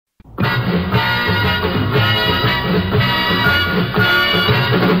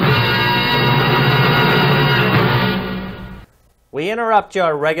We interrupt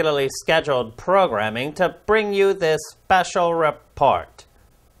your regularly scheduled programming to bring you this special report.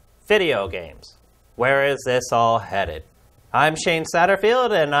 Video games. Where is this all headed? I'm Shane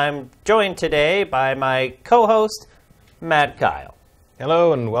Satterfield, and I'm joined today by my co-host, Matt Kyle.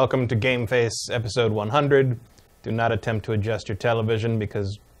 Hello, and welcome to GameFace episode 100. Do not attempt to adjust your television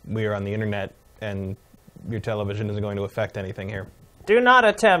because we are on the internet, and your television isn't going to affect anything here. Do not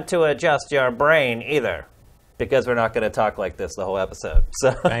attempt to adjust your brain either, because we're not going to talk like this the whole episode.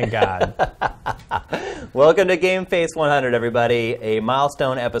 So, thank God. Welcome to GameFace 100, everybody. A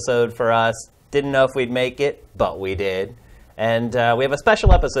milestone episode for us. Didn't know if we'd make it, but we did. And we have a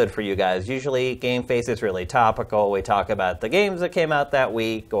special episode for you guys. Usually, GameFace is really topical. We talk about the games that came out that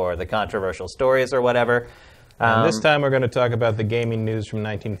week or the controversial stories or whatever. And this time, we're going to talk about the gaming news from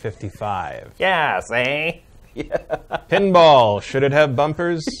 1955. Yeah, see? Yeah. Pinball. Should it have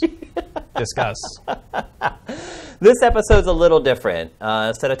bumpers? Discuss. This episode's a little different.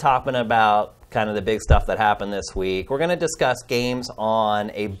 Instead of talking about kind of the big stuff that happened this week, we're going to discuss games on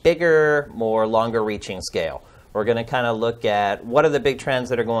a bigger, more longer-reaching scale. We're going to kind of look at what are the big trends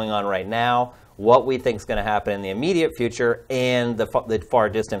that are going on right now, what we think is going to happen in the immediate future, and the far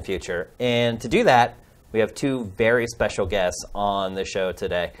distant future. And to do that, we have two very special guests on the show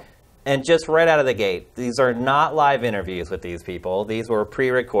today. And just right out of the gate, these are not live interviews with these people. These were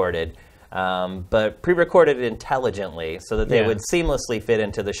pre-recorded, but pre-recorded intelligently so that they would seamlessly fit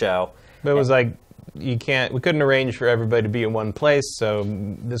into the show. But it was like, we couldn't arrange for everybody to be in one place, so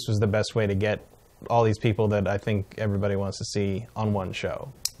this was the best way to get all these people that I think everybody wants to see on one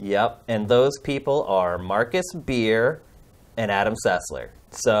show. Yep, and those people are Marcus Beer and Adam Sessler.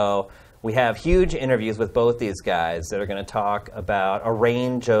 So we have huge interviews with both these guys that are going to talk about a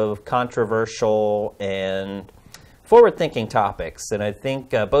range of controversial and forward-thinking topics. And I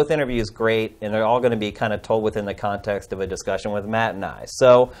think both interviews great, and they're all going to be kind of told within the context of a discussion with Matt and I.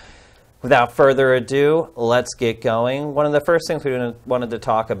 So without further ado, let's get going. One of the first things we wanted to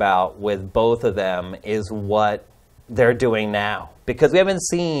talk about with both of them is what they're doing now. Because we haven't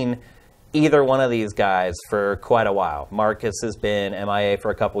seen either one of these guys for quite a while. Marcus has been MIA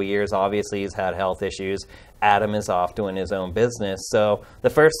for a couple years. Obviously, he's had health issues. Adam is off doing his own business. So the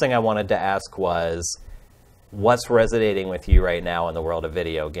first thing I wanted to ask was, what's resonating with you right now in the world of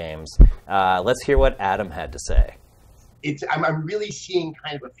video games? Let's hear what Adam had to say. I'm really seeing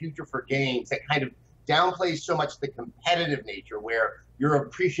kind of a future for games that kind of downplays so much the competitive nature, where you're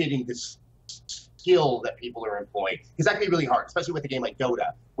appreciating the skill that people are employing. Because that can be really hard, especially with a game like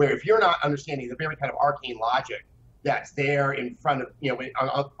Dota, where if you're not understanding the very kind of arcane logic that's there in front of,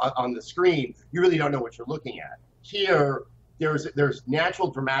 on the screen, you really don't know what you're looking at. Here, there's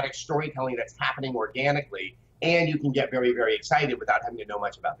natural dramatic storytelling that's happening organically, and you can get very, very excited without having to know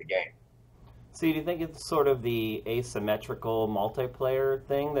much about the game. So do you think it's sort of the asymmetrical multiplayer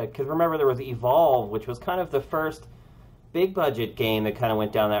thing? Because remember, there was Evolve, which was kind of the first big-budget game that kind of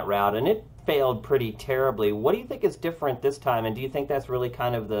went down that route, and it failed pretty terribly. What do you think is different this time, and do you think that's really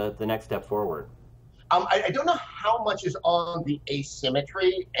kind of the next step forward? I don't know how much is on the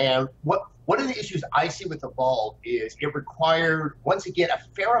asymmetry, and one of the issues I see with Evolve is it required, once again, a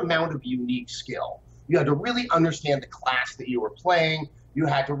fair amount of unique skill. You had to really understand the class that you were playing. You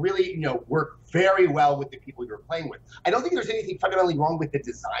had to really, work very well with the people you were playing with. I don't think there's anything fundamentally wrong with the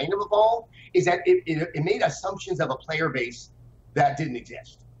design of Evolve, is that it made assumptions of a player base that didn't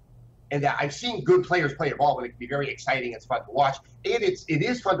exist. And that I've seen good players play Evolve, and it can be very exciting. It's fun to watch. And it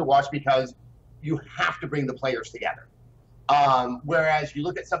is fun to watch because you have to bring the players together. Whereas you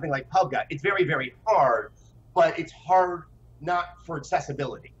look at something like PUBG, it's very, very hard, but it's hard not for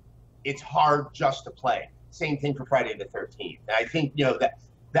accessibility. It's hard just to play. Same thing for Friday the 13th. And I think,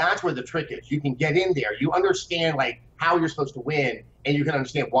 that's where the trick is. You can get in there. You understand, how you're supposed to win, and you can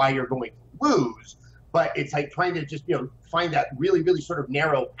understand why you're going to lose. But it's like trying to just, find that really, really sort of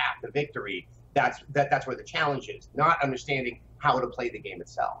narrow path to victory. That's where the challenge is, not understanding how to play the game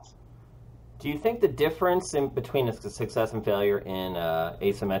itself. Do you think the difference between success and failure in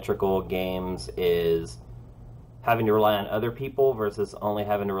asymmetrical games is having to rely on other people versus only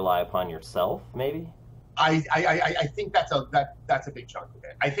having to rely upon yourself, maybe? I think that's a big chunk of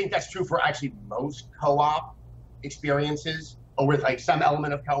it. I think that's true for actually most co-op experiences, or with some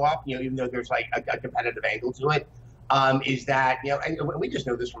element of co-op, even though there's a competitive angle to it, is that, and we just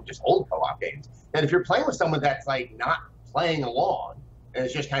know this from just old co-op games, that if you're playing with someone that's not playing along and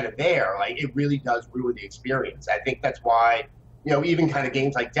it's just kind of there, it really does ruin the experience. I think that's why, even kind of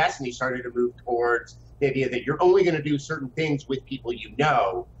games like Destiny started to move towards the idea that you're only going to do certain things with people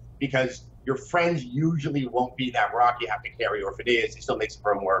because your friends usually won't be that rock you have to carry, or if it is, it still makes it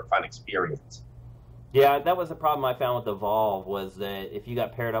for a more fun experience. Yeah, that was the problem I found with Evolve, was that if you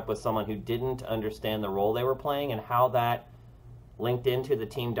got paired up with someone who didn't understand the role they were playing and how that linked into the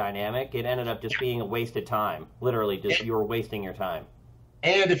team dynamic, it ended up just being a wasted time. Literally, just you were wasting your time.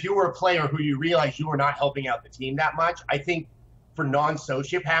 And if you were a player who you realized you were not helping out the team that much, I think for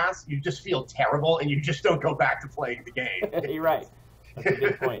non-sociopaths, you just feel terrible and you just don't go back to playing the game. You're right. That's a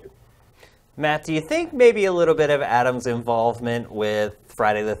good point. Matt, do you think maybe a little bit of Adam's involvement with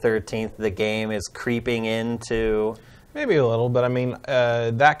Friday the 13th, the game, is creeping into... Maybe a little, but I mean,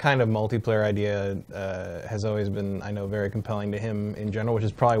 that kind of multiplayer idea has always been, I know, very compelling to him in general, which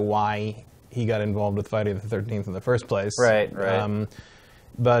is probably why he got involved with Friday the 13th in the first place. Right. And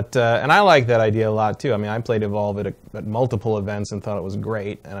I like that idea a lot too. I mean, I played Evolve at multiple events and thought it was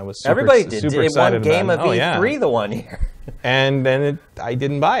great, and I was super, Everybody did. super It excited won game about of it. E3 the one year. And then I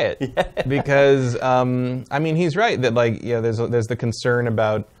didn't buy it because I mean, he's right that, like, there's the concern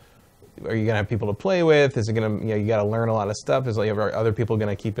about, are you gonna have people to play with? Is it gonna, you got to learn a lot of stuff? Is, like, are other people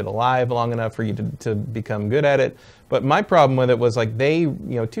gonna keep it alive long enough for you to become good at it? But my problem with it was, like,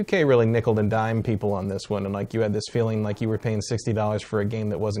 2K really nickel and dime people on this one, and, like, you had this feeling like you were paying $60 for a game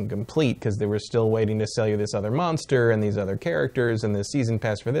that wasn't complete because they were still waiting to sell you this other monster and these other characters and this season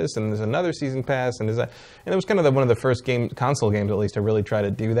pass for this and there's another season pass and it was kind of one of the first console games, at least, to really try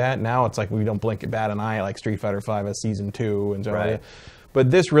to do that. Now it's like we don't blink, bat an eye, like Street Fighter V as Season 2 and so on. But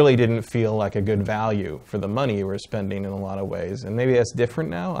this really didn't feel like a good value for the money you were spending in a lot of ways. And maybe that's different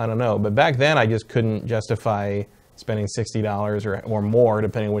now. I don't know. But back then, I just couldn't justify spending $60 or more,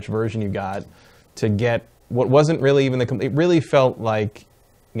 depending on which version you got, to get what wasn't really even it really felt like,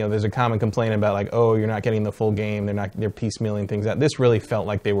 there's a common complaint about, like, oh, you're not getting the full game. They're piecemealing things out. This really felt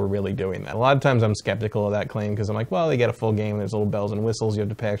like they were really doing that. A lot of times I'm skeptical of that claim because I'm like, well, they get a full game. There's little bells and whistles you have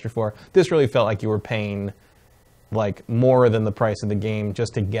to pay extra for. This really felt like you were paying, like, more than the price of the game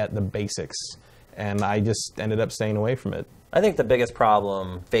just to get the basics. And I just ended up staying away from it. I think the biggest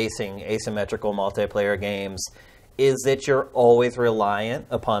problem facing asymmetrical multiplayer games is that you're always reliant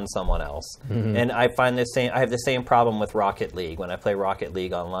upon someone else. Mm-hmm. And I have the same problem with Rocket League when I play Rocket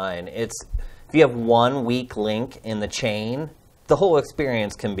League online. It's, if you have one weak link in the chain, the whole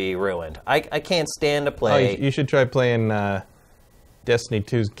experience can be ruined. I can't stand to play. Oh, you should try playing Destiny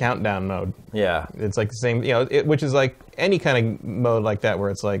 2's countdown mode. Yeah. It's like the same, which is like any kind of mode like that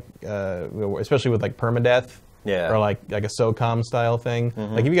where it's like, especially with, like, permadeath. Yeah. Or like a SOCOM style thing.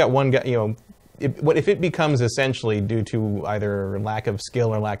 Mm-hmm. Like, if you got one guy, if it becomes essentially due to either lack of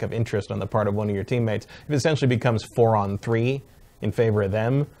skill or lack of interest on the part of one of your teammates, if it essentially becomes 4-on-3 in favor of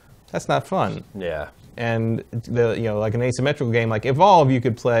them, that's not fun. Yeah. And like an asymmetrical game like Evolve, you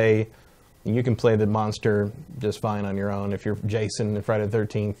can play the monster just fine on your own. If you're Jason in Friday the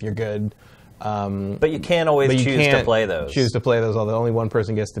 13th, you're good. But you can't always choose to play those. Choose to play those, although only one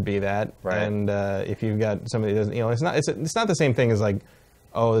person gets to be that. Right. And if you've got somebody that doesn't, it's not the same thing as, like,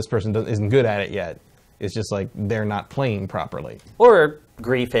 oh, this person isn't good at it yet. It's just like they're not playing properly. Or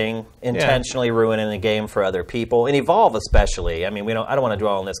griefing, intentionally ruining the game for other people. And Evolve especially. I mean, I don't want to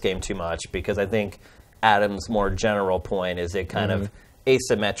dwell on this game too much because I think Adam's more general point is it kind of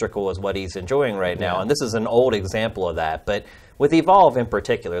asymmetrical is what he's enjoying right now. And this is an old example of that. But with Evolve in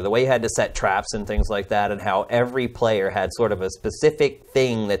particular, the way you had to set traps and things like that, and how every player had sort of a specific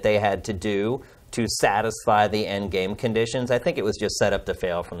thing that they had to do to satisfy the end game conditions, I think it was just set up to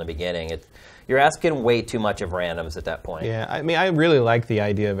fail from the beginning. You're asking way too much of randoms at that point. Yeah, I mean, I really like the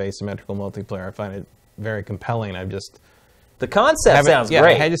idea of asymmetrical multiplayer. I find it very compelling. The concept sounds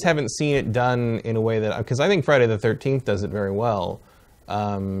great. I just haven't seen it done in a way that, because I think Friday the 13th does it very well.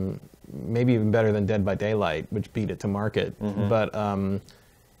 Maybe even better than Dead by Daylight, which beat it to market. Mm-hmm. But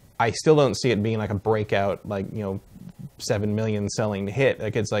I still don't see it being like a breakout, like, 7 million selling hit.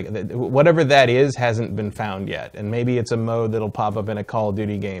 Like, it's like whatever that is hasn't been found yet, and maybe it's a mode that'll pop up in a Call of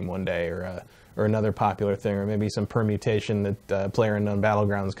Duty game one day, or another popular thing, or maybe some permutation that PlayerUnknown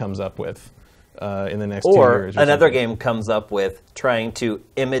Battlegrounds comes up with in the next 2 years. Or another game comes up with trying to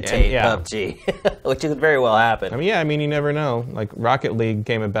imitate PUBG, which could very well happen. I mean, you never know. Like, Rocket League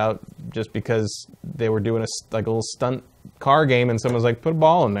came about just because they were doing a little stunt car game, and someone's like, put a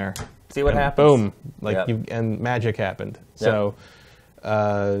ball in there. See what happens. Boom. And magic happened. Yep.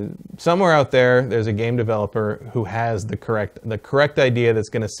 So somewhere out there's a game developer who has the correct idea that's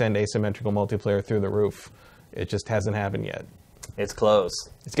going to send asymmetrical multiplayer through the roof. It just hasn't happened yet. It's close.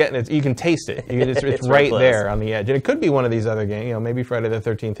 You can taste it. It's right there on the edge. And it could be one of these other games. Maybe Friday the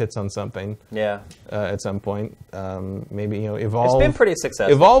 13th hits on something. Yeah. At some point. Maybe, Evolve. It's been pretty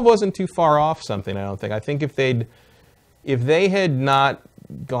successful. Evolve wasn't too far off something, I don't think. I think if they had not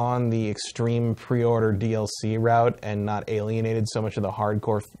gone the extreme pre-order DLC route and not alienated so much of the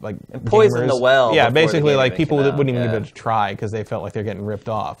hardcore and poisoned gamers. the well. Yeah, basically like people that wouldn't even give it a try because they felt like they're getting ripped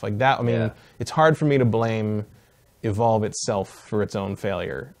off. Like that. I mean, it's hard for me to blame Evolve itself for its own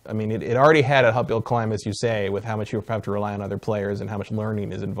failure. I mean, it already had a uphill climb, as you say, with how much you have to rely on other players and how much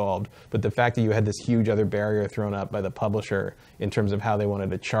learning is involved. But the fact that you had this huge other barrier thrown up by the publisher in terms of how they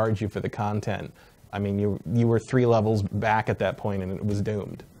wanted to charge you for the content, I mean, you were 3 levels back at that point, and it was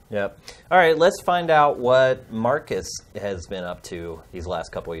doomed. Yep. All right, let's find out what Marcus has been up to these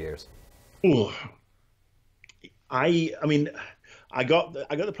last couple of years. Ooh. I mean, I got the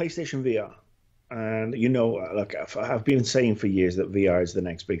PlayStation VR. And, you know, look, I've been saying for years that VR is the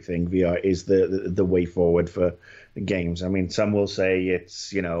next big thing. VR is the way forward for games. I mean, some will say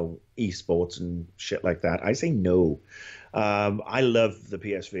it's, you know, esports and shit like that. I say no. I love the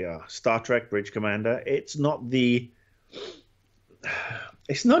PSVR. Star Trek Bridge Commander. It's not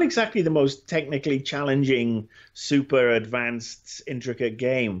exactly the most technically challenging, super advanced, intricate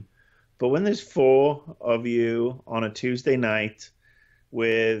game. But when there's 4 of you on a Tuesday night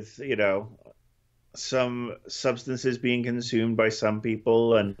with, you know, some substances being consumed by some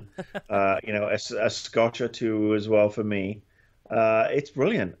people and, you know, a scotch or 2 as well for me, it's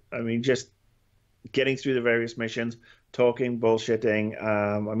brilliant. I mean, just getting through the various missions, talking, bullshitting.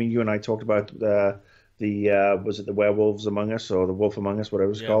 I mean, you and I talked about was it the Werewolves Among Us or the Wolf Among Us,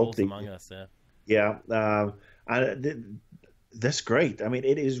 whatever it was called? Wolf Among Us, yeah. And that's great. I mean,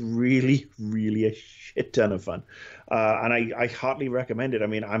 it is really, really a shit ton of fun. And I heartily recommend it. I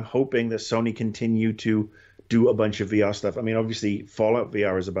mean, I'm hoping that Sony continue to do a bunch of VR stuff. I mean, obviously, Fallout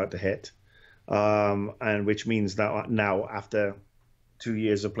VR is about to hit, and which means that now, after 2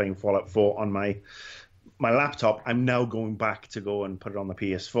 years of playing Fallout 4 on my laptop, I'm now going back to go and put it on the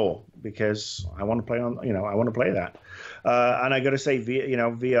PS4 because I want to play I want to play that. And I got to say,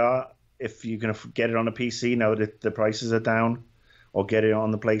 VR, if you can get it on a PC now that the prices are down, or get it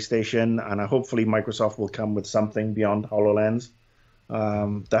on the PlayStation, and hopefully Microsoft will come with something beyond HoloLens.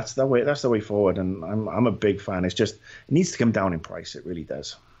 That's the way forward, and I'm a big fan. It's just, it needs to come down in price. It really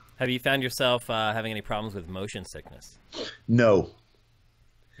does. Have you found yourself having any problems with motion sickness? No.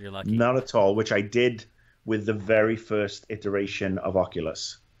 You're lucky. Not at all, which I did with the very first iteration of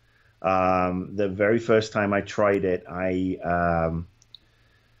Oculus. The very first time I tried it,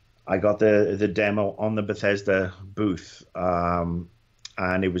 I got the demo on the Bethesda booth, and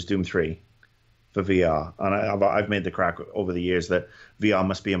it was Doom 3 for VR. And I've made the crack over the years that VR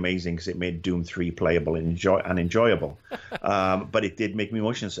must be amazing because it made Doom 3 playable and enjoyable. But it did make me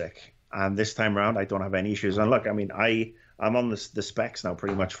motion sick. And this time around, I don't have any issues. And look, I mean, I'm on the specs now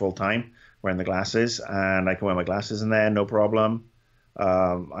pretty much full time, wearing the glasses, and I can wear my glasses in there, no problem.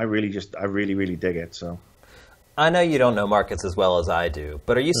 I really, really dig it. So. I know you don't know Marcus as well as I do,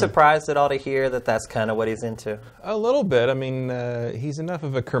 but are you surprised at all to hear that that's kind of what he's into? A little bit. I mean, he's enough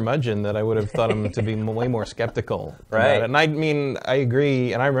of a curmudgeon that I would have thought him to be way more skeptical about it. And I mean, I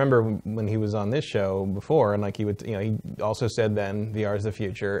agree. And I remember when he was on this show before, and like he would, he also said then VR is the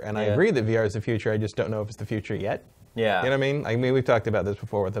future, and I agree that VR is the future. I just don't know if it's the future yet. Yeah. You know what I mean? I mean, we've talked about this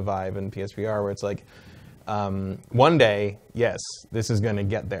before with the Vive and PSVR, where it's like, one day, yes, this is going to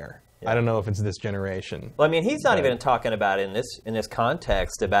get there. I don't know if it's this generation. Well, I mean, he's not even talking about it in this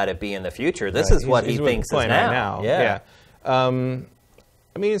context about it being the future. This is what he thinks is now. Right now. Yeah. I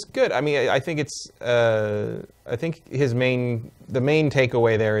mean, it's good. I mean, I think it's. I think the main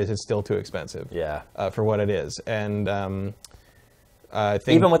takeaway there is it's still too expensive. Yeah. For what it is, and I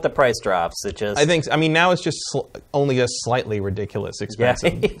think even with the price drops, it just. I mean, now it's just only a slightly ridiculous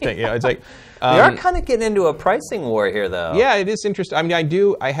expensive thing. Yeah, it's like. We are kind of getting into a pricing war here, though. Yeah, it is interesting. I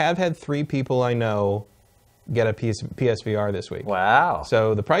mean, I have had 3 people I know get a PSVR this week. Wow.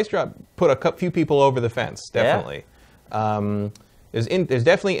 So the price drop put a few people over the fence, definitely. Yeah. There's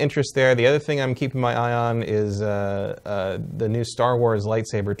definitely interest there. The other thing I'm keeping my eye on is the new Star Wars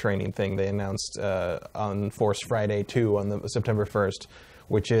lightsaber training thing they announced on Force Friday 2 on September 1st,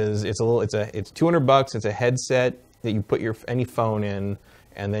 which is it's $200. It's a headset that you put any phone in,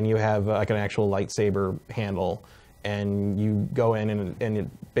 and then you have like an actual lightsaber handle, and you go in and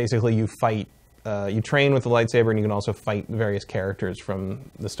basically you fight. You train with the lightsaber, and you can also fight various characters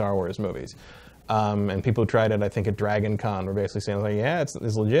from the Star Wars movies. And people tried it, I think, at Dragon Con, were basically saying, like, yeah, it's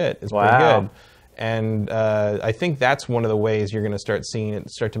legit. It's pretty good. And I think that's one of the ways you're going to start seeing it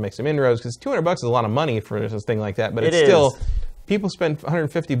start to make some inroads, because $200 is a lot of money for a thing like that, but it's still, people spend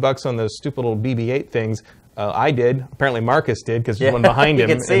 $150 on those stupid little BB-8 things. I did. Apparently Marcus did, because there's one behind him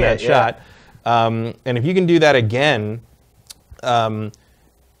in that shot. And if you can do that again,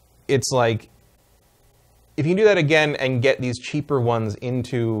 it's like, if you do that again and get these cheaper ones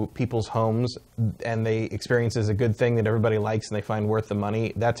into people's homes and they experience it as a good thing that everybody likes and they find worth the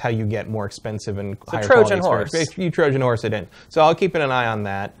money, that's how you get more expensive and higher Trojan quality experience. horse. You Trojan horse it in. So I'll keep an eye on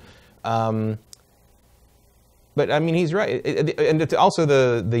that. But I mean, he's right, and it's also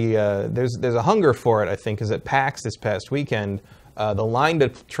there's a hunger for it. I think, because at PAX this past weekend, the line to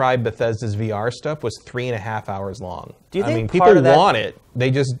try Bethesda's VR stuff was 3.5 hours long. Do you think I mean, part people of that, want it.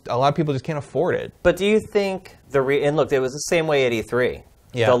 A lot of people just can't afford it. But do you think and look, it was the same way at E3.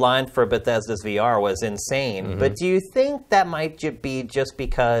 Yeah. The line for Bethesda's VR was insane. But do you think that might be just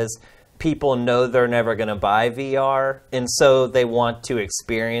because people know they're never going to buy VR, and so they want to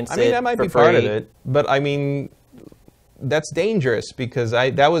experience it? I mean, that might for be free? part of it. But I mean, that's dangerous, because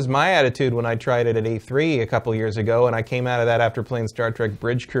that was my attitude when I tried it at E3 a couple years ago, and I came out of that after playing Star Trek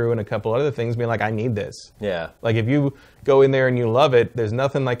Bridge Crew and a couple other things, being like, I need this. Yeah. Like, if you go in there and you love it, there's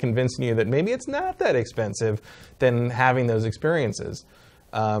nothing like convincing you that maybe it's not that expensive than having those experiences.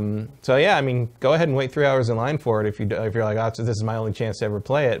 So yeah, I mean, go ahead and wait 3 hours in line for it if you're like, oh, so this is my only chance to ever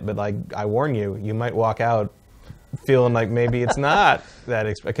play it. But like, I warn you, you might walk out feeling like maybe it's not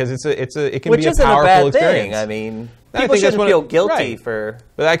that because it can Which be a isn't powerful a bad experience. thing. I mean, I people think that's shouldn't feel what guilty right. for.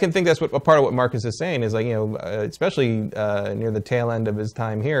 But I can think that's what a part of what Marcus is saying is, like, you know, especially near the tail end of his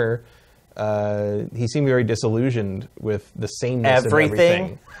time here, he seemed very disillusioned with the sameness of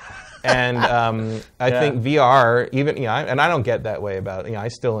everything. And I think VR, even, you know, and I don't get that way about, you know, I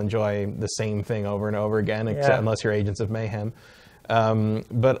still enjoy the same thing over and over again, except unless you're Agents of Mayhem.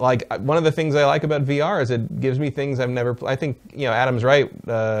 But like, one of the things I like about VR is it gives me things I've never. I think, you know, Adam's right,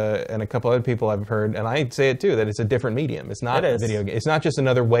 and a couple other people I've heard, and I say it too, that it's a different medium. It's not a video game. It's not just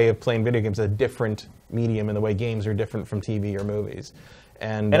another way of playing video games. It's a different medium in the way games are different from TV or movies.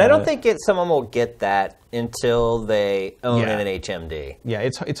 And I don't think someone will get that until they own an HMD. Yeah,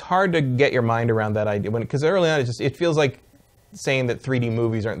 it's hard to get your mind around that idea because early on it feels like saying that 3D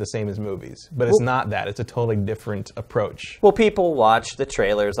movies aren't the same as movies, but it's not that. It's a totally different approach. Well, people watch the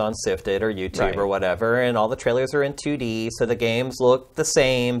trailers on Sifted or YouTube or whatever, and all the trailers are in 2D, so the games look the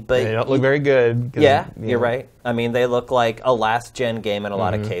same, but they don't look very good. Yeah, you're right. I mean, they look like a last-gen game in a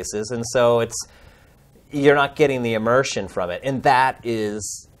lot of cases, and so you're not getting the immersion from it, and that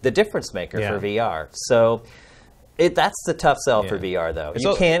is the difference maker for VR. So that's the tough sell for VR, though.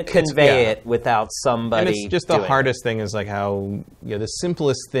 You can't convey it without somebody. And it's just the hardest thing is like how, you know, the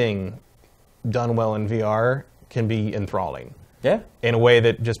simplest thing done well in VR can be enthralling. Yeah. In a way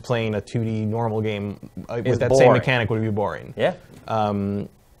that just playing a 2D normal game with that boring. same mechanic would be boring. Yeah.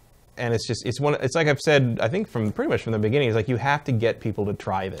 And it's like I've said, I think pretty much from the beginning, is like you have to get people to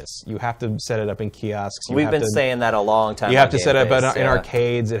try this. You have to set it up in kiosks. We've been saying that a long time. You have to set it up in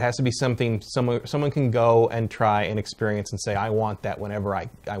arcades. It has to be something someone can go and try and experience and say, I want that whenever I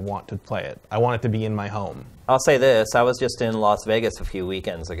want to play it. I want it to be in my home. I'll say this. I was just in Las Vegas a few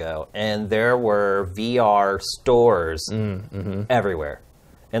weekends ago, and there were VR stores everywhere.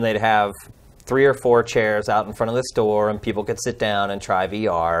 And they'd have 3 or 4 chairs out in front of the store, and people could sit down and try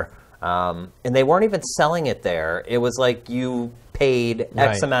VR. And they weren't even selling it there. It was like you paid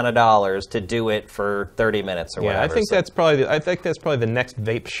X amount of dollars to do it for 30 minutes or whatever. I think that's probably the next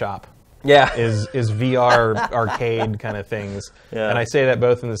vape shop. Yeah, is VR arcade kind of things. Yeah. And I say that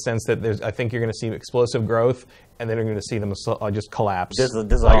both in the sense that I think you're going to see explosive growth, and then you're going to see them just collapse,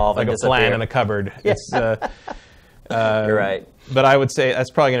 dissolve, like a plant in a cupboard. Yeah. It's, you're right. But I would say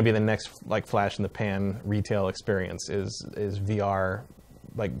that's probably going to be the next like flash in the pan retail experience is VR.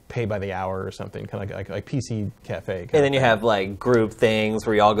 Like pay by the hour or something, kind of like PC Cafe. And then you have like group things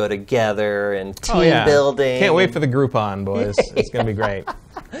where you all go together and team building. Can't wait for the Groupon, boys. It's going to be great.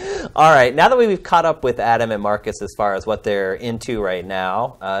 All right, now that we've caught up with Adam and Marcus as far as what they're into right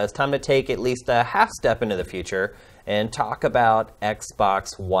now, it's time to take at least a half step into the future and talk about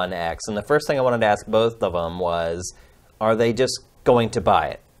Xbox One X. And the first thing I wanted to ask both of them was, are they just going to buy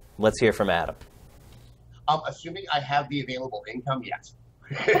it? Let's hear from Adam. Assuming I have the available income, yes.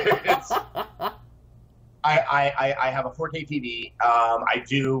 I have a 4K TV. I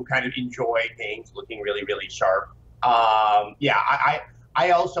do kind of enjoy things looking really, really sharp.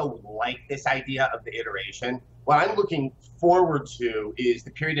 I also like this idea of the iteration. What I'm looking forward to is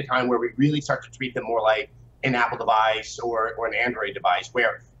the period of time where we really start to treat them more like an Apple device or an Android device,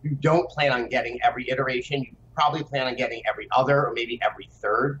 where you don't plan on getting every iteration. You probably plan on getting every other or maybe every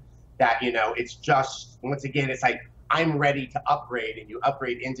third. That, you know, it's just, once again, it's like, I'm ready to upgrade, and you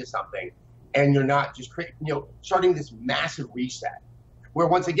upgrade into something, and you're not just starting this massive reset. Where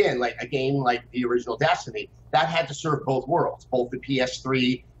once again, like a game like the original Destiny, that had to serve both worlds, both the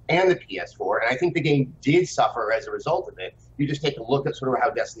PS3 and the PS4, and I think the game did suffer as a result of it. You just take a look at sort of how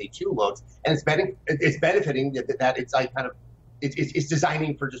Destiny 2 looks, and it's benefiting that it's like kind of it's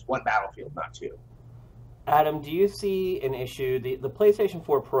designing for just one battlefield, not two. Adam, do you see an issue? The PlayStation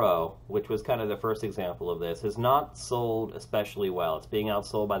 4 Pro, which was kind of the first example of this, has not sold especially well. It's being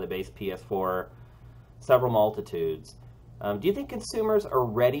outsold by the base PS4 several multitudes. Do you think consumers are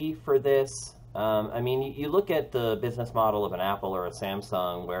ready for this? I mean, you look at the business model of an Apple or a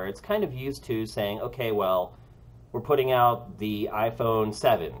Samsung, where it's kind of used to saying, okay, well, we're putting out the iPhone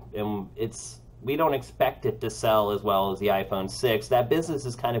 7, and we don't expect it to sell as well as the iPhone 6. That business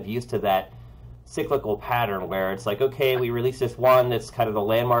is kind of used to that cyclical pattern where it's like, okay, we release this one that's kind of the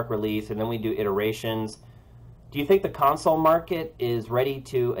landmark release, and then we do iterations. Do you think the console market is ready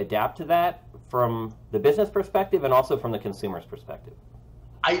to adapt to that from the business perspective and also from the consumer's perspective?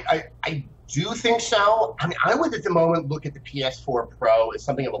 I do think so. I mean, I would at the moment look at the PS4 Pro as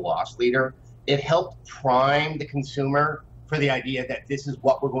something of a loss leader. It helped prime the consumer for the idea that this is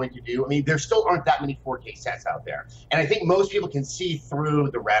what we're going to do. I mean, there still aren't that many 4K sets out there. And I think most people can see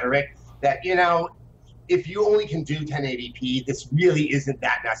through the rhetoric that, if you only can do 1080p, this really isn't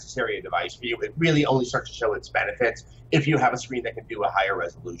that necessary a device for you. It really only starts to show its benefits if you have a screen that can do a higher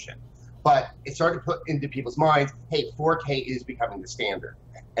resolution. But it started to put into people's minds, hey, 4K is becoming the standard.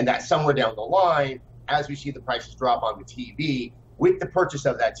 And that somewhere down the line, as we see the prices drop on the TV, with the purchase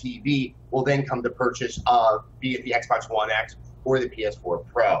of that TV will then come the purchase of, be it the Xbox One X or the PS4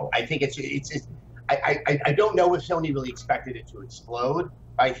 Pro. I think I don't know if Sony really expected it to explode.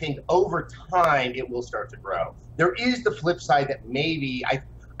 I think over time it will start to grow. There is the flip side that maybe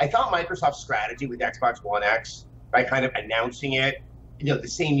I thought Microsoft's strategy with Xbox One X by kind of announcing it, the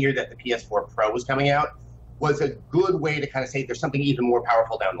same year that the PS4 Pro was coming out, was a good way to kind of say there's something even more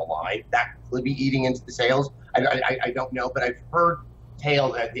powerful down the line that could be eating into the sales. I don't know, but I've heard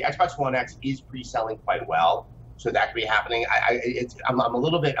tale that the Xbox One X is pre-selling quite well, so that could be happening. I'm a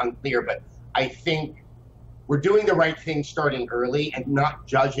little bit unclear, but I think we're doing the right thing starting early and not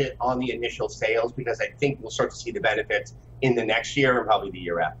judge it on the initial sales, because I think we'll start to see the benefits in the next year and probably the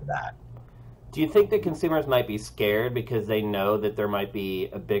year after that. Do you think that consumers might be scared because they know that there might be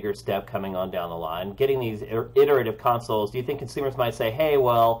a bigger step coming on down the line? Getting these iterative consoles, do you think consumers might say, hey,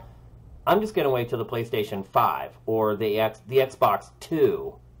 well, I'm just going to wait till the PlayStation 5 or the Xbox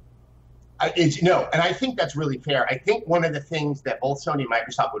 2? No, and I think that's really fair. I think one of the things that both Sony and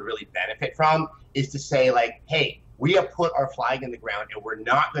Microsoft would really benefit from is to say, like, hey, we have put our flag in the ground and we're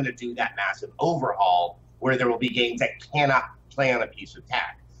not going to do that massive overhaul where there will be games that cannot play on a piece of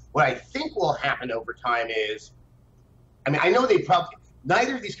tech. What I think will happen over time is, I know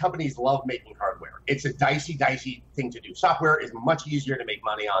neither of these companies love making hardware. It's a dicey thing to do. Software is much easier to make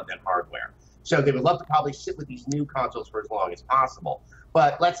money on than hardware. So they would love to probably sit with these new consoles for as long as possible.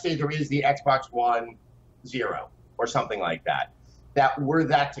 But let's say there is the Xbox One 0 or something like that. Were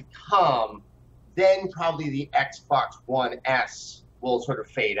that to come, then probably the Xbox One S will sort of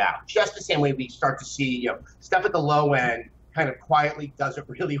fade out. Just the same way we start to see, stuff at the low end kind of quietly doesn't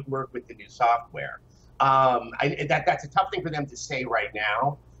really work with the new software. That's a tough thing for them to say right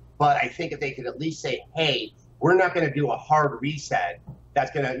now, but I think if they could at least say, hey, we're not going to do a hard reset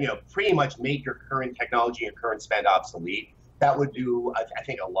that's going to pretty much make your current technology and current spend obsolete, that would do, I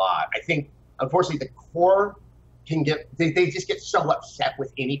think, a lot. I think, unfortunately, the core can they just get so upset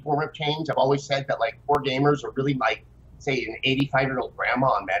with any form of change. I've always said that, like, core gamers are really like, say, an 85-year-old grandma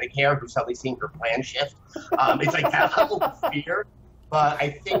on Medicare who's suddenly seeing her plan shift. It's like that level of fear. But I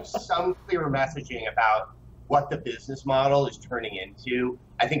think some clearer messaging about what the business model is turning into,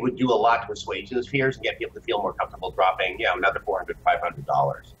 I think would do a lot to assuage those fears and get people to feel more comfortable dropping, another $400,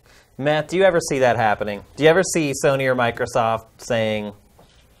 $500. Matt, do you ever see that happening? Do you ever see Sony or Microsoft saying,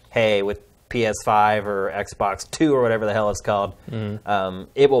 hey, with PS5 or Xbox 2 or whatever the hell it's called,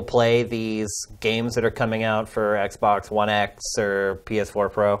 it will play these games that are coming out for Xbox One X or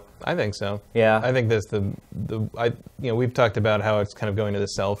PS4 Pro? I think so. Yeah. I think that's we've talked about how it's kind of going to the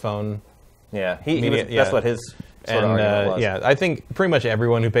cell phone. Yeah. That's what his sort of argument was. Yeah, I think pretty much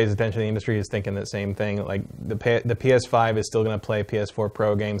everyone who pays attention to the industry is thinking the same thing. Like the PS5 is still going to play PS4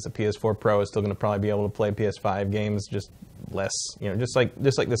 Pro games. The PS4 Pro is still going to probably be able to play PS5 games, just less, just like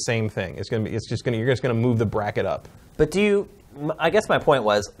the same thing. You're just going to move the bracket up. But I guess my point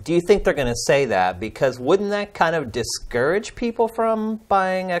was, do you think they're going to say that? Because wouldn't that kind of discourage people from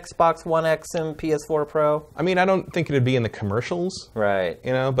buying Xbox One X and PS4 Pro? I mean, I don't think it would be in the commercials. Right.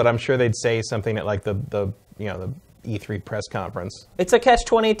 But I'm sure they'd say something at like the E3 press conference. It's a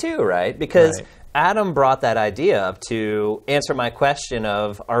catch-22, right? Because Right. Adam brought that idea up to answer my question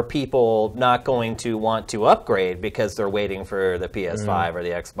of, are people not going to want to upgrade because they're waiting for the PS5 or the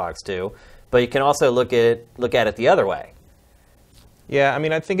Xbox 2? But you can also look at it the other way. Yeah, I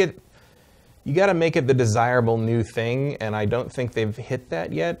mean, I think you got to make it the desirable new thing, and I don't think they've hit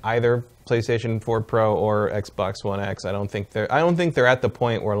that yet. Either PlayStation 4 Pro or Xbox One X. I don't think they're at the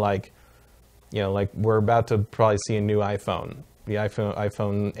point where like we're about to probably see a new iPhone. The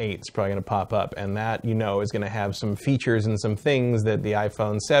iPhone 8 is probably going to pop up, and that is going to have some features and some things that the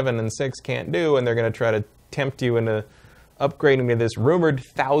iPhone 7 and 6 can't do, and they're going to try to tempt you into upgrading to this rumored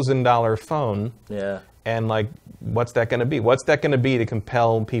 $1,000 phone. Yeah. And like, what's that going to be? What's that going to be to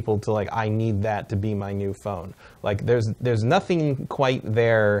compel people to like, I need that to be my new phone? Like, there's nothing quite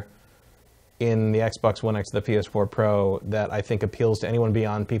there in the Xbox One X, the PS4 Pro, that I think appeals to anyone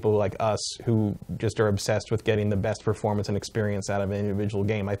beyond people like us who just are obsessed with getting the best performance and experience out of an individual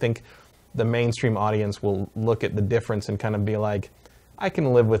game. I think the mainstream audience will look at the difference and kind of be like, I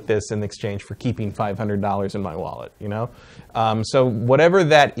can live with this in exchange for keeping $500 in my wallet, So whatever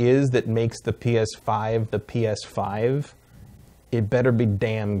that is that makes the PS5, it better be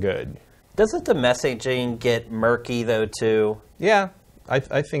damn good. Doesn't the messaging get murky, though, too? Yeah,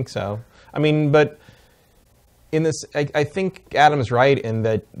 I think so. I mean, but in this, I think Adam's right in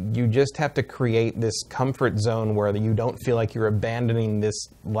that you just have to create this comfort zone where you don't feel like you're abandoning this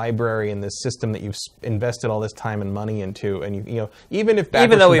library and this system that you've invested all this time and money into. And even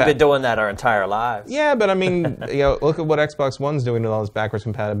though we've been doing that our entire lives. Yeah, but I mean, look at what Xbox One's doing with all this backwards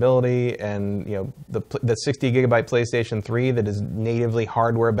compatibility, and the 60 gigabyte PlayStation 3 that is natively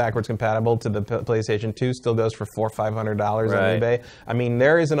hardware backwards compatible to the PlayStation 2 still goes for $400 or $500 right. on eBay. I mean,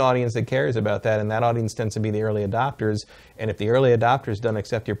 there is an audience that cares about that, and that audience tends to be the early adopters. And if the early adopters don't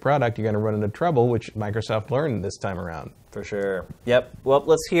accept your product, you're going to run into trouble, which Microsoft learned this time around. For sure. Yep. Well,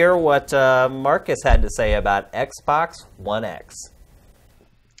 let's hear what Marcus had to say about Xbox One X.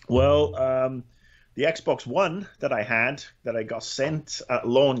 Well, the Xbox One that I got sent at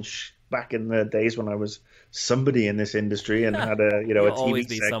launch back in the days when I was somebody in this industry and had a You'll a TV always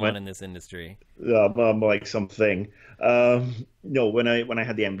be segment. someone in this industry. Like something. No, when I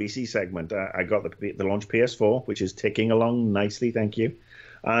had the NBC segment, I got the launch PS4, which is ticking along nicely, thank you.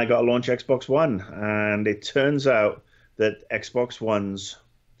 And I got a launch Xbox One, and it turns out that Xbox Ones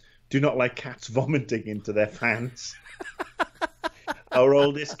do not like cats vomiting into their fans. Our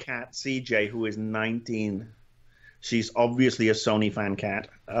oldest cat, CJ, who is 19, she's obviously a Sony fan cat.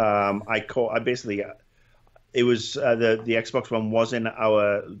 It was the Xbox One was in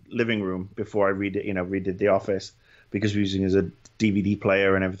our living room before I redid The Office, because we were using it as a DVD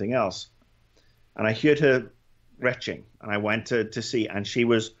player and everything else. And I heard her retching, and I went to see, and she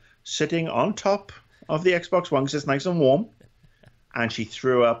was sitting on top of the Xbox One because it's nice and warm, and she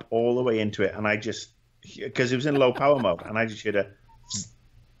threw up all the way into it, and I just, because it was in low power mode, and I just heard her.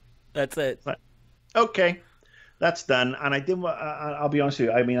 That's it. Okay, that's done. And I didn't. I'll be honest with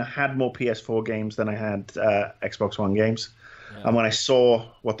you. I mean, I had more PS4 games than I had Xbox One games, and when I saw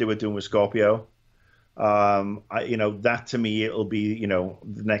what they were doing with Scorpio, that to me it'll be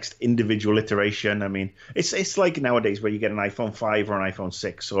the next individual iteration. I mean, it's like nowadays where you get an iPhone 5 or an iPhone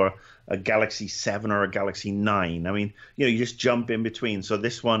 6 or a Galaxy 7 or a Galaxy 9. I mean, you just jump in between. So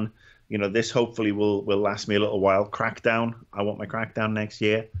this one, this hopefully will last me a little while. Crackdown, I want my Crackdown next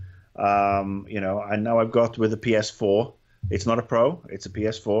year. And now I've got with the PS4. It's not a Pro, it's a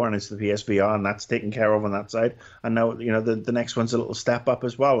PS4, and it's the PSVR, and that's taken care of on that side. And now, the next one's a little step up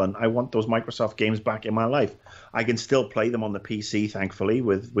as well, and I want those Microsoft games back in my life. I can still play them on the PC, thankfully,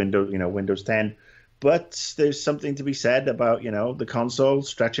 with Windows 10. But there's something to be said about, the console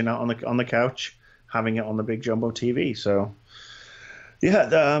stretching out on the couch, having it on the big jumbo TV. So, yeah,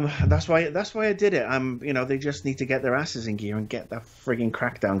 that's why I did it. They just need to get their asses in gear and get that frigging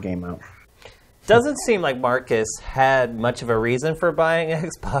Crackdown game out. Doesn't seem like Marcus had much of a reason for buying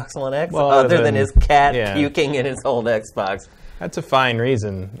Xbox One X, other than his cat puking in his old Xbox. That's a fine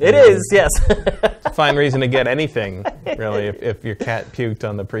reason. It is, yes. It's a fine reason to get anything, really, if your cat puked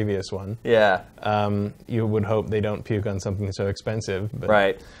on the previous one. Yeah. You would hope they don't puke on something so expensive. But,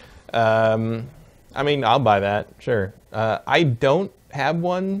 right. I mean, I'll buy that, sure. I don't have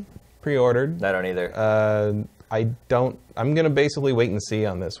one pre-ordered. I don't either. I'm going to basically wait and see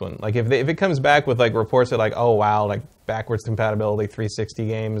on this one. Like, if it comes back with, like, reports that, like, oh, wow, like, backwards compatibility 360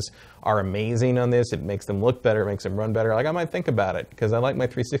 games are amazing on this, it makes them look better, it makes them run better, like, I might think about it, because I like my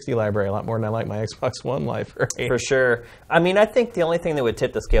 360 library a lot more than I like my Xbox One library. For sure. I mean, I think the only thing that would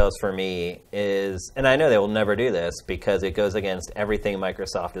tip the scales for me is, and I know they will never do this, because it goes against everything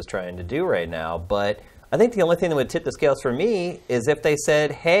Microsoft is trying to do right now, but I think the only thing that would tip the scales for me is if they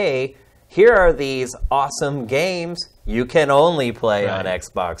said, hey, here are these awesome games you can only play on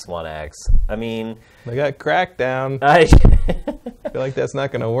Xbox One X. I mean... They got Crackdown. I feel like that's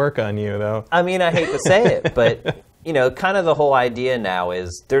not going to work on you, though. I mean, I hate to say it, but, kind of the whole idea now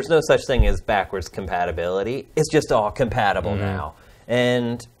is there's no such thing as backwards compatibility. It's just all compatible now.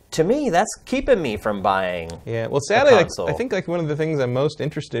 And to me, that's keeping me from buying sadly, a console. I think one of the things I'm most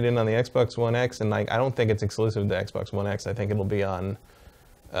interested in on the Xbox One X, and I don't think it's exclusive to Xbox One X. I think it'll be on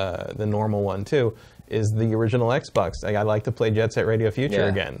the normal one, too, is the original Xbox. I'd like to play Jet Set Radio Future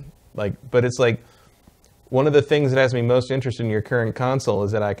again. But it's one of the things that has me most interested in your current console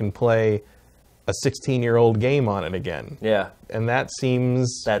is that I can play a 16-year-old game on it again. Yeah. And that's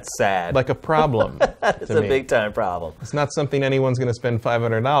sad. Like a problem. It's a big-time problem. It's not something anyone's going to spend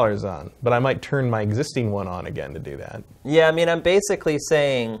 $500 on, but I might turn my existing one on again to do that. Yeah, I mean, I'm basically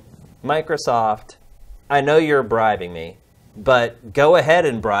saying, Microsoft, I know you're bribing me, but go ahead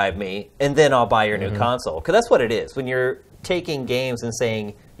and bribe me, and then I'll buy your new console. Because that's what it is. When you're taking games and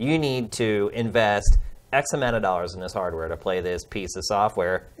saying you need to invest X amount of dollars in this hardware to play this piece of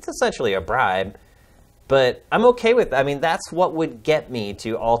software, it's essentially a bribe. But I'm okay with that. I mean, that's what would get me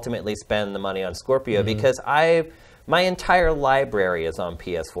to ultimately spend the money on Scorpio because my entire library is on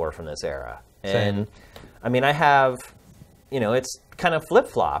PS4 from this era. And, I mean, I have, it's kind of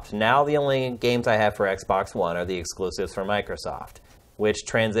flip-flopped. Now the only games I have for Xbox One are the exclusives for Microsoft, which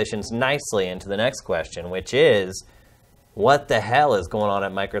transitions nicely into the next question, which is, what the hell is going on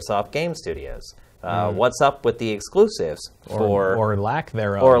at Microsoft Game Studios? What's up with the exclusives or lack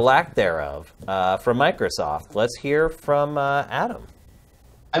thereof? For Microsoft? Let's hear from Adam.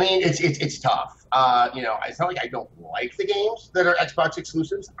 I mean, it's tough. It's not like I don't like the games that are Xbox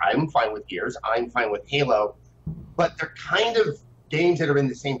exclusives. I'm fine with Gears. I'm fine with Halo. But they're kind of games that are in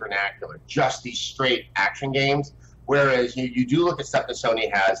the same vernacular, just these straight action games. Whereas you do look at stuff that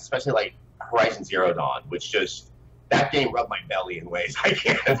Sony has, especially like Horizon Zero Dawn, which just... That game rubbed my belly in ways I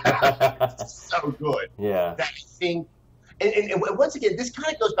can't. It's so good. Yeah. That thing, and once again, this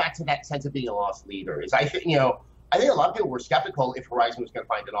kind of goes back to that sense of being a lost leader. Is I think a lot of people were skeptical if Horizon was going to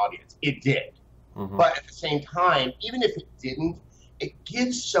find an audience. It did, but at the same time, even if it didn't, it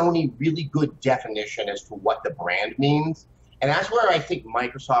gives Sony really good definition as to what the brand means, and that's where I think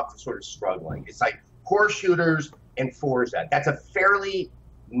Microsoft is sort of struggling. It's like core shooters and Forza. That's a fairly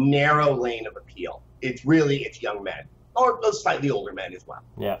narrow lane of appeal. It's young men or slightly older men as well.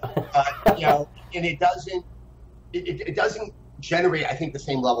 Yeah. And it doesn't generate, I think, the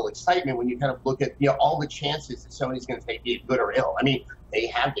same level of excitement when you kind of look at all the chances that Sony's going to take it, good or ill. I mean, they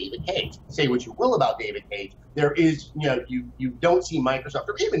have David Cage. Say what you will about David Cage, there is you don't see Microsoft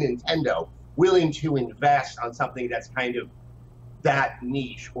or even Nintendo willing to invest on something that's kind of that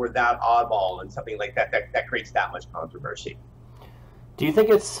niche or that oddball and something like that creates that much controversy. Do you think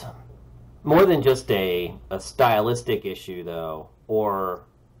it's more than just a stylistic issue, though, or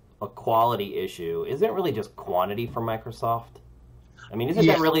a quality issue? Isn't it really just quantity for Microsoft? I mean, isn't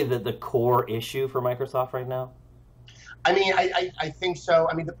that really the core issue for Microsoft right now? I mean, I think so.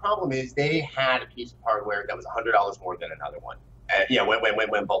 I mean, the problem is they had a piece of hardware that was $100 more than another one,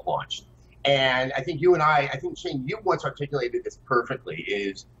 when both launched. And I think Shane, you once articulated this perfectly,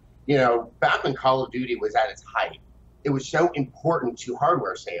 is, back when Call of Duty was at its height, it was so important to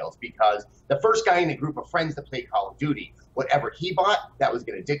hardware sales because the first guy in a group of friends that played Call of Duty, whatever he bought, that was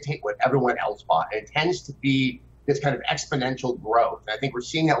going to dictate what everyone else bought. And it tends to be this kind of exponential growth. And I think we're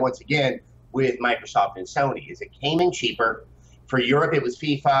seeing that once again with Microsoft and Sony. Is it came in cheaper. For Europe, it was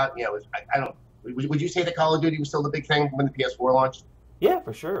FIFA. Would you say that Call of Duty was still the big thing when the PS4 launched? Yeah,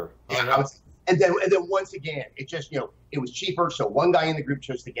 for sure. And then once again, it just, it was cheaper. So one guy in the group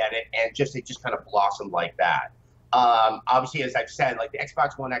chose to get it, and it just kind of blossomed like that. Obviously, as I've said, like the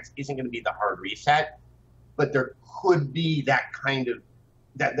Xbox One X isn't going to be the hard reset, but there could be that kind of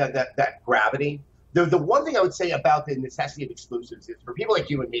that gravity. The one thing I would say about the necessity of exclusives is for people like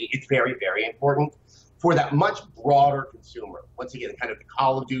you and me, it's very, very important. For that much broader consumer, once again, kind of the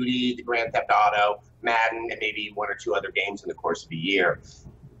Call of Duty, the Grand Theft Auto, Madden, and maybe one or two other games in the course of a year,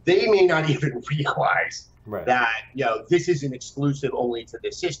 they may not even realize that this isn't exclusive only to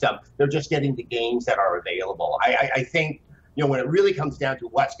this system. They're just getting the games that are available. I think when it really comes down to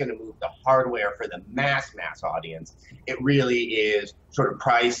what's going to move the hardware for the mass audience, it really is sort of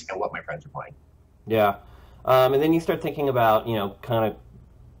price and what my friends are playing. Yeah, and then you start thinking about kind of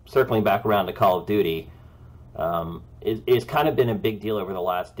circling back around to Call of Duty. It's kind of been a big deal over the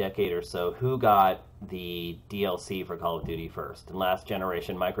last decade or so. Who got the DLC for Call of Duty first? And last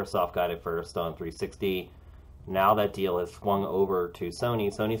generation, Microsoft got it first on 360. Now that deal has swung over to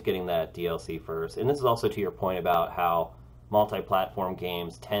Sony. Sony's getting that DLC first. And this is also to your point about how multi-platform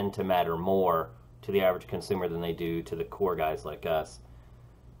games tend to matter more to the average consumer than they do to the core guys like us.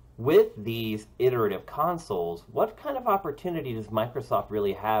 With these iterative consoles, what kind of opportunity does Microsoft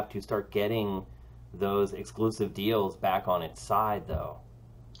really have to start getting those exclusive deals back on its side, though?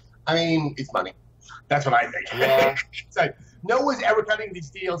 I mean, it's money. That's what I think. Yeah. It's like, no one's ever cutting these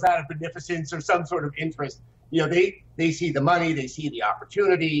deals out of beneficence or some sort of interest. You know, they see the money, they see the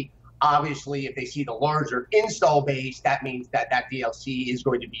opportunity. Obviously, if they see the larger install base, that means that DLC is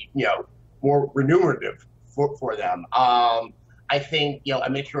going to be, you know, more remunerative for them. I think, you know, a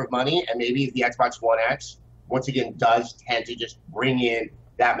mixture of money and maybe the Xbox One X, once again, does tend to just bring in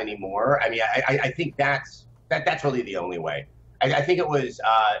that many more. I mean, I think that's really the only way. I think it was,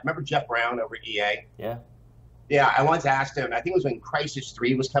 remember Jeff Brown over at EA? Yeah. Yeah, I once asked him, I think it was when Crysis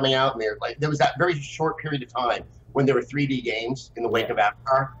 3 was coming out, and there was that very short period of time when there were 3D games in the wake of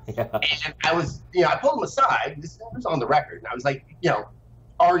Avatar. Yeah. And I was, you know, I pulled him aside, this was on the record, and I was like, you know,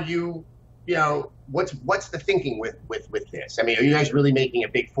 are you, you know, what's the thinking with this? I mean, are you guys really making a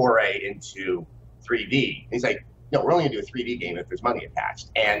big foray into 3D? And he's like, no, we're only gonna do a 3D game if there's money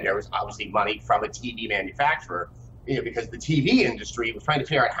attached. And there was obviously money from a TV manufacturer, you know, because the TV industry was trying to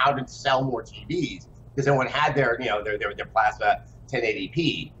figure out how to sell more TVs because everyone had their, you know, their plasma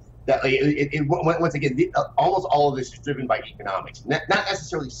 1080p. That once again, almost all of this is driven by economics, not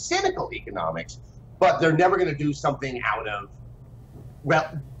necessarily cynical economics, but they're never going to do something out of,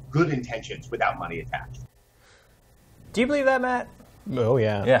 well, good intentions without money attached. Do you believe that, Matt? Oh,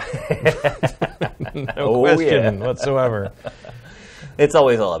 yeah. Yeah. No question whatsoever. It's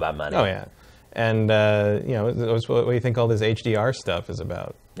always all about money. Oh, yeah. And, you know, what do you think all this HDR stuff is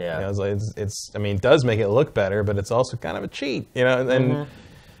about? Yeah. You know, it's I mean, it does make it look better, but it's also kind of a cheat, you know? And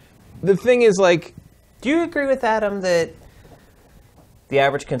the thing is, like... Do you agree with Adam that the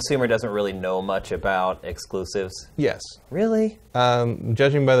average consumer doesn't really know much about exclusives? Yes. Really?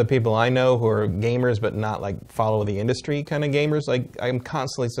 Judging by the people I know who are gamers but not, like, follow the industry kind of gamers, like, I'm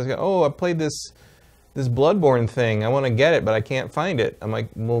constantly saying, oh, I played this Bloodborne thing. I want to get it, but I can't find it. I'm like,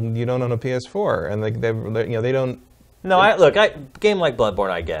 well, you don't own a PS4. And, like, you know, they don't... No, game like Bloodborne,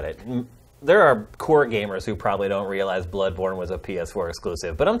 I get it. There are core gamers who probably don't realize Bloodborne was a PS4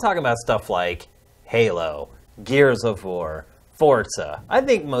 exclusive, but I'm talking about stuff like Halo, Gears of War, Forza. I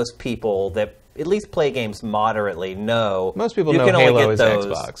think most people that at least play games moderately know. Most people know Halo is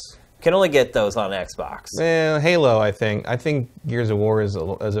Xbox. Can only get those on Xbox. Halo, I think Gears of War is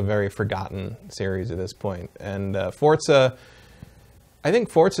a very forgotten series at this point, and Forza. I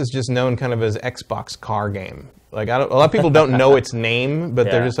think Forza is just known kind of as Xbox car game. Like a lot of people don't know its name, but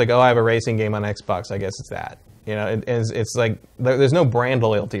they're just like, oh, I have a racing game on Xbox. I guess it's that. You know, it's like there's no brand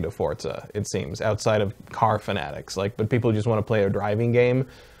loyalty to Forza. It seems outside of car fanatics. Like, but people just want to play a driving game.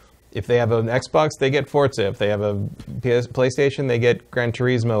 If they have an Xbox, they get Forza. If they have a PlayStation, they get Gran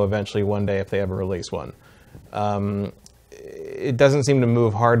Turismo eventually one day if they ever release one. It doesn't seem to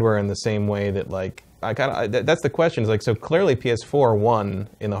move hardware in the same way that, like, that's the question. Is like, so clearly PS4 won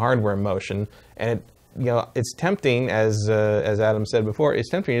in the hardware motion, and it's tempting, as Adam said before, it's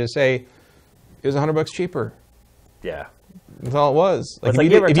tempting to say it was $100 cheaper. Yeah, that's all it was. Like,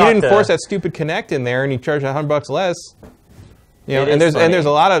 if you didn't force that stupid Kinect in there and you charge $100 less. And there's a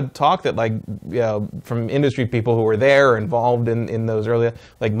lot of talk that, like, from industry people who were there involved in those early,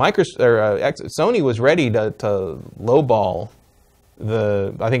 like Sony was ready to lowball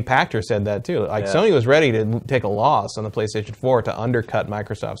I think Pachter said that too. Like, Sony was ready to take a loss on the PlayStation 4 to undercut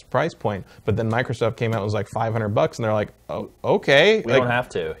Microsoft's price point, but then Microsoft came out and was like $500, and they're like, oh, okay, we don't have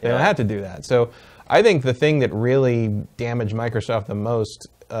to. They don't have to do that. So I think the thing that really damaged Microsoft the most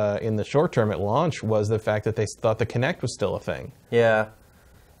in the short term at launch was the fact that they thought the Kinect was still a thing. Yeah.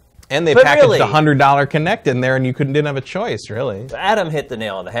 And they packaged a $100 Kinect in there, and you didn't have a choice, really. Adam hit the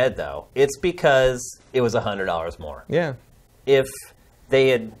nail on the head, though. It's because it was $100 more. Yeah. If they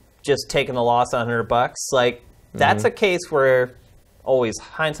had just taken the loss on $100, like, that's a case where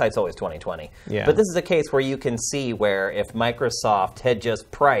hindsight's always 20/20. Yeah. But this is a case where you can see where if Microsoft had just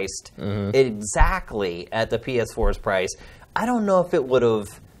priced exactly at the PS4's price, I don't know if it would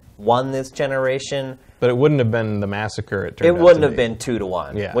have won this generation. But it wouldn't have been the massacre it turned out to be. It wouldn't have been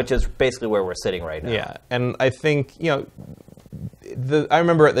 2-1, which is basically where we're sitting right now. Yeah, and I think, I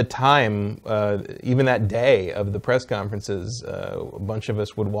remember at the time, even that day of the press conferences, a bunch of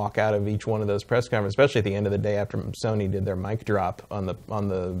us would walk out of each one of those press conferences, especially at the end of the day after Sony did their mic drop on the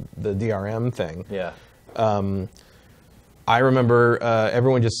DRM thing. Yeah. I remember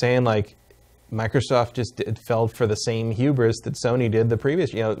everyone just saying, like, Microsoft just fell for the same hubris that Sony did the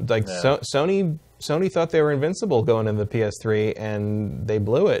previous. Sony thought they were invincible going into the PS3, and they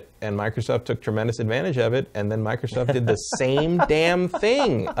blew it. And Microsoft took tremendous advantage of it. And then Microsoft did the same damn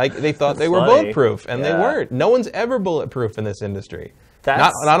thing. Like they thought they were bulletproof, and they weren't. No one's ever bulletproof in this industry.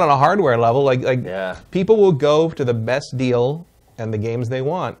 Not on a hardware level. People will go to the best deal and the games they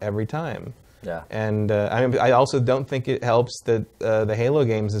want every time. Yeah. And I also don't think it helps that the Halo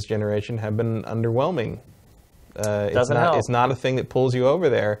games this generation have been underwhelming. Doesn't help. It's not a thing that pulls you over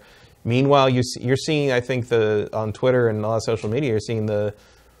there. Meanwhile, you're seeing, I think, on Twitter and a lot of social media, you're seeing the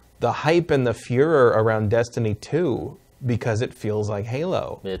hype and the furor around Destiny 2 because it feels like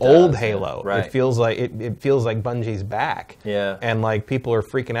Halo, old Halo. Right. It feels like Bungie's back. Yeah. And like people are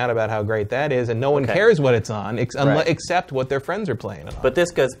freaking out about how great that is, and no one cares what it's on except what their friends are playing it on. But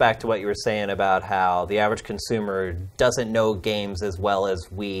this goes back to what you were saying about how the average consumer doesn't know games as well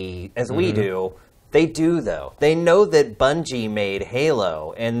as we do. They do, though. They know that Bungie made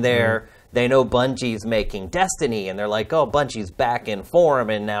Halo, and they know Bungie's making Destiny, and they're like, oh, Bungie's back in form,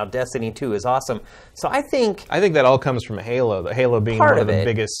 and now Destiny 2 is awesome. So I think that all comes from Halo, the Halo being one of the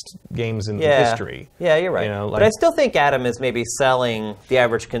biggest games in history. Yeah, you're right. But I still think Adam is maybe selling the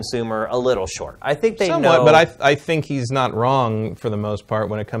average consumer a little short. I think they know... But I think he's not wrong for the most part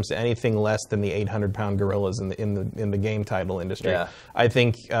when it comes to anything less than the 800-pound gorillas in the game title industry. Yeah. I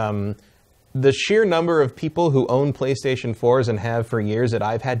think... the sheer number of people who own PlayStation 4s and have for years that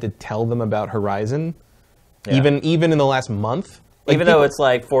I've had to tell them about Horizon, even in the last month. Even though it's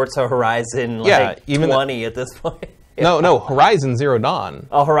like Forza Horizon 20 at this point. No, Horizon Zero Dawn.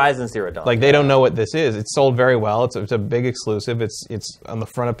 Oh, Horizon Zero Dawn. Like, they don't know what this is. It's sold very well. It's a big exclusive. It's on the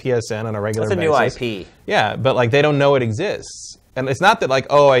front of PSN on a regular basis. It's a new IP. Yeah, but like they don't know it exists. And it's not that like,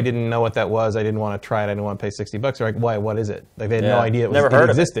 oh, I didn't know what that was. I didn't want to try it. I didn't want to pay $60. They're like, why? What is it? Like they had no idea it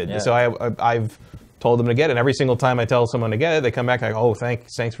existed. Yeah. So I've told them to get it. And every single time I tell someone to get it, they come back like, oh,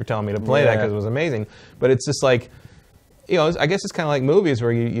 thanks for telling me to play that because it was amazing. But it's just like, I guess it's kind of like movies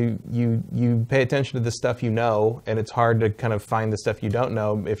where you pay attention to the stuff you know, and it's hard to kind of find the stuff you don't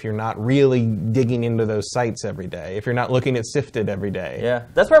know if you're not really digging into those sites every day, if you're not looking at Sifted every day. Yeah,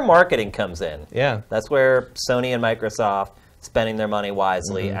 that's where marketing comes in. Yeah. That's where Sony and Microsoft spending their money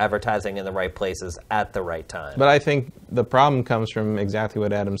wisely, advertising in the right places at the right time. But I think the problem comes from exactly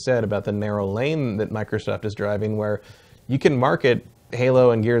what Adam said about the narrow lane that Microsoft is driving, where you can market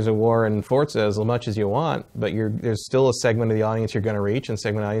Halo and Gears of War and Forza as much as you want, but there's still a segment of the audience you're going to reach and a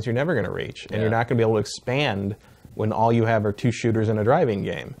segment of the audience you're never going to reach. And you're not going to be able to expand when all you have are 2 shooters and a driving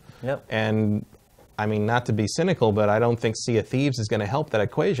game. Yep. And I mean, not to be cynical, but I don't think Sea of Thieves is going to help that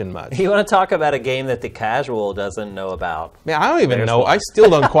equation much. You want to talk about a game that the casual doesn't know about? Yeah, I don't even know. I still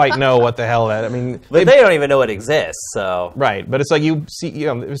don't quite know what the hell that. I mean, but they don't even know it exists. So right, but it's like you see,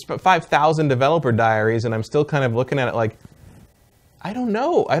 there's 5,000 developer diaries, and I'm still kind of looking at it like, I don't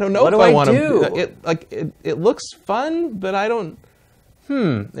know. I don't know if I want to. It looks fun, but I don't.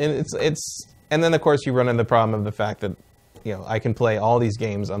 And and then of course you run into the problem of the fact that I can play all these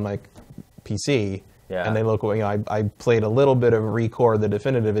games on my PC. Yeah. And they look, I played a little bit of ReCore, the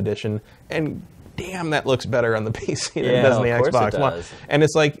definitive edition, and damn, that looks better on the PC than it does on the Xbox One. And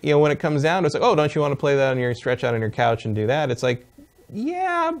it's like, when it comes down to it, it's like, oh, don't you want to play that on your stretch out on your couch and do that? It's like,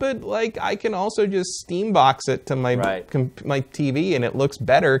 yeah, but like I can also just Steam box it to my TV, and it looks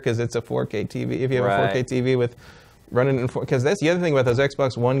better because it's a 4K TV. If you have a 4K TV with running in 4K, because that's the other thing about those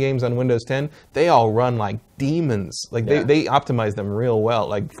Xbox One games on Windows 10. They all run like demons. Like they optimize them real well.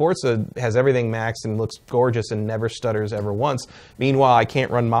 Like Forza has everything maxed and looks gorgeous and never stutters ever once. Meanwhile, I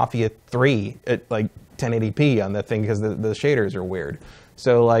can't run Mafia 3 at like 1080p on that thing because the shaders are weird.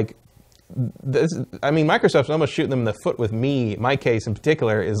 So like, Microsoft's almost shooting them in the foot with me. My case in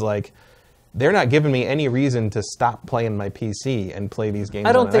particular is like, they're not giving me any reason to stop playing my PC and play these games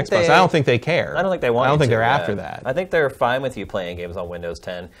on Xbox. I don't think they care. I don't think they want. I don't think they're after that. I think they're fine with you playing games on Windows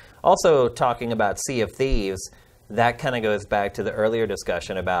 10. Also, talking about Sea of Thieves, that kind of goes back to the earlier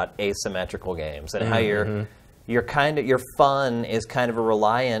discussion about asymmetrical games and how your fun is kind of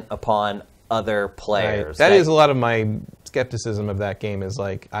reliant upon other players. Right. That is a lot of my skepticism of that game. Is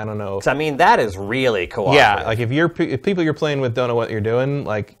like, I don't know. That is really cooperative. Yeah, like if people you're playing with don't know what you're doing,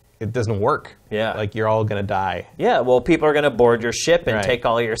 like, it doesn't work. Yeah. Like, you're all going to die. Yeah, well, people are going to board your ship and take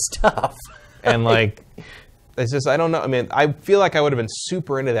all your stuff. And, like, it's just, I don't know. I mean, I feel like I would have been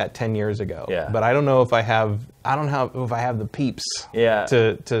super into that 10 years ago. Yeah. But I don't know if I have the peeps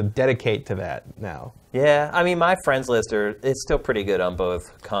to dedicate to that now. Yeah, I mean, my friends list it's still pretty good on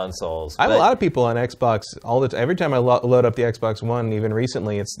both consoles. I have a lot of people on Xbox every time I load up the Xbox One, even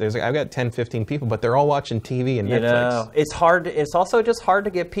recently, I've got 10, 15 people, but they're all watching TV and Netflix. You know, it's hard. It's also just hard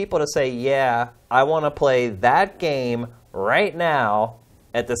to get people to say, "Yeah, I want to play that game right now."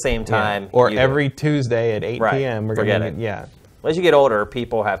 At the same time, or every Tuesday at 8 right. p.m. We're Forget going it. to yeah. As you get older,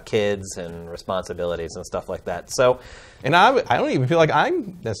 people have kids and responsibilities and stuff like that. So, and I don't even feel like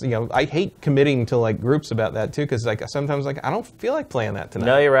I hate committing to like groups about that too, because like sometimes like I don't feel like playing that tonight.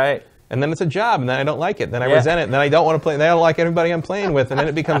 No, you're right. And then it's a job, and then I don't like it. Then I resent it, and then I don't want to play. And then I don't like everybody I'm playing with, and then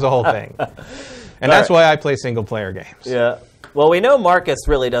it becomes a whole thing. And that's why I play single player games. Yeah. Well, we know Marcus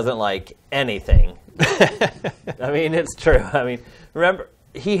really doesn't like anything. I mean, it's true. I mean, remember.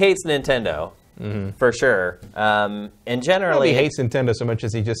 He hates Nintendo, for sure. And generally... he hates Nintendo so much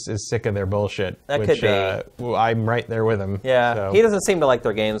as he just is sick of their bullshit. That which, could be. I'm right there with him. Yeah, so. He doesn't seem to like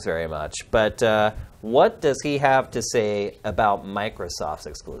their games very much. But what does he have to say about Microsoft's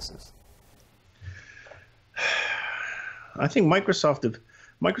exclusives? I think Microsoft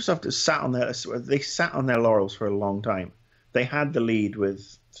has sat on their laurels for a long time. They had the lead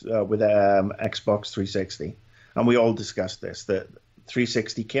with Xbox 360, and we all discussed this, that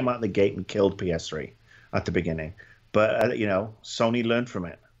 360 came out the gate and killed PS3 at the beginning. But, Sony learned from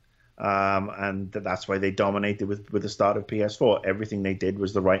it. And that's why they dominated with the start of PS4. Everything they did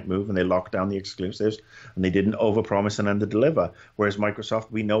was the right move, and they locked down the exclusives, and they didn't overpromise and underdeliver. Whereas Microsoft,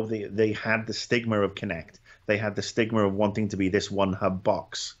 we know they had the stigma of Kinect. They had the stigma of wanting to be this one hub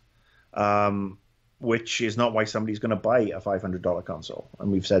box, which is not why somebody's going to buy a $500 console.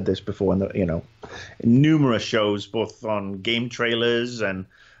 And we've said this before in numerous shows, both on game trailers and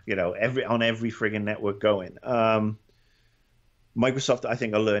on every friggin' network going. Microsoft, I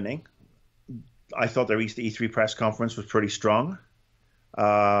think, are learning. I thought their E3 press conference was pretty strong.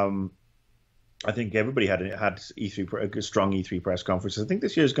 I think everybody had a strong E3 press conference. I think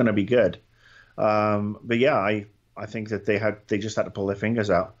this year is going to be good. But yeah, I think that they just had to pull their fingers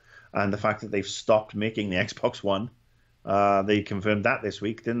out. And the fact that they've stopped making the Xbox One, they confirmed that this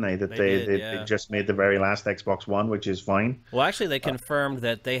week, didn't they? That they just made the very last Xbox One, which is fine. Well, actually, they confirmed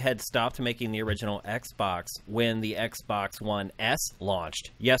that they had stopped making the original Xbox when the Xbox One S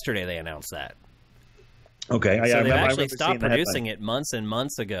launched. Yesterday, they announced that. Okay. So they've actually stopped producing it months and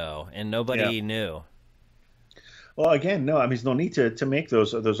months ago, and nobody knew. Well, again, no. I mean, there's no need to make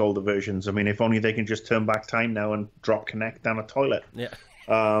those older versions. I mean, if only they can just turn back time now and drop Kinect down a toilet. Yeah.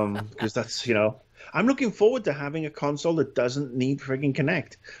 Because that's, I'm looking forward to having a console that doesn't need frigging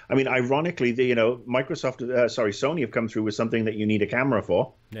Kinect. I mean, ironically, Sony have come through with something that you need a camera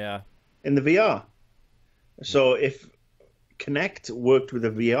for. Yeah. In the VR. So if Kinect worked with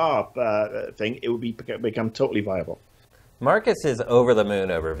a VR thing, it would become totally viable. Marcus is over the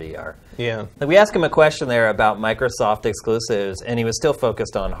moon over VR. Yeah. We asked him a question there about Microsoft exclusives, and he was still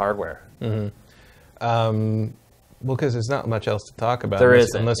focused on hardware. Mm-hmm. Well, because there's not much else to talk about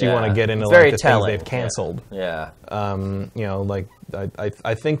unless you want to get into the things they've canceled. Yeah.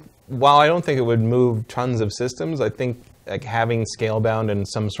 I think while I don't think it would move tons of systems, I think like having Scalebound and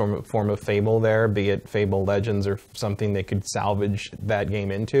some form of Fable there, be it Fable Legends or something they could salvage that game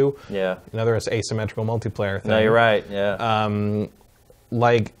into. Yeah. Another asymmetrical multiplayer thing. No, you're right. Yeah.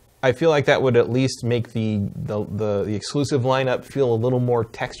 I feel like that would at least make the exclusive lineup feel a little more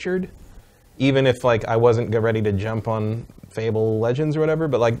textured. Even if I wasn't ready to jump on Fable Legends or whatever,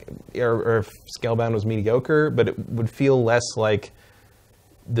 but or if Scalebound was mediocre, but it would feel less like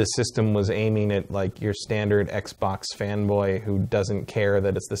the system was aiming at your standard Xbox fanboy who doesn't care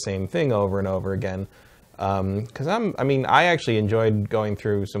that it's the same thing over and over again. Because I actually enjoyed going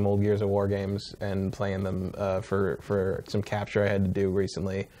through some old Gears of War games and playing them for some capture I had to do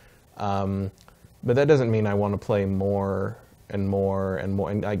recently. But that doesn't mean I want to play more and more and more.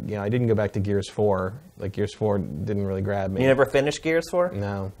 And I didn't go back to Gears 4. Gears 4 didn't really grab me. You never finished Gears 4?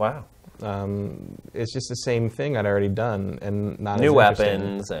 No. Wow. It's just the same thing I'd already done, and not new as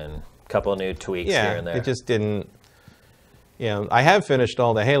weapons and a couple of new tweaks here and there. It just didn't. I have finished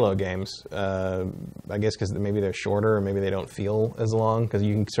all the Halo games. I guess because maybe they're shorter, or maybe they don't feel as long because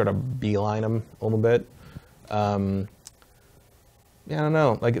you can sort of beeline them a little bit. I don't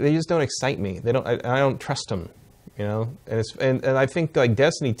know. They just don't excite me. They don't. I don't trust them. And I think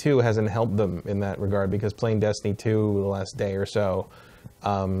Destiny 2 hasn't helped them in that regard, because playing Destiny 2 the last day or so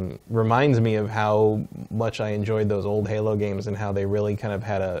reminds me of how much I enjoyed those old Halo games and how they really kind of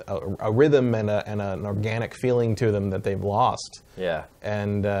had a rhythm and an organic feeling to them that they've lost. Yeah.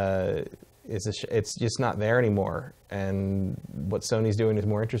 And it's just not there anymore. And what Sony's doing is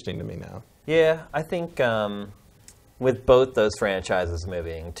more interesting to me now. Yeah, I think with both those franchises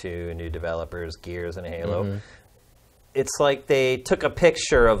moving to new developers, Gears and Halo, it's like they took a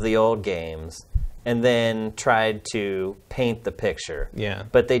picture of the old games and then tried to paint the picture. Yeah.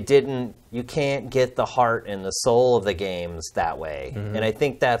 But they didn't, you can't get the heart and the soul of the games that way. And I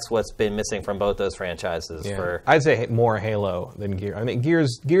think that's what's been missing from both those franchises for... I'd say more Halo than Gears. I mean,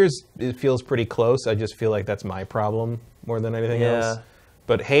 Gears it feels pretty close. I just feel like that's my problem more than anything else.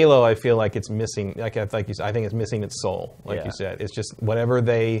 But Halo, I feel like it's missing, like you said, I think it's missing its soul, like you said. It's just whatever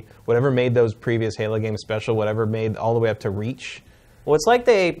made those previous Halo games special, whatever made all the way up to Reach... Well, it's like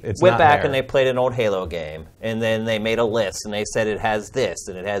they went back there. and they played an old Halo game, and then they made a list, and they said it has this,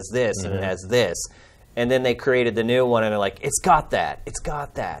 and it has this, and it has this. And then they created the new one, and they're like, it's got that, it's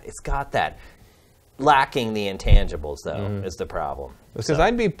got that, it's got that. Lacking the intangibles, though, is the problem. Because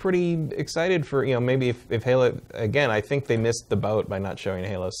I'd be pretty excited for, maybe if Halo, again, I think they missed the boat by not showing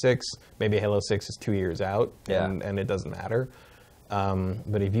Halo 6. Maybe Halo 6 is 2 years out, and it doesn't matter.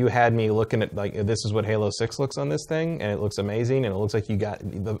 But if you had me looking at, like, this is what Halo 6 looks on this thing, and it looks amazing, and it looks like you got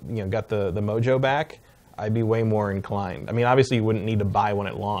the mojo back, I'd be way more inclined. I mean, obviously you wouldn't need to buy one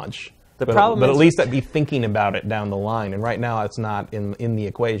at launch. But at least I'd be thinking about it down the line, and right now it's not in the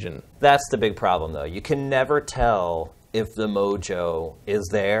equation. That's the big problem, though. You can never tell if the mojo is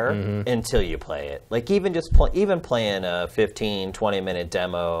there until you play it. Like, even just playing a 15, 20-minute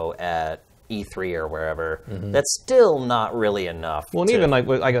demo at E3 or wherever, that's still not really enough. Well, and even like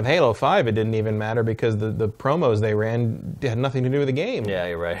with Halo 5, it didn't even matter because the promos they ran had nothing to do with the game. Yeah,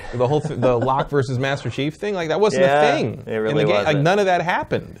 you're right. The whole the Locke versus Master Chief thing, like, that wasn't a thing. It really wasn't. Like, none of that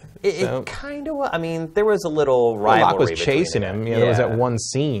happened. It kind of was. I mean, there was a little rivalry. Locke was chasing him. There was that one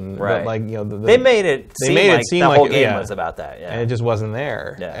scene, right? But like, they made it seem like the whole game was about that. Yeah, and it just wasn't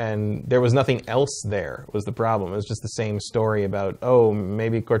there. Yeah. And there was nothing else there. Was the problem? It was just the same story about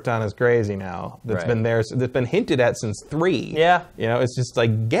maybe Cortana's crazy now. That's been there. That's been hinted at since 3. Yeah, it's just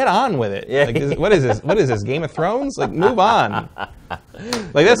like, get on with it. Yeah. Like, what is this? What is this? Game of Thrones? Like, move on.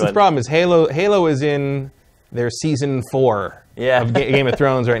 Like, that's the problem. Is Halo is in their season 4 of Game of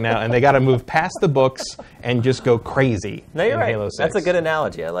Thrones right now, and they got to move past the books and just go crazy. No, you're right. Halo 6. That's a good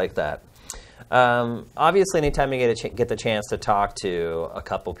analogy. I like that. Obviously, anytime you get the chance to talk to a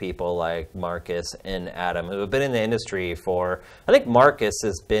couple people like Marcus and Adam, who have been in the industry for, I think Marcus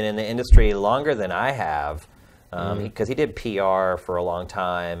has been in the industry longer than I have, because he did PR for a long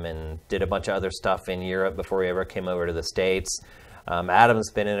time and did a bunch of other stuff in Europe before he ever came over to the States.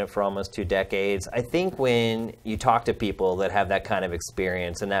 Adam's been in it for almost 2 decades. I think when you talk to people that have that kind of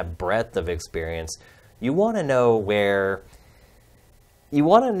experience and that breadth of experience, you want to know what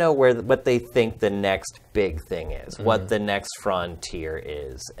they think the next big thing is, what the next frontier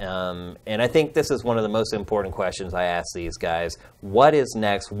is. And I think this is one of the most important questions I ask these guys. What is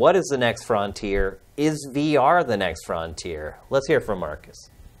next? What is the next frontier? Is VR the next frontier? Let's hear from Marcus.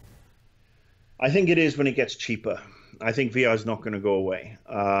 I think it is when it gets cheaper. I think VR is not going to go away.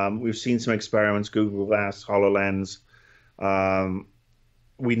 We've seen some experiments, Google Glass, HoloLens.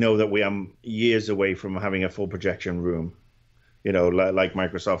 We know that we are years away from having a full projection room. Like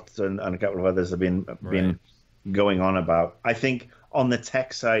Microsoft and a couple of others have been going on about. I think on the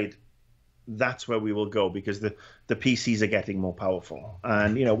tech side, that's where we will go because the PCs are getting more powerful.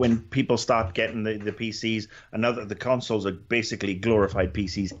 And, when people start getting the PCs, and now that the consoles are basically glorified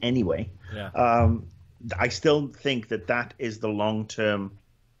PCs anyway, I still think that is the long-term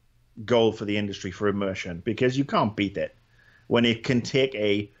goal for the industry for immersion because you can't beat it when it can take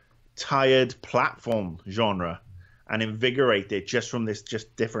a tired platform genre and invigorate it just from this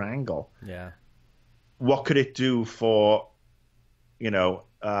different angle. Yeah. What could it do for, No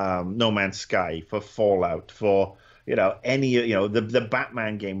Man's Sky, for Fallout, for, the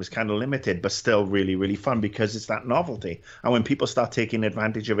Batman game was kind of limited, but still really, really fun because it's that novelty. And when people start taking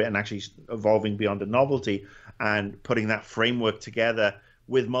advantage of it and actually evolving beyond the novelty and putting that framework together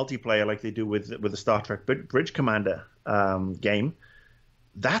with multiplayer like they do with the Star Trek Bridge Commander game,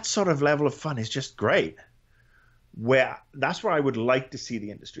 that sort of level of fun is just great. That's where I would like to see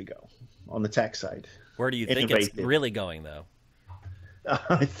the industry go on the tech side. Where do you think it's really going, though?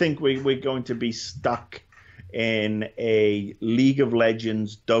 I think we're going to be stuck in a League of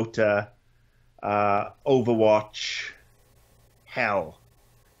Legends, Dota, Overwatch hell.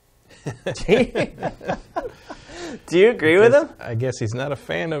 Do you agree with him? I guess he's not a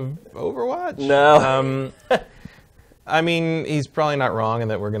fan of Overwatch. No. I mean, he's probably not wrong in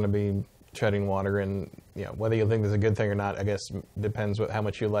that we're going to be treading water, and whether you think this is a good thing or not, I guess depends how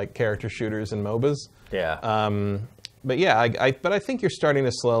much you like character shooters and MOBAs. Yeah. But yeah, I think you're starting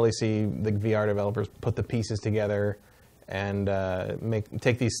to slowly see the VR developers put the pieces together and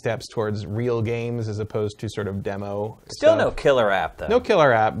take these steps towards real games as opposed to sort of demo. Still stuff. no killer app though. No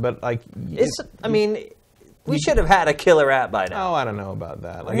killer app, but like We should have had a killer app by now. Oh, I don't know about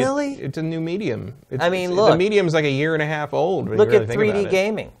that. Like Really? It's a new medium. Look. The medium's like a year and a half old. When Look you really at think 3D about it.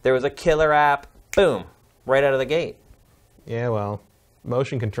 gaming. There was a killer app, boom, right out of the gate. Yeah, well,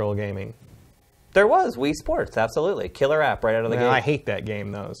 motion control gaming. There was Wii Sports, absolutely. Killer app right out of the gate. I hate that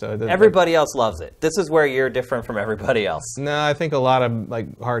game though. So Everybody else loves it. This is where you're different from everybody else. No, I think a lot of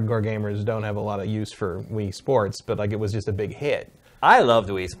like hardcore gamers don't have a lot of use for Wii Sports, but like it was just a big hit. I loved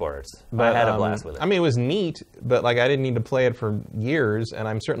Wii Sports. But, I had a blast with it. I mean, it was neat, but like I didn't need to play it for years, and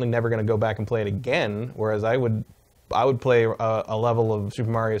I'm certainly never going to go back and play it again. Whereas I would play a level of Super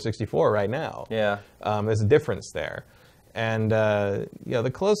Mario 64 right now. Yeah. There's a difference there, and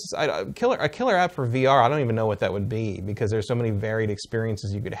the closest a killer app for VR, I don't even know what that would be because there's so many varied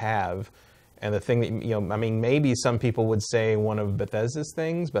experiences you could have. And the thing that, maybe some people would say one of Bethesda's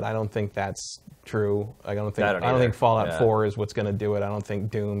things, but I don't think that's true. I don't think Fallout 4 is what's going to do it. I don't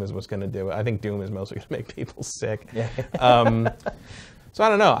think Doom is what's going to do it. I think Doom is mostly going to make people sick. Yeah. So I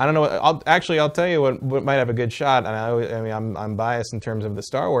don't know. I'll tell you what might have a good shot. And I'm biased in terms of the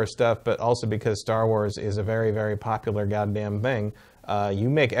Star Wars stuff, but also because Star Wars is a very, very popular goddamn thing. You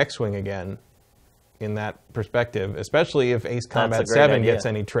make X-Wing again. In that perspective, especially if Ace Combat 7 gets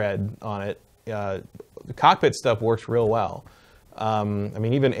any tread on it. The cockpit stuff works real well.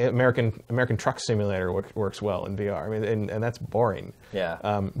 Even American Truck Simulator works well in VR. And that's boring. Yeah.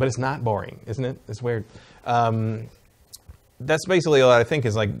 But it's not boring, isn't it? It's weird. That's basically what I think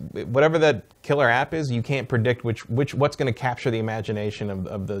is like whatever that killer app is, you can't predict what's going to capture the imagination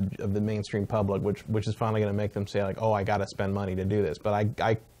of the mainstream public, which is finally going to make them say like, oh, I got to spend money to do this. But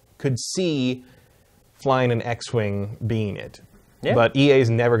I could see flying an X-Wing being it. Yeah. But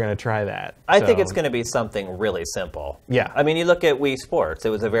EA's never going to try that. I think it's going to be something really simple. Yeah. You look at Wii Sports. It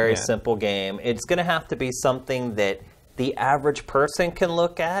was a very simple game. It's going to have to be something that the average person can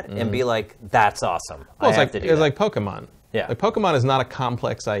look at and be like, that's awesome. Well, it's like Pokemon. Yeah. Like Pokemon is not a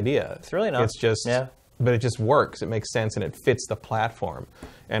complex idea. It's really not. It's just, but it just works. It makes sense and it fits the platform.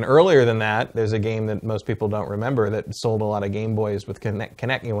 And earlier than that, there's a game that most people don't remember that sold a lot of Game Boys with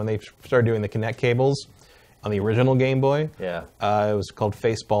Connect. When they started doing the Connect cables on the original Game Boy, it was called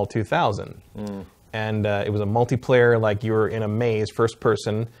Faceball 2000. And it was a multiplayer, like you were in a maze, first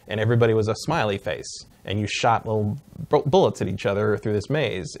person, and everybody was a smiley face. And you shot little bullets at each other through this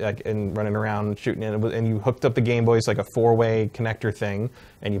maze, and running around shooting. And you hooked up the Game Boys like a 4-way connector thing,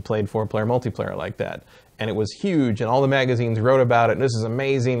 and you played 4-player multiplayer like that. And it was huge, and all the magazines wrote about it, and this is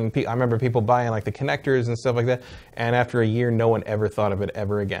amazing. And I remember people buying like the connectors and stuff like that. And after a year, no one ever thought of it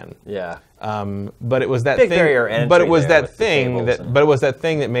ever again. Yeah. But it was that big thing. Barrier entry but it was there that thing that. But it was that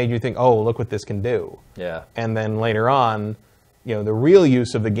thing that made you think, oh, look what this can do. Yeah. And then later on, the real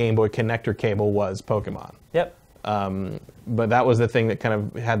use of the Game Boy connector cable was Pokemon. Yep. But that was the thing that kind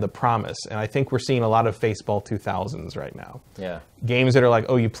of had the promise. And I think we're seeing a lot of Faceball 2000s right now. Yeah. Games that are like,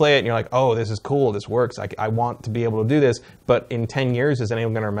 oh, you play it and you're like, oh, this is cool, this works. I want to be able to do this. But in 10 years, is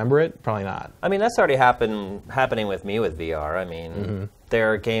anyone going to remember it? Probably not. That's already happening with me with VR.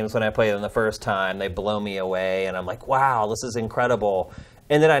 There are games when I play them the first time, they blow me away, and I'm like, wow, this is incredible.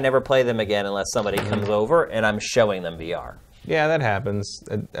 And then I never play them again unless somebody comes over and I'm showing them VR. Yeah, that happens,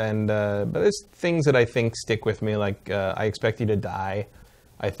 but there's things that I think stick with me, like I Expect You to Die,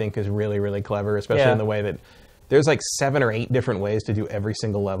 I think is really, really clever, especially in the way that there's like 7 or 8 different ways to do every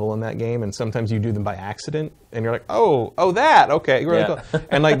single level in that game, and sometimes you do them by accident, and you're like, oh, that, okay, really cool.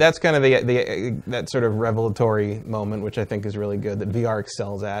 And like that's kind of that sort of revelatory moment, which I think is really good, that VR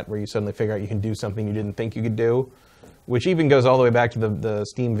excels at, where you suddenly figure out you can do something you didn't think you could do. Which even goes all the way back to the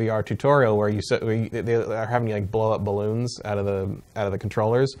Steam VR tutorial where they are having you like blow up balloons out of the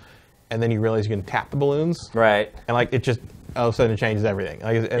controllers, and then you realize you can tap the balloons, right? And like it just all of a sudden it changes everything.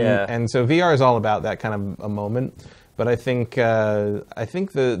 And so VR is all about that kind of a moment. But I think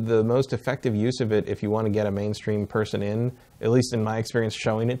the most effective use of it, if you want to get a mainstream person in, at least in my experience,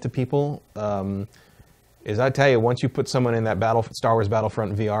 showing it to people. Is I tell you, once you put someone in that Star Wars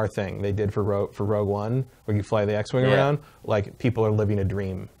Battlefront VR thing they did for Rogue One, where you fly the X-Wing around, like people are living a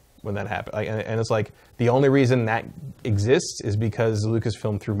dream when that happened. And it's like the only reason that exists is because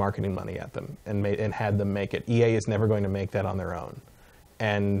Lucasfilm threw marketing money at them and had them make it. EA is never going to make that on their own,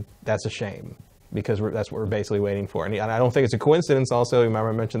 and that's a shame because that's what we're basically waiting for. And I don't think it's a coincidence. Also, you remember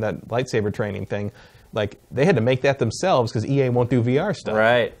I mentioned that lightsaber training thing. Like they had to make that themselves because EA won't do VR stuff.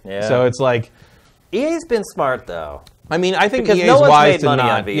 Right. Yeah. So it's like. EA's been smart, though. I think because EA's no one's wise made to money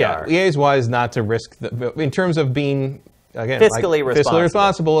not. on VR. Yeah, EA's wise not to risk in terms of being again, fiscally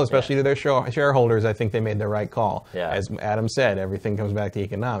responsible, especially to their shareholders. I think they made the right call. Yeah. As Adam said, everything comes back to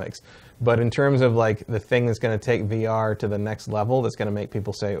economics. But in terms of like the thing that's going to take VR to the next level, that's going to make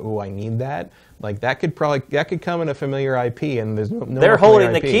people say, "Oh, I need that." Like that could come in a familiar IP, and there's no. They're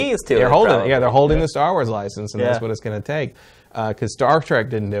holding the IP. keys to they're it. Holding, yeah, they're holding the Star Wars license, and Yeah. that's what it's going to take. Because Star Trek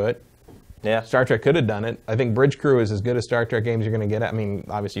didn't do it. Yeah. Star Trek could have done it. I think Bridge Crew is as good as Star Trek games you're going to get. I mean,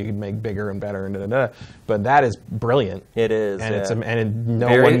 obviously you could make bigger and better and but that is brilliant. It is, and yeah.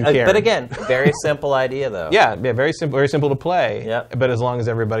 no one cares. But again, very simple idea though. Yeah, very simple to play. Yeah. But as long as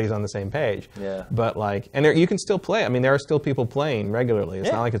everybody's on the same page. Yeah. But like, and you can still play. I mean, there are still people playing regularly.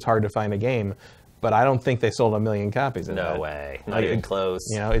 It's not like it's hard to find a game. But I don't think they sold 1 million copies of that. No way. Not even close.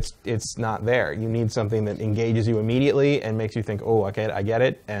 You know, it's not there. You need something that engages you immediately and makes you think, oh, okay, I get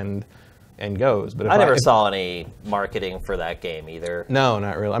it, and goes. But I never saw any marketing for that game either. No,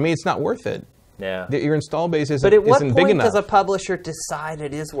 not really. I mean, it's not worth it. Yeah. Your install base isn't, but at what isn't big point enough. does a publisher decide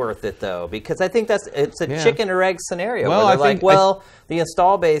it is worth it, though? Because I think it's a chicken or egg scenario. Well, where they're like, the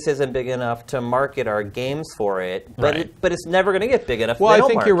install base isn't big enough to market our games for it, but Right. but it's never going to get big enough. Well, I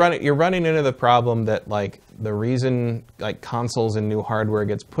think you're running into the problem that like the reason like consoles and new hardware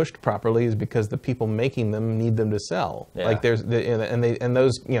gets pushed properly is because the people making them need them to sell. Yeah. Like there's and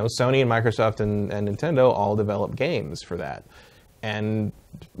those Sony and Microsoft and Nintendo all develop games for that, and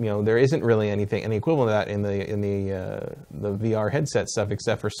there isn't really any equivalent of that in the VR headset stuff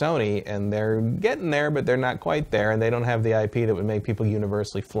except for Sony, and they're getting there, but they're not quite there, and they don't have the IP that would make people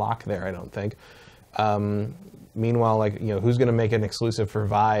universally flock there, I don't think. Meanwhile, like who's going to make an exclusive for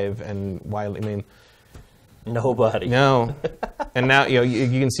Vive, and why? I mean, nobody. No. And now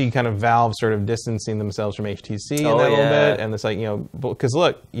you can see kind of Valve sort of distancing themselves from HTC in that little bit, and it's like because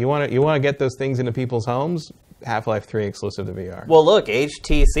look, you want to get those things into people's homes. Half-Life 3 exclusive to VR. Well, look,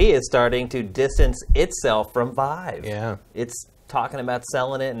 HTC is starting to distance itself from Vive. Yeah. It's talking about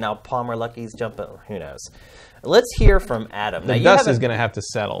selling it, and now Palmer Lucky's jumping. Who knows? Let's hear from Adam. The dust is going to have to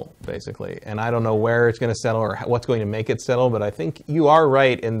settle, basically. And I don't know where it's going to settle or what's going to make it settle, but I think you are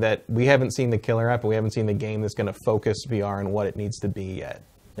right in that we haven't seen the killer app, and we haven't seen the game that's going to focus VR on what it needs to be yet.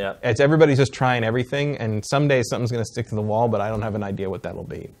 Yeah. Everybody's just trying everything, and someday something's going to stick to the wall, but I don't have an idea what that'll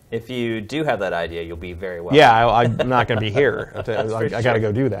be. If you do have that idea, you'll be very well. Yeah, I'm not going to be here. I got to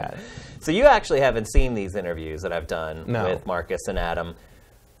go do that. So you actually haven't seen these interviews that I've done No. with Marcus and Adam.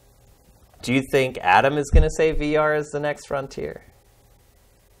 Do you think Adam is going to say VR is the next frontier?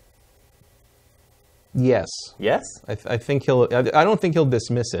 Yes. Yes? I think he'll. I don't think he'll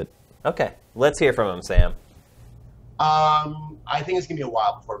dismiss it. Okay. Let's hear from him, Sam. I think it's going to be a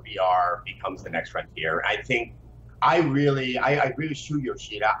while before VR becomes the next frontier. I agree with Shu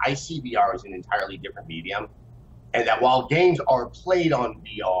Yoshida. I see VR as an entirely different medium. And that while games are played on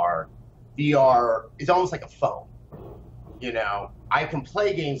VR, VR is almost like a phone. I can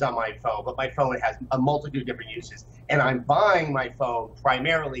play games on my phone, but my phone has a multitude of different uses. And I'm buying my phone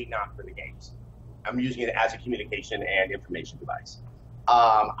primarily not for the games. I'm using it as a communication and information device.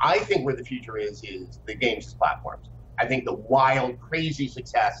 I think where the future is the games as platforms. I think the wild, crazy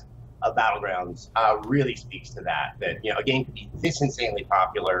success of Battlegrounds really speaks to that a game could be this insanely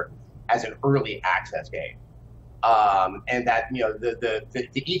popular as an early access game. And that,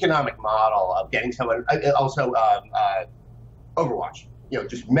 the economic model of getting someone, also Overwatch,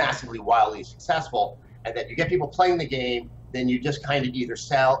 just massively, wildly successful, and that you get people playing the game, then you just kind of either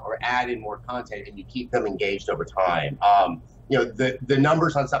sell or add in more content and you keep them engaged over time. The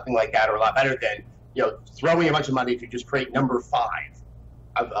numbers on something like that are a lot better than, throwing a bunch of money to just create number 5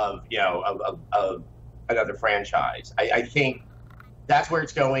 of another franchise. I think that's where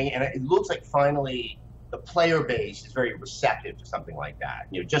it's going, and it looks like finally the player base is very receptive to something like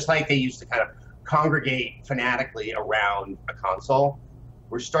that. Just like they used to kind of congregate fanatically around a console,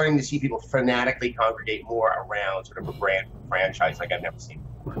 we're starting to see people fanatically congregate more around sort of a brand franchise like I've never seen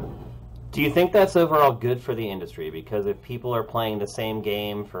before. Do you think that's overall good for the industry? Because if people are playing the same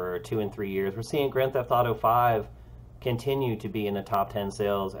game for 2 and 3 years, we're seeing Grand Theft Auto 5 continue to be in the top 10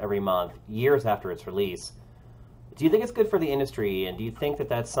 sales every month, years after its release. Do you think it's good for the industry, and do you think that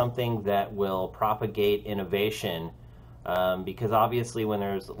that's something that will propagate innovation? Because obviously when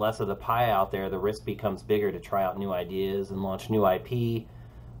there's less of the pie out there, the risk becomes bigger to try out new ideas and launch new IP.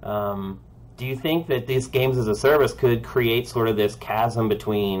 Do you think that these games as a service could create sort of this chasm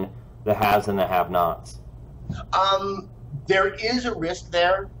between the haves and the have-nots? There is a risk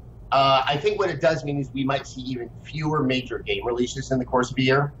there. I think what it does mean is we might see even fewer major game releases in the course of a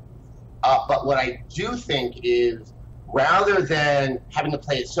year. But what I do think is, rather than having to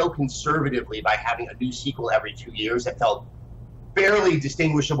play it so conservatively by having a new sequel every 2 years that felt barely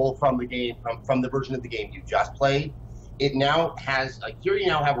distinguishable from the game, from the version of the game you just played, it now has, like, here you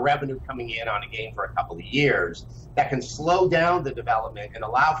now have revenue coming in on a game for a couple of years that can slow down the development and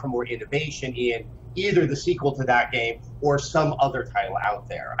allow for more innovation in either the sequel to that game or some other title out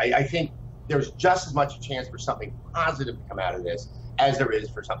there. I think there's just as much a chance for something positive to come out of this as there is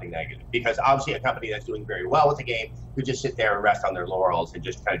for something negative. Because obviously a company that's doing very well with a game could just sit there and rest on their laurels and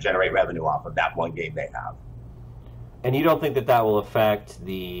just kind of generate revenue off of that one game they have. And you don't think that that will affect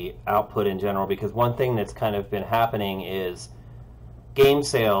the output in general? Because one thing that's kind of been happening is game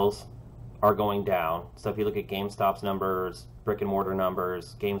sales are going down. So if you look at GameStop's numbers, brick and mortar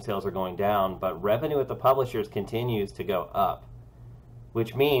numbers, game sales are going down, but revenue at the publishers continues to go up,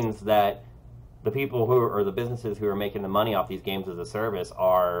 which means that the people who are, or the businesses who are making the money off these games as a service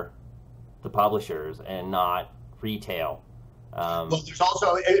are the publishers and not retail. Well, there's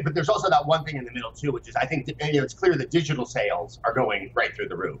also that one thing in the middle too, which is I think it's clear that digital sales are going right through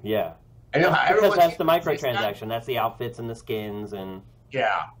the roof. Yeah, and because that's the microtransaction. That's the outfits and the skins and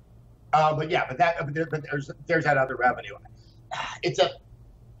yeah. But there's that other revenue.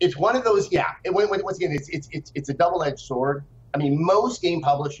 It's one of those. Yeah. Once again, it's a double-edged sword. I mean, most game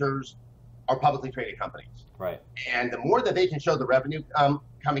publishers are publicly traded companies, right? And the more that they can show the revenue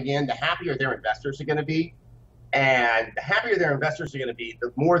coming in, the happier their investors are going to be. And the happier their investors are going to be,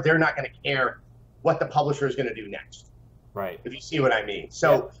 the more they're not going to care what the publisher is going to do next. Right. If you see what I mean.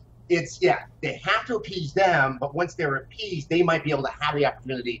 So they have to appease them, but once they're appeased, they might be able to have the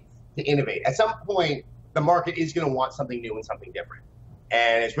opportunity to innovate. At some point, the market is going to want something new and something different.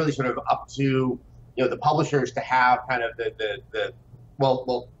 And it's really sort of up to the publishers to have kind of to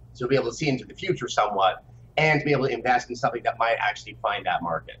be able to see into the future somewhat and to be able to invest in something that might actually find that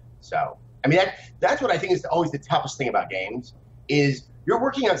market. So I mean, that's what I think is always the toughest thing about games is you're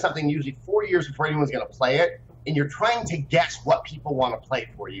working on something usually 4 years before anyone's going to play it, and you're trying to guess what people want to play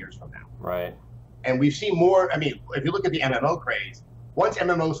 4 years from now. Right. And we've seen more. I mean, if you look at the MMO craze, once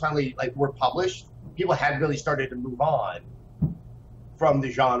MMOs finally were published, people had really started to move on from the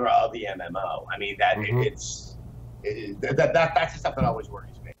genre of the MMO. I mean, that's the stuff that always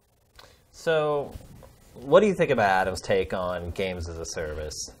worries me. So, what do you think about Adam's take on games as a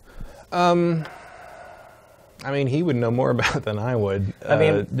service? I mean, he would know more about it than I would. I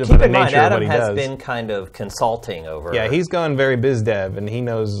mean, keep in mind, Adam has been kind of consulting over. Yeah, he's gone very biz dev, and he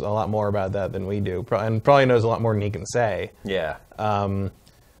knows a lot more about that than we do, and probably knows a lot more than he can say. Yeah.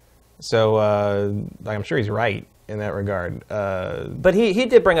 So I'm sure he's right in that regard. But he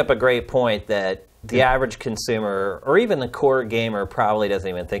did bring up a great point that the average consumer, or even the core gamer, probably doesn't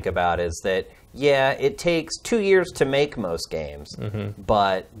even think about is that, yeah, it takes 2 years to make most games,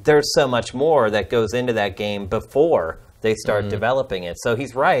 but there's so much more that goes into that game before they start developing it. So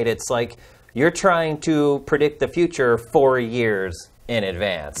he's right. It's like you're trying to predict the future 4 years in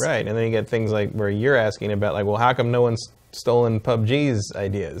advance. Right, and then you get things like where you're asking about, like, well, how come no one's stolen PUBG's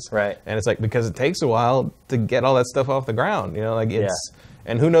ideas? Right. And it's like, because it takes a while to get all that stuff off the ground.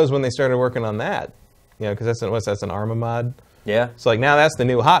 And who knows when they started working on that? Because that's an Arma mod. Yeah. So like now that's the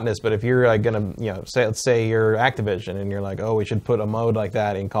new hotness. But if you're like gonna, let's say you're Activision and you're like, oh, we should put a mode like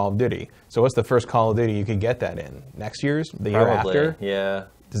that in Call of Duty. So what's the first Call of Duty you could get that in? Next year's? The year after? Yeah.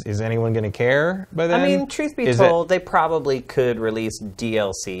 Is anyone going to care by then? I mean, truth be told, they probably could release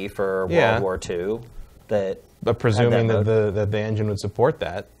DLC for World War II. But presuming that the engine would support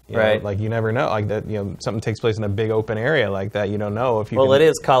that. Right. Like you never know. Like that, something takes place in a big open area like that. You don't know if you. Well, it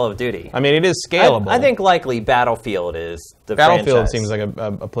is Call of Duty. I mean, it is scalable. I think likely Battlefield is the Battlefield franchise. seems like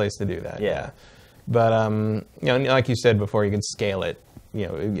a place to do that. Yeah. But like you said before, you can scale it.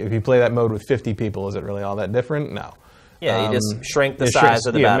 If you play that mode with 50 people, is it really all that different? No. Yeah, you just shrink the size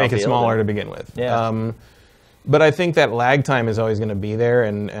of the battlefield. Make it smaller to begin with. Yeah. But I think that lag time is always going to be there,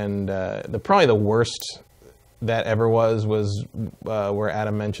 and probably the worst that ever was where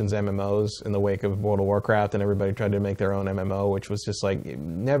Adam mentions MMOs in the wake of World of Warcraft, and everybody tried to make their own MMO, which was just like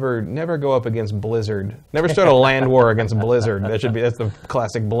never go up against Blizzard. Never start a land war against Blizzard. That's the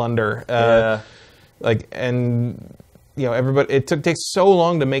classic blunder. Everybody. It takes so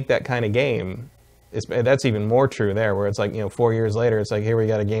long to make that kind of game. That's even more true there, where it's like 4 years later, it's like here we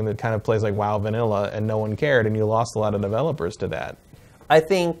got a game that kind of plays like WoW vanilla, and no one cared, and you lost a lot of developers to that. I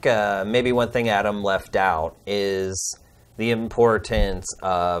think maybe one thing Adam left out is the importance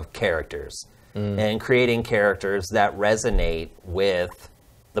of characters and creating characters that resonate with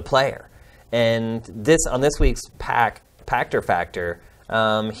the player. And on this week's Pactor Factor,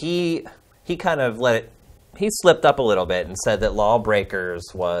 he kind of he slipped up a little bit and said that Lawbreakers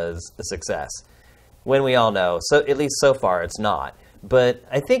was a success, when we all know, so at least so far, it's not. But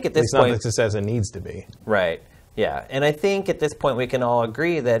I think at this point, it's not the success it needs to be. Right. Yeah, and I think at this point we can all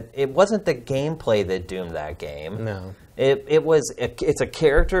agree that it wasn't the gameplay that doomed that game. No. It's a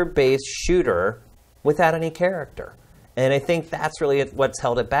character-based shooter without any character. And I think that's really what's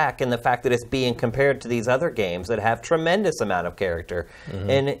held it back, and the fact that it's being compared to these other games that have tremendous amount of character.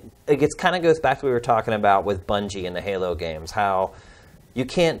 And it kind of goes back to what we were talking about with Bungie and the Halo games, how you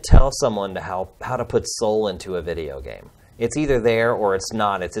can't tell someone how to put soul into a video game. It's either there or it's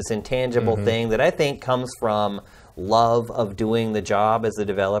not. It's this intangible thing that I think comes from love of doing the job as a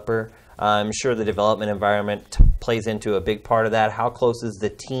developer. I'm sure the development environment plays into a big part of that. How close is the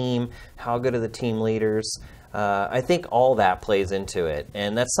team? How good are the team leaders? I think all that plays into it,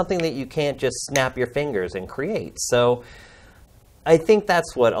 and that's something that you can't just snap your fingers and create. So I think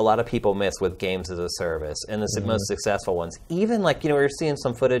that's what a lot of people miss with games as a service, and the most successful ones. Even we were seeing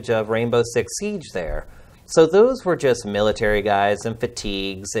some footage of Rainbow Six Siege there. So those were just military guys in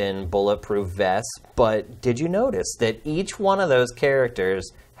fatigues and bulletproof vests, but did you notice that each one of those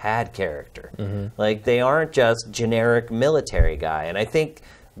characters had character? They aren't just generic military guy, and I think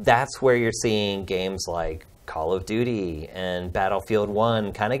that's where you're seeing games like Call of Duty and Battlefield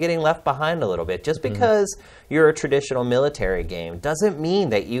 1 kind of getting left behind a little bit. Just because you're a traditional military game doesn't mean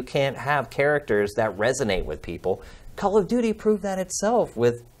that you can't have characters that resonate with people. Call of Duty proved that itself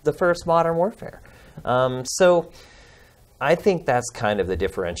with the first Modern Warfare. So I think that's kind of the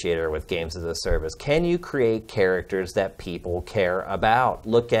differentiator with games as a service. Can you create characters that people care about?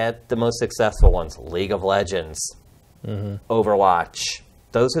 Look at the most successful ones, League of Legends, Overwatch.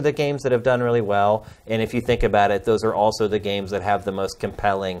 Those are the games that have done really well, and if you think about it, those are also the games that have the most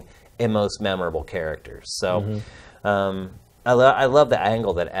compelling and most memorable characters. So I love the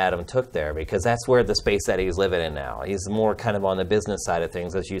angle that Adam took there, because that's where the space that he's living in now. He's more kind of on the business side of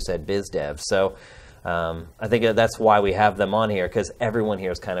things, as you said, biz dev. So I think that's why we have them on here, because everyone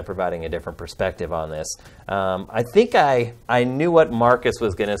here is kind of providing a different perspective on this. I think I knew what Marcus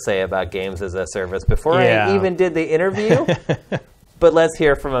was going to say about games as a service before I even did the interview. But let's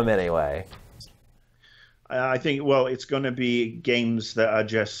hear from him anyway. I think, it's going to be games that are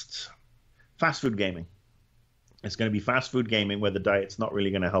just fast food gaming. It's going to be fast food gaming where the diet's not really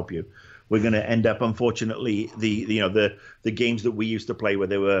going to help you. We're going to end up, unfortunately, the games that we used to play where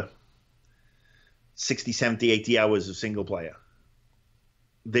there were 60, 70, 80 hours of single player.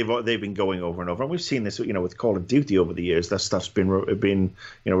 They've been going over and over, and we've seen this, with Call of Duty over the years. That stuff's been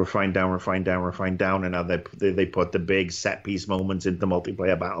refined down, and now they put the big set piece moments into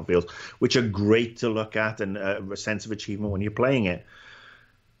multiplayer battlefields, which are great to look at and a sense of achievement when you're playing it.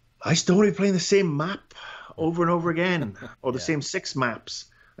 I still want to be playing the same map over and over again, or the same 6 maps.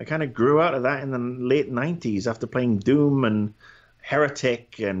 I kind of grew out of that in the late 90s after playing Doom and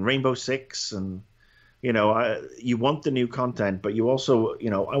Heretic and Rainbow Six and. You want the new content, but you also,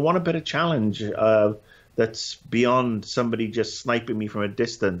 I want a bit of challenge that's beyond somebody just sniping me from a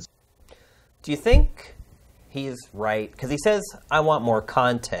distance. Do you think he's right? Because he says, I want more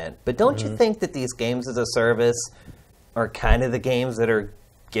content. But don't you think that these games as a service are kind of the games that are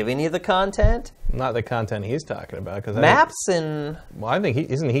giving you the content? Not the content he's talking about. Cause Maps and... Well, I think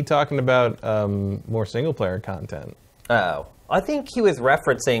isn't he talking about more single-player content? Oh. I think he was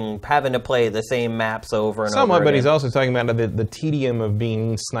referencing having to play the same maps over and over Somewhat, again. but he's also talking about the tedium of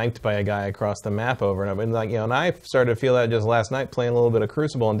being sniped by a guy across the map over and over. And and I started to feel that just last night playing a little bit of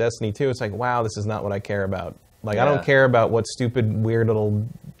Crucible and Destiny 2. It's like, wow, this is not what I care about. I don't care about what stupid, weird little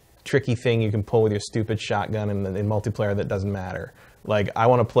tricky thing you can pull with your stupid shotgun in multiplayer that doesn't matter. I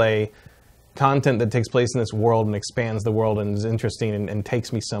want to play content that takes place in this world and expands the world and is interesting and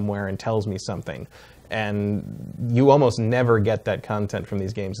takes me somewhere and tells me something. And you almost never get that content from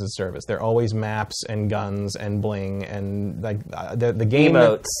these games as a service. They're always maps and guns and bling and the game.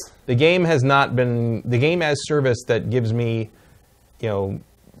 Emotes. The game has not been the game as service that gives me,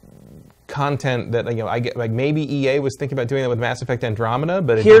 content that I get. Maybe EA was thinking about doing that with Mass Effect Andromeda,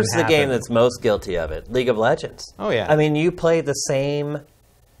 but here's the game that's most guilty of it: League of Legends. Oh yeah. I mean, you play the same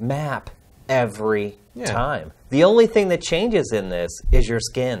map every time. The only thing that changes in this is your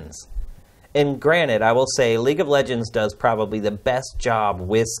skins. And granted, I will say League of Legends does probably the best job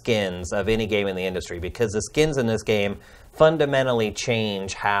with skins of any game in the industry, because the skins in this game fundamentally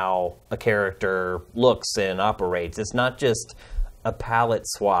change how a character looks and operates. It's not just a palette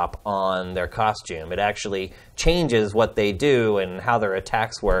swap on their costume. It actually changes what they do and how their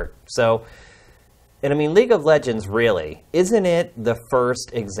attacks work. So, and I mean, League of Legends really, isn't it the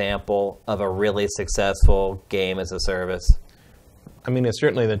first example of a really successful game as a service? I mean, it's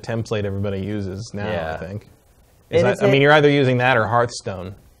certainly the template everybody uses now, I think. I mean, you're either using that or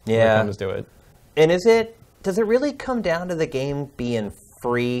Hearthstone when it comes to it. And does it really come down to the game being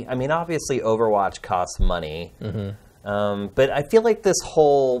free. I mean, obviously Overwatch costs money, but I feel like this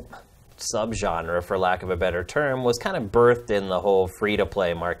whole subgenre, for lack of a better term, was kind of birthed in the whole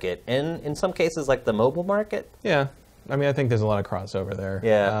free-to-play market, and in some cases, like the mobile market. Yeah. I mean, I think there's a lot of crossover there.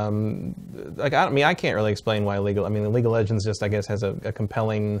 Yeah. I can't really explain why League of Legends just, I guess, has a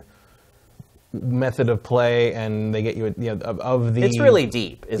compelling method of play, and they get you, of the... It's really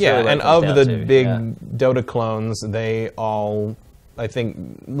deep. It's really what and it comes of down the to. big Dota clones, they all... I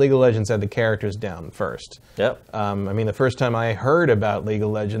think League of Legends had the characters down first. Yep. I mean, the first time I heard about League of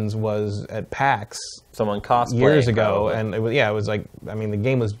Legends was at PAX Someone cosplaying years ago, probably. and it was like, I mean, the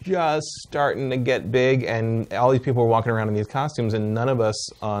game was just starting to get big, and all these people were walking around in these costumes, and none of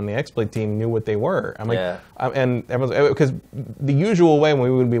us on the XSplit team knew what they were. I'm like, and everyone's, because the usual way when we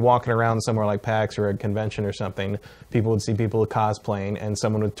would be walking around somewhere like PAX or a convention or something, people would see people cosplaying, and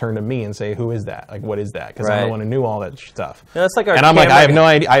someone would turn to me and say, "Who is that? Like, what is that?" Because I'm the one who knew all that stuff. No, that's like our and I'm like, I have no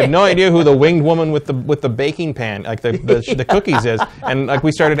idea. I have no idea who the winged woman with the baking pan, like the cookies is. And like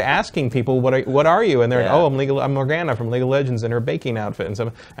we started asking people, what are you? And they're like, oh, I'm Morgana from League of Legends in her baking outfit and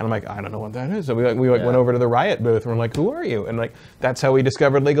stuff. And I'm like, I don't know what that is. So we went over to the Riot booth and we're like, who are you? And like that's how we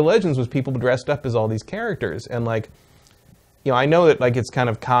discovered League of Legends, was people dressed up as all these characters. And like, I know that like it's kind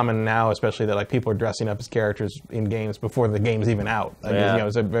of common now, especially that like people are dressing up as characters in games before the game's even out. Like,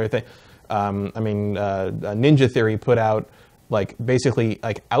 it's a very thing. Ninja Theory put out like basically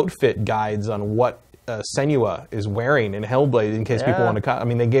like outfit guides on what Senua is wearing in Hellblade in case people want to. I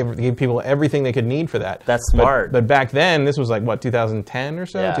mean, they gave people everything they could need for that. That's smart. But back then, this was like what, 2010 or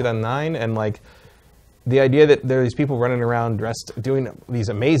so, 2009, and like the idea that there are these people running around dressed, doing these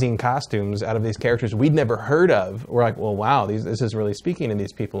amazing costumes out of these characters we'd never heard of. We're like, well, wow, this is really speaking to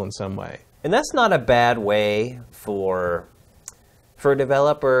these people in some way. And that's not a bad way for a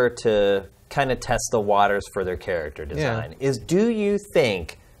developer to kind of test the waters for their character design. Is, do you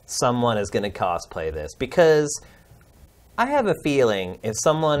think someone is going to cosplay this? Because I have a feeling if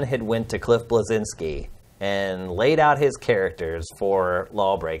someone had went to Cliff Bleszinski and laid out his characters for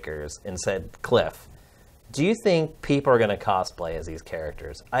Lawbreakers and said, Cliff, do you think people are going to cosplay as these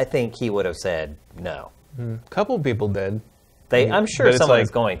characters? I think he would have said no. A couple of people did. I'm sure someone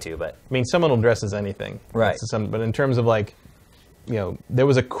is going to, but... I mean, someone will dress as anything. Right. But in terms of like, there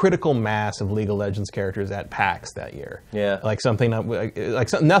was a critical mass of League of Legends characters at PAX that year. Yeah. Like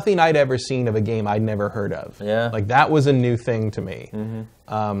nothing I'd ever seen of a game I'd never heard of. Yeah. Like that was a new thing to me.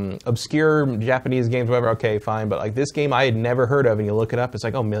 Obscure Japanese games, whatever, okay, fine. But like this game I had never heard of, and you look it up, it's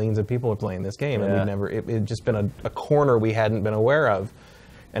like, oh, millions of people are playing this game. And it had just been a corner we hadn't been aware of.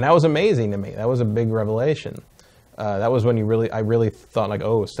 And that was amazing to me. That was a big revelation. That was when I really thought like,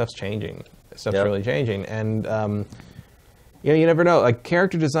 oh, stuff's changing. Stuff's really changing. And, you never know. Like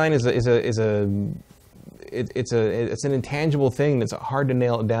character design is an intangible thing that's hard to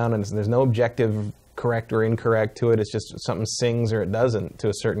nail it down, and there's no objective correct or incorrect to it. It's just something sings or it doesn't to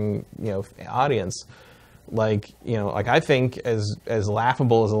a certain audience. Like like I think as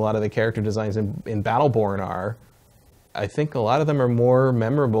laughable as a lot of the character designs in Battleborn are, I think a lot of them are more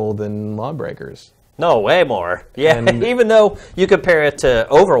memorable than Lawbreakers. No, way more. Yeah, and even though you compare it to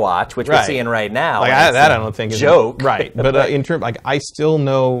Overwatch, which we're seeing right now, like I don't think is a joke, right? But in terms, like I still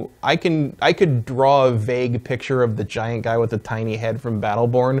know I could draw a vague picture of the giant guy with the tiny head from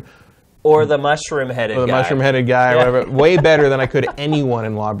Battleborn, or the mushroom-headed guy, or whatever, way better than I could anyone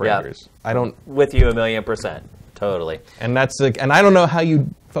in Lawbreakers. Yep. I don't with you 1,000,000%, totally. And that's and I don't know how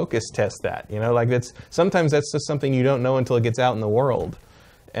you focus test that. Like sometimes that's just something you don't know until it gets out in the world.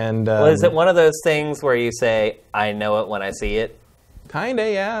 And well, is it one of those things where you say, I know it when I see it?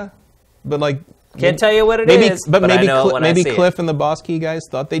 Kinda, yeah. But like... Can't tell you what it is, but maybe I know it when I see Cliff it. And the Boss Key guys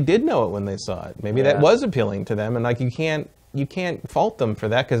thought they did know it when they saw it. Maybe that was appealing to them, and like you can't fault them for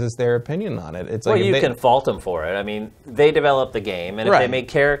that because it's their opinion on it. It's well, like you can fault them for it. I mean, they developed the game, and if they make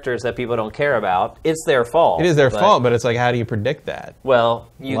characters that people don't care about, it's their fault. It is their fault, but it's like, how do you predict that? Well,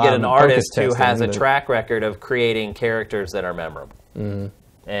 you get an artist who has a track record of creating characters that are memorable. Mm-hmm.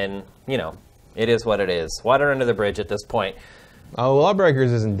 And, it is what it is. Water under the bridge at this point. Oh,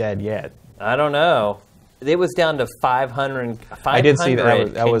 Lawbreakers isn't dead yet. I don't know. It was down to 500 I did see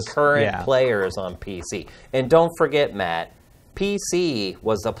that concurrent players on PC. And don't forget, Matt, PC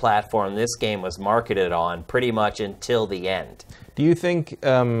was the platform this game was marketed on pretty much until the end. Do you think,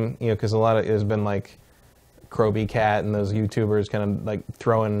 because a lot of it has been like Kroby Cat and those YouTubers kind of like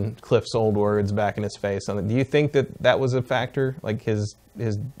throwing Cliff's old words back in his face on it. Do you think that was a factor, like his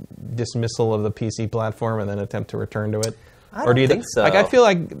dismissal of the PC platform and then attempt to return to it? I don't think so. Like I feel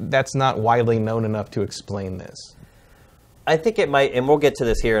like that's not widely known enough to explain this. I think it might, and we'll get to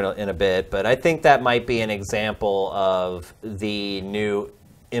this here in a bit, but I think that might be an example of the new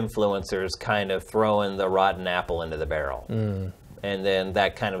influencers kind of throwing the rotten apple into the barrel. And then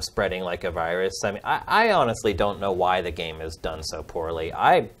that kind of spreading like a virus. I mean, I honestly don't know why the game is done so poorly.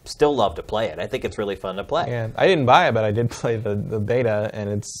 I still love to play it. I think it's really fun to play. Yeah, I didn't buy it, but I did play the beta, and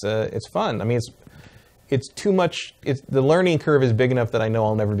it's fun. I mean, it's too much. The learning curve is big enough that I know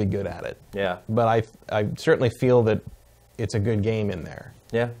I'll never be good at it. Yeah. But I certainly feel that it's a good game in there.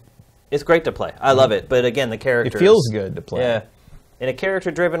 Yeah. It's great to play. I love it. But again, the characters... It feels good to play. Yeah. In a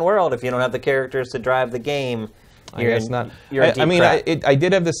character-driven world, if you don't have the characters to drive the game... I guess not. You're in deep I mean, crap. I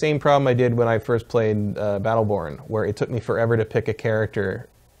did have the same problem I did when I first played Battleborn, where it took me forever to pick a character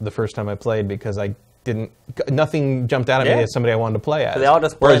the first time I played because nothing jumped out at me as somebody I wanted to play as. So they all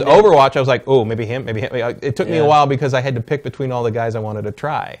just Whereas blend in. Overwatch, I was like, oh, maybe him, maybe him. It took me a while because I had to pick between all the guys I wanted to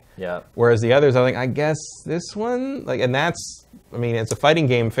try. Yeah. Whereas the others, I was like, I guess this one, and that's, I mean, as a fighting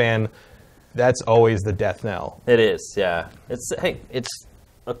game fan, that's always the death knell. It is, yeah. It's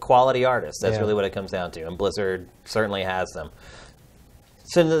a quality artist. That's Yeah. really what it comes down to, and Blizzard certainly has them.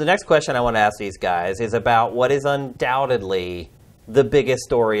 So the next question I want to ask these guys is about what is undoubtedly the biggest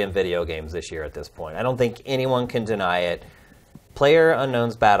story in video games this year at this point. I don't think anyone can deny it.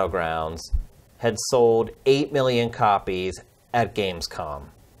 PlayerUnknown's Battlegrounds had sold 8 million copies at Gamescom.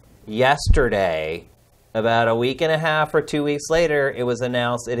 Yesterday, about a week and a half or 2 weeks later, it was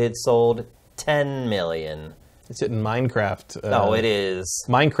announced it had sold 10 million. It's hitting Minecraft. No, it is.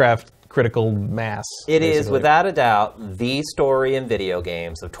 Minecraft critical mass. It is, basically. without a doubt, the story in video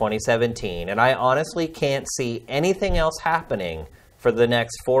games of 2017, and I honestly can't see anything else happening for the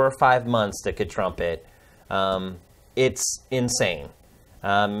next 4 or 5 months that could trump it. It's insane.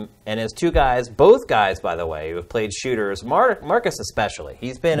 And as two guys, both guys, by the way, who have played shooters, Marcus especially,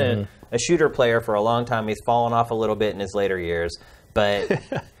 he's been a shooter player for a long time. He's fallen off a little bit in his later years, but...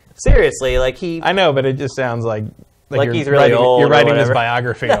 Seriously, I know, but it just sounds like you're he's really old. You're writing or his whatever.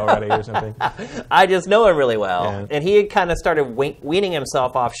 biography already or something. I just know him really well. Yeah. And he had kind of started weaning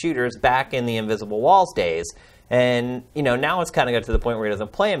himself off shooters back in the Invisible Walls days. And, now it's kind of got to the point where he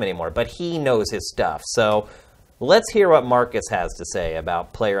doesn't play them anymore. But he knows his stuff. So let's hear what Marcus has to say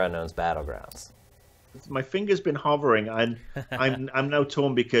about PlayerUnknown's Battlegrounds. My finger's been hovering, and I'm now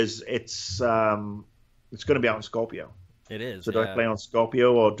torn because it's going to be out on Scorpio. It is. So do I play on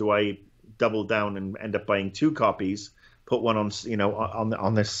Scorpio, or do I double down and end up buying 2 copies, put one on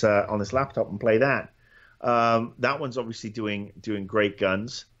this laptop and play that? That one's obviously doing great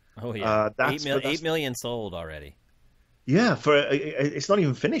guns. Oh yeah, that's 8 million sold already. Yeah, it's not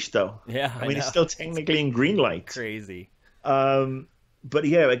even finished though. Yeah, I mean it's still technically in green light. Crazy. But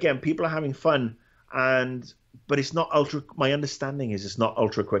yeah, again, people are having fun, but it's not ultra. My understanding is it's not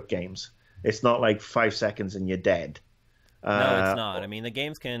ultra quick games. It's not like 5 seconds and you're dead. No, it's not. I mean, the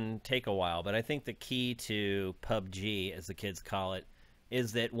games can take a while, but I think the key to PUBG, as the kids call it,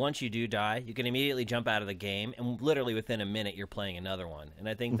 is that once you do die, you can immediately jump out of the game, and literally within a minute, you're playing another one. And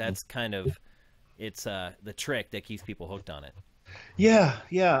I think that's kind of it's the trick that keeps people hooked on it. Yeah.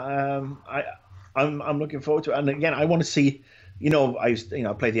 I'm looking forward to it, and again, I want to see. I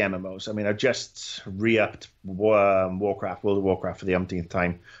play the MMOs. I mean, I just re-upped World of Warcraft for the umpteenth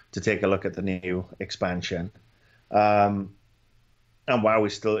time to take a look at the new expansion. And WoW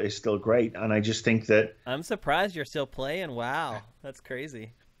is still great, and I just think that I'm surprised you're still playing WoW. That's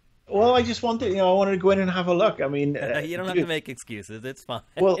crazy. Well, I just wanted, I wanted to go in and have a look. I mean, you don't have to make excuses. It's fine.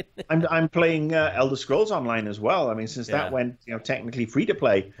 Well, I'm playing Elder Scrolls Online as well. I mean, since that went, technically free to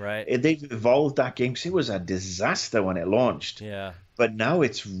play, right? They've evolved that game. It was a disaster when it launched. Yeah. But now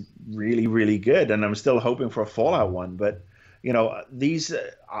it's really, really good, and I'm still hoping for a Fallout one. But these,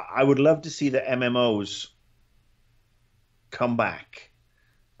 I would love to see the MMOs come back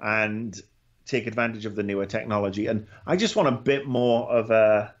and take advantage of the newer technology. And I just want a bit more of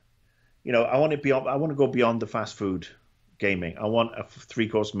a, I want to go beyond the fast food gaming. I want a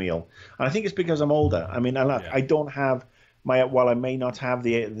 3-course meal. And I think it's because I'm older. I mean, I don't have while I may not have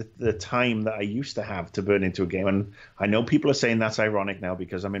the time that I used to have to burn into a game. And I know people are saying that's ironic now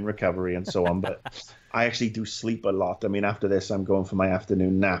because I'm in recovery and so on, but I actually do sleep a lot. I mean, after this, I'm going for my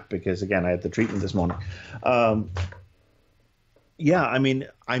afternoon nap because, again, I had the treatment this morning. Yeah, I mean,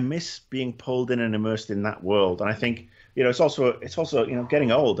 I miss being pulled in and immersed in that world. And I think, it's also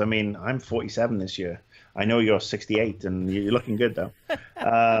getting old. I mean, I'm 47 this year. I know you're 68 and you're looking good though.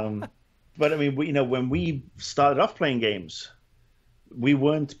 But I mean, when we started off playing games, we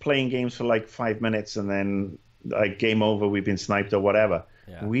weren't playing games for like 5 minutes and then like game over, we've been sniped or whatever.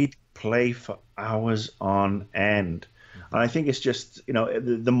 Yeah. We'd play for hours on end. And I think it's just,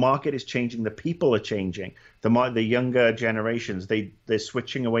 the market is changing, the people are changing. The younger generations, they're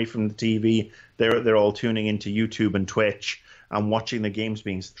switching away from the TV. They're all tuning into YouTube and Twitch and watching the games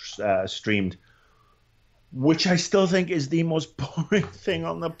being streamed, which I still think is the most boring thing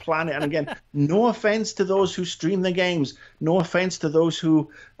on the planet. And again, no offense to those who stream the games, no offense to those who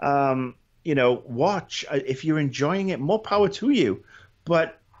watch. If you're enjoying it, more power to you.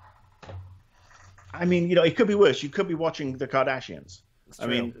 But I mean, it could be worse. You could be watching the Kardashians. I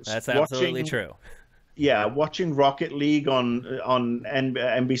mean, that's absolutely true. Yeah, watching Rocket League on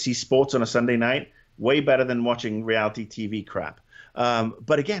NBC Sports on a Sunday night, way better than watching reality TV crap.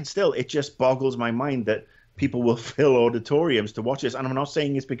 But again, still, it just boggles my mind that people will fill auditoriums to watch this. And I'm not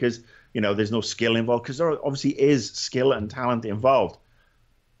saying it's because, there's no skill involved, because there obviously is skill and talent involved.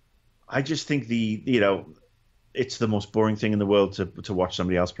 I just think it's the most boring thing in the world to watch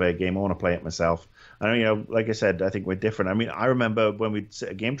somebody else play a game. I want to play it myself. And, like I said, I think we're different. I mean, I remember when we'd sit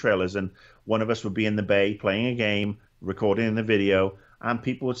at game trailers and one of us would be in the bay playing a game, recording the video, and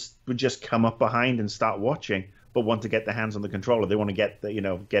people would just come up behind and start watching, but want to get their hands on the controller. They want to get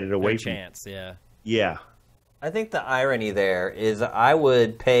it away from chance, yeah. Yeah. I think the irony there is I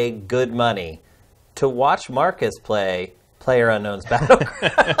would pay good money to watch Marcus play PlayerUnknown's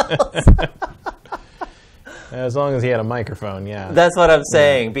Battlegrounds. As long as he had a microphone, yeah. That's what I'm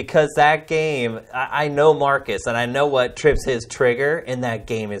saying, because that game, I know Marcus, and I know what trips his trigger, and that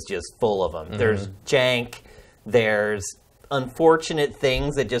game is just full of them. Mm-hmm. There's jank, there's unfortunate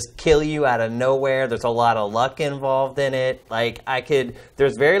things that just kill you out of nowhere. There's a lot of luck involved in it.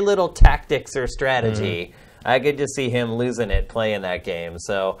 There's very little tactics or strategy. Mm-hmm. I could just see him losing it playing that game.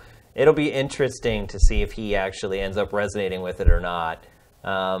 So it'll be interesting to see if he actually ends up resonating with it or not.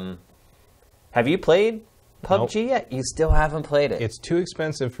 Have you played PUBG yet? You still haven't played it. It's too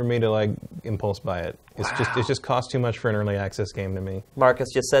expensive for me to impulse buy it. It just costs too much for an early access game to me. Marcus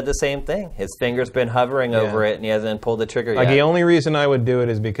just said the same thing. His finger's been hovering over it, and he hasn't pulled the trigger yet. The only reason I would do it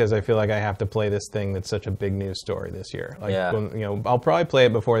is because I feel like I have to play this thing that's such a big news story this year. I'll probably play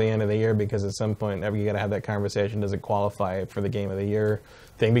it before the end of the year, because at some point you got to have that conversation. Does it qualify for the Game of the Year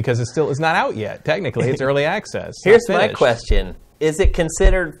thing? Because it's not out yet. Technically, it's early access. Here's my question: is it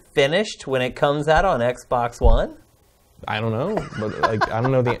considered finished when it comes out on Xbox One? I don't know, but I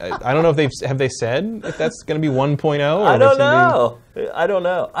don't know I don't know if they said if that's going to be 1.0. Or I don't know. I don't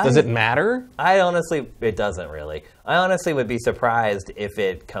know. Does it matter? It doesn't really. I honestly would be surprised if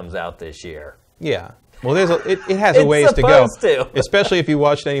it comes out this year. Yeah. Well, it has a ways to go, especially if you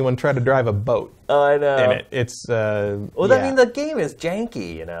watched anyone try to drive a boat. Oh, I know. In it, it's I mean, the game is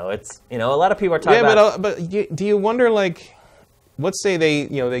janky. It's a lot of people are talking about. But do you wonder let's say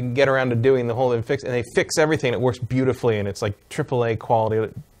they get around to doing the whole thing and they fix everything. It works beautifully and it's like AAA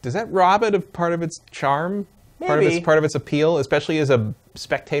quality. Does that rob it of part of its charm? Maybe. Part of its appeal, especially as a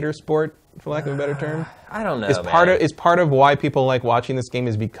spectator sport, for lack of a better term? I don't know. Is part of why people like watching this game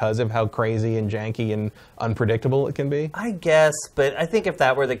is because of how crazy and janky and unpredictable it can be? I guess, but I think if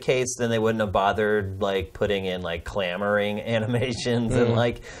that were the case, then they wouldn't have bothered putting in clamoring animations and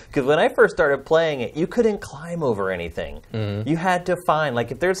because when I first started playing it, you couldn't climb over anything. Mm. You had to find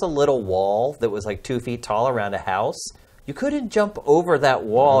if there's a little wall that was 2 feet tall around a house. You couldn't jump over that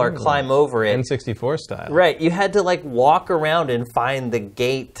wall or climb over it. N64 style. Right. You had to walk around and find the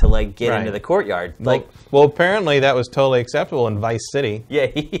gate to get into the courtyard. Well, apparently that was totally acceptable in Vice City. Yeah.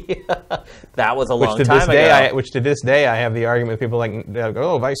 That was a long time ago. Which to this day I have the argument with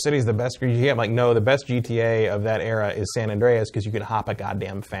people Vice City's the best GTA. I'm like, no, the best GTA of that era is San Andreas because you could hop a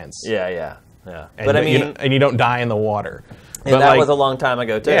goddamn fence. Yeah. But and you don't die in the water. And that was a long time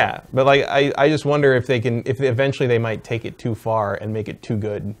ago too. Yeah, but I just wonder if if eventually they might take it too far and make it too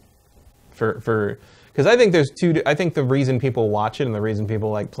good, because I think I think the reason people watch it and the reason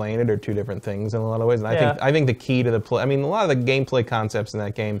people like playing it are two different things in a lot of ways. And I think the key to the play, a lot of the gameplay concepts in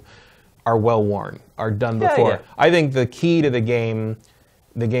that game are well worn, are done before. Yeah. I think the key to the game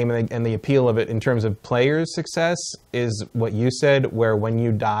and the appeal of it in terms of players' success is what you said, where when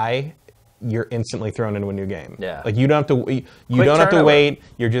you die, you're instantly thrown into a new game. Yeah. You don't have to wait.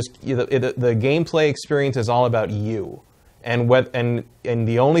 You're just the gameplay experience is all about you, and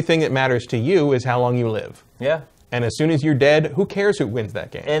the only thing that matters to you is how long you live. Yeah. And as soon as you're dead, who cares who wins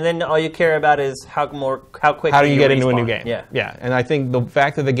that game? And then all you care about is how quickly do you get into a new game. Yeah. Yeah. And I think the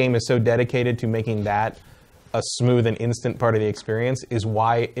fact that the game is so dedicated to making that a smooth and instant part of the experience is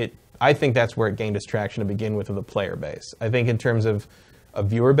why I think that's where it gained its traction to begin with the player base. I think in terms of a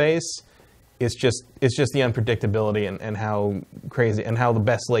viewer base, it's just the unpredictability and how crazy and how the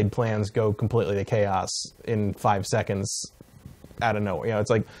best laid plans go completely to chaos in 5 seconds out of nowhere.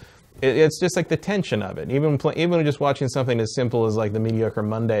 It's It's just like the tension of it. Even just watching something as simple as like the Mediocre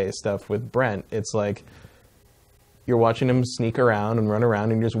Monday stuff with Brent, it's like you're watching him sneak around and run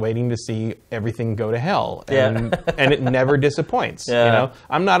around and you're just waiting to see everything go to hell. And, and it never disappoints. Yeah. You know?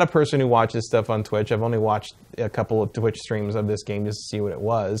 I'm not a person who watches stuff on Twitch. I've only watched a couple of Twitch streams of this game just to see what it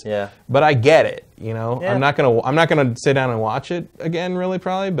was. Yeah. But I get it, you know? Yeah. I'm not gonna sit down and watch it again, really,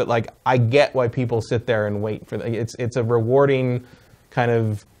 probably, but like I get why people sit there and wait for it's a rewarding kind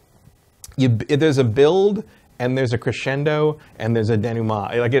of there's a build and there's a crescendo and there's a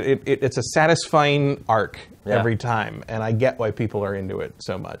denouement. Like it's a satisfying arc every time, and I get why people are into it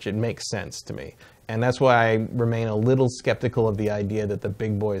so much. It makes sense to me, and that's why I remain a little skeptical of the idea that the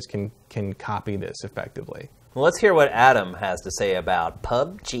big boys can copy this effectively. Well, let's hear what Adam has to say about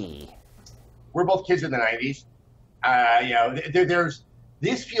PUBG. We're both kids in the 90s. You know,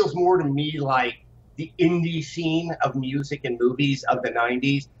 this feels more to me like the indie scene of music and movies of the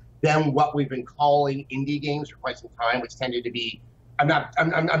 90s than what we've been calling indie games for quite some time, which tended to be, I'm not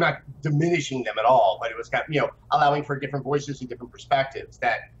diminishing them at all, but it was kind of, you know, allowing for different voices and different perspectives.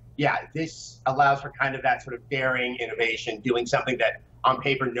 That, yeah, this allows for kind of that sort of daring innovation, doing something that on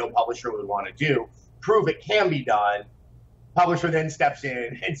paper no publisher would want to do. Prove it can be done. Publisher then steps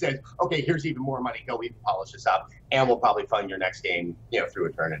in and says, okay, here's even more money. Go even polish this up, and we'll probably fund your next game, you know, through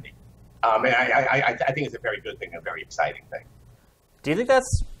eternity. And I think it's a very good thing, a very exciting thing. Do you think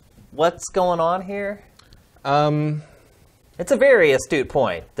that's what's going on here? It's a very astute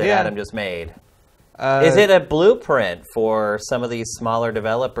point that Adam just made. Is it a blueprint for some of these smaller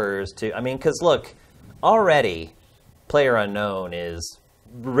developers to... I mean, because look, already PlayerUnknown is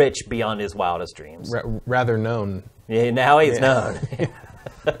rich beyond his wildest dreams. Rather known. Yeah, now he's known.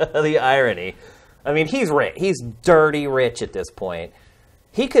 The irony. I mean, he's rich. He's dirty rich at this point.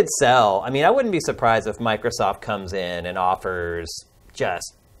 He could sell... I mean, I wouldn't be surprised if Microsoft comes in and offers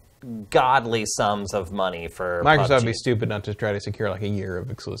just godly sums of money for Microsoft PUBG. would be stupid not to try to secure like a year of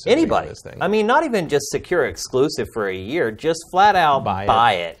exclusivity. Anybody. For this thing. I mean, not even just secure exclusive for a year, just flat out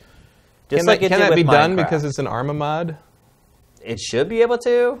buy it. Just Can that be done Minecraft. because it's an Arma mod? It should be able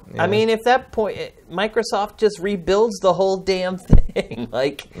to. Yeah. I mean, if that point, Microsoft just rebuilds the whole damn thing.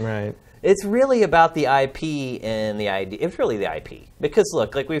 Like, Right. it's really about the IP and the idea. It's really the IP. Because,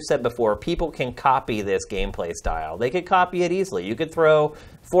 look, like we've said before, people can copy this gameplay style. They could copy it easily. You could throw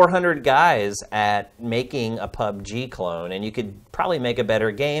 400 guys at making a PUBG clone, and you could probably make a better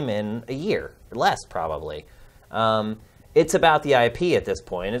game in a year. Less, probably. It's about the IP at this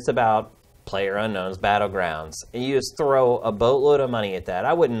point. It's about PlayerUnknown's Battlegrounds. And you just throw a boatload of money at that.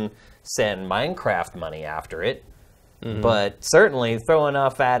 I wouldn't send Minecraft money after it. Mm-hmm. But certainly throw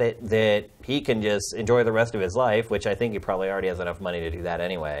enough at it that he can just enjoy the rest of his life, which I think he probably already has enough money to do that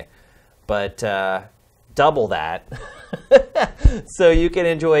anyway. But double that so you can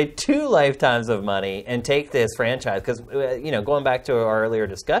enjoy 2 lifetimes of money and take this franchise. Because, you know, going back to our earlier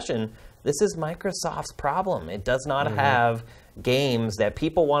discussion, this is Microsoft's problem. It does not have games that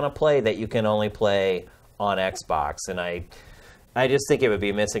people want to play that you can only play on Xbox. And I just think it would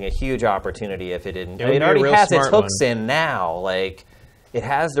be missing a huge opportunity if it didn't. It already has its hooks in now. Like, it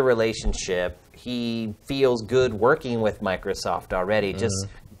has the relationship. He feels good working with Microsoft already. Just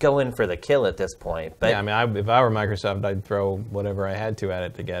go in for the kill at this point. But yeah, I mean, if I were Microsoft, I'd throw whatever I had to at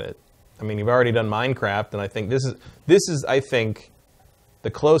it to get it. I mean, you've already done Minecraft, and I think this is I think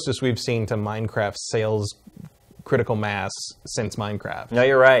the closest we've seen to Minecraft sales critical mass since Minecraft. No,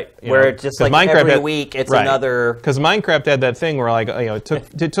 you're right. Where it's just like Minecraft every week it's another... Because Minecraft had that thing where, like, you know,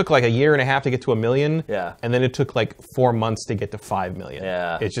 it took like a year and a half to get to 1 million. Yeah. And then it took like 4 months to get to 5 million.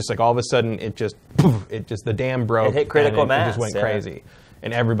 Yeah. It's just like all of a sudden it just the dam broke. It hit critical mass. It just went crazy,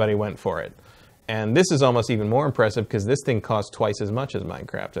 and everybody went for it. And this is almost even more impressive because this thing costs twice as much as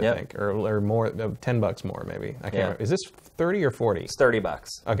Minecraft, I think, or more, $10 more maybe. I can't remember. Is this 30 or 40? It's $30.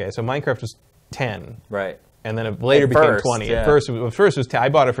 Okay, so Minecraft was 10. Right. And then it later became 20. Yeah. At first it was 10. I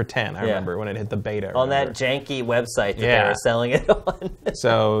bought it for 10. I remember when it hit the beta. On that janky website that they were selling it on.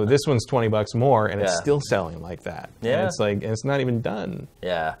 So this one's $20 more, and it's still selling like that. Yeah. And it's like, and it's not even done.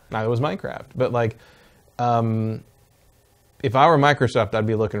 Yeah. Now it was Minecraft, but like, if I were Microsoft, I'd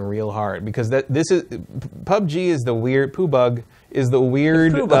be looking real hard because PUBG is the weird PUBG is the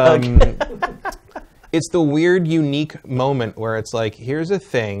weird. It's the weird, unique moment where it's like, here's a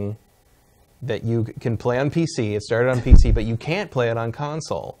thing that you can play on PC. It started on PC, but you can't play it on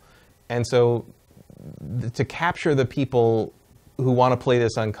console. And so to capture the people who want to play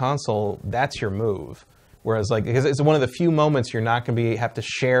this on console, that's your move. Whereas, like, because it's one of the few moments you're not going to have to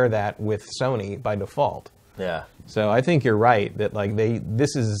share that with Sony by default. Yeah. So I think you're right that like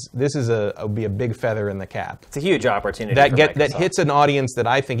this would be a big feather in the cap. It's a huge opportunity that hits an audience that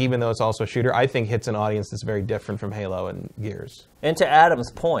I think, even though it's also a shooter, I think hits an audience that's very different from Halo and Gears. And to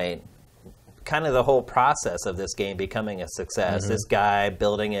Adam's point, kind of the whole process of this game becoming a success, this guy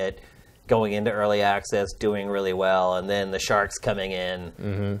building it, going into early access, doing really well, and then the sharks coming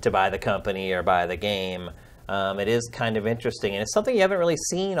in to buy the company or buy the game. It is kind of interesting, and it's something you haven't really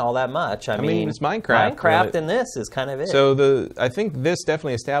seen all that much. I mean, it's Minecraft. Minecraft and this is kind of it. So I think this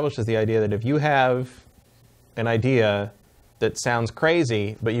definitely establishes the idea that if you have an idea that sounds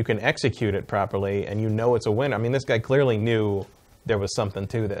crazy, but you can execute it properly, and you know it's a winner. I mean, this guy clearly knew there was something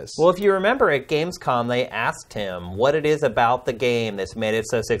to this. Well, if you remember at Gamescom, they asked him what it is about the game that's made it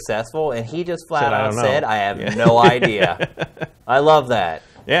so successful, and he just flat out said, I have no idea. I love that.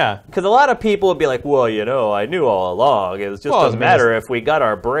 Yeah. Because a lot of people would be like, well, I knew all along. It was just doesn't matter if we got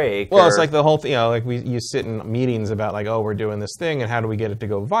our break. Well, it's like the whole thing, like you sit in meetings about like, oh, we're doing this thing, and how do we get it to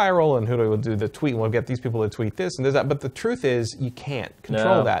go viral, and who do we do the tweet, and we'll get these people to tweet this and that. But the truth is, you can't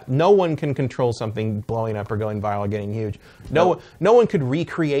control that. No one can control something blowing up or going viral or getting huge. No one could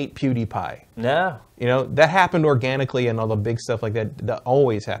recreate PewDiePie. No. That happened organically, and all the big stuff like that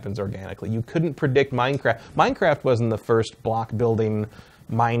always happens organically. You couldn't predict Minecraft. Minecraft wasn't the first block building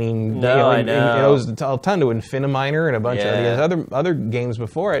mining. I know. It was a ton to Infiniminer and a bunch of other games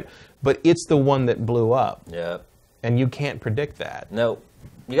before it, but it's the one that blew up. Yeah. And you can't predict that. No.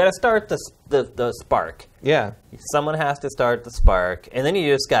 You got to start the spark. Yeah. Someone has to start the spark, and then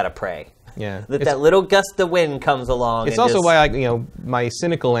you just got to pray. Yeah. That little gust of wind comes along. It's also why my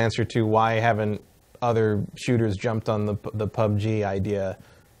cynical answer to why haven't other shooters jumped on the PUBG idea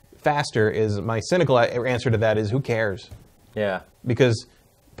faster is my cynical answer to that is who cares? Yeah. Because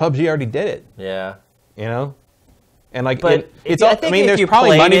PUBG already did it. Yeah. And like it's all, there's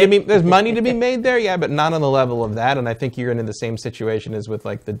probably money to be made there, yeah, but not on the level of that. And I think you're in the same situation as with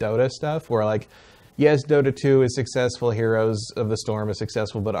like the Dota stuff, where like, yes, Dota 2 is successful, Heroes of the Storm is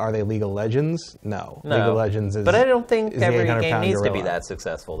successful, but are they League of Legends? No. League of Legends is. But I don't think every game needs gorilla. to be that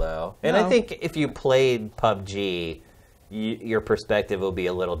successful, though. And I think if you played PUBG, your perspective will be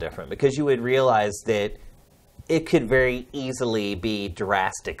a little different, because you would realize that it could very easily be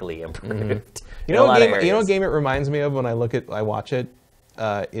drastically improved. You know what game it reminds me of when I watch it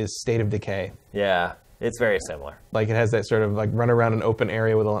is State of Decay. Yeah, it's very similar. Like it has that sort of like run around an open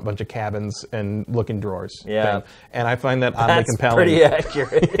area with a bunch of cabins and look in drawers. Yeah, thing. And I find that oddly compelling. Pretty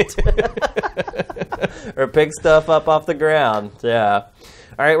accurate. Or pick stuff up off the ground. Yeah.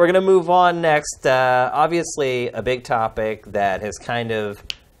 All right, we're gonna move on next. Obviously, a big topic that has kind of,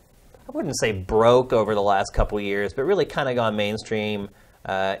 I wouldn't say broke over the last couple of years, but really kind of gone mainstream,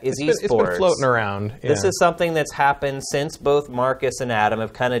 is esports. It's been floating around. Yeah. This is something that's happened since both Marcus and Adam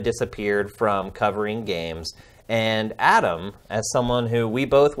have kind of disappeared from covering games. And Adam, as someone who we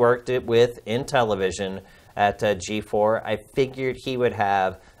both worked with in television at G4, I figured he would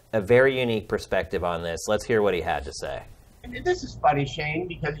have a very unique perspective on this. Let's hear what he had to say. And this is funny, Shane,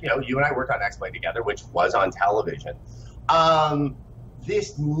 because you and I worked on X-Play together, which was on television.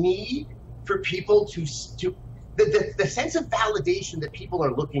 This need for people to the sense of validation that people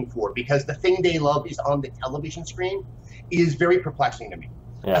are looking for because the thing they love is on the television screen is very perplexing to me.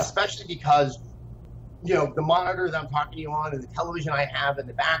 Yeah. Especially because the monitor that I'm talking to you on and the television I have in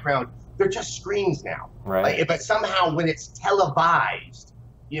the background, they're just screens now. Right. But somehow when it's televised,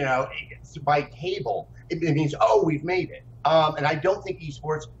 by cable, it means, oh, we've made it. And I don't think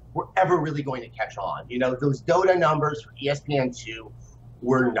esports were ever really going to catch on. Those Dota numbers for ESPN2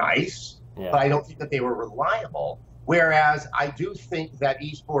 were nice, but I don't think that they were reliable. Whereas I do think that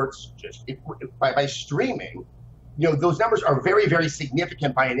esports, by streaming, those numbers are very, very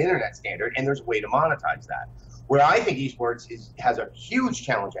significant by an internet standard, and there's a way to monetize that. Where I think esports has a huge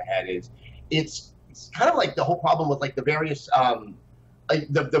challenge ahead is it's kind of like the whole problem with like the various like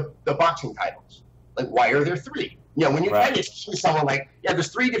the boxing titles. Like, why are there three? When you try to see someone like,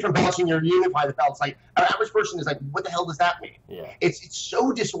 there's three different belts and you unify the belts, like an average person is like, what the hell does that mean? Yeah. It's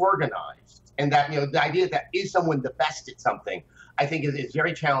so disorganized, and that the idea that is someone the best at something, I think is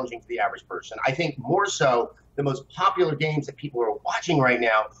very challenging to the average person. I think more so the most popular games that people are watching right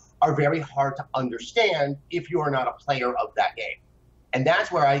now are very hard to understand if you are not a player of that game. And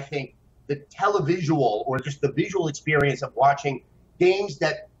that's where I think the televisual or just the visual experience of watching games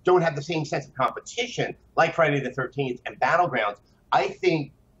that don't have the same sense of competition, like Friday the 13th and Battlegrounds, I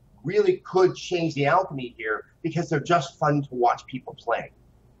think really could change the alchemy here because they're just fun to watch people play.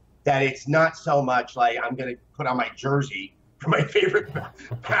 That it's not so much like I'm going to put on my jersey for my favorite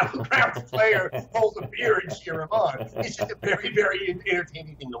Battlegrounds player, hold a beer and cheer him on. It's just a very, very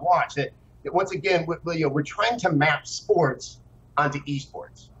entertaining thing to watch. That once again, we're trying to map sports onto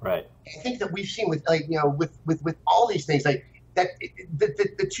esports. Right. I think that we've seen with with all these things like that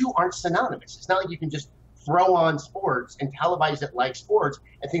the two aren't synonymous. It's not like you can just throw on sports and televise it like sports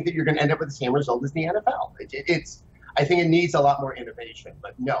and think that you're going to end up with the same result as the NFL. I think it needs a lot more innovation,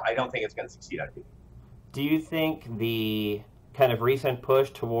 but no, I don't think it's going to succeed on TV. Do you think the kind of recent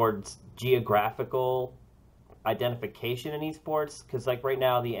push towards geographical identification in esports, because like right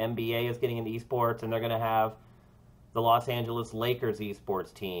now the NBA is getting into esports and they're going to have the Los Angeles Lakers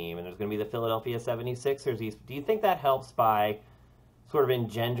esports team and there's going to be the Philadelphia 76ers do you think that helps by sort of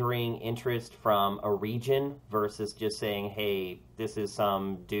engendering interest from a region versus just saying, hey, this is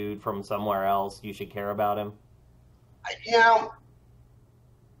some dude from somewhere else, you should care about him?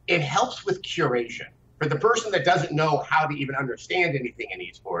 It helps with curation. For the person that doesn't know how to even understand anything in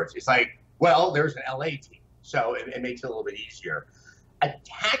esports, it's like, well, there's an LA team, so it makes it a little bit easier.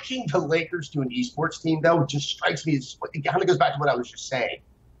 Attaching the Lakers to an esports team, though, just strikes me as, it kind of goes back to what I was just saying.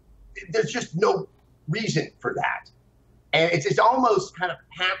 There's just no reason for that. And it's almost kind of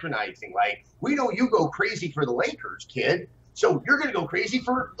patronizing, like, we know you go crazy for the Lakers, kid, so you're going to go crazy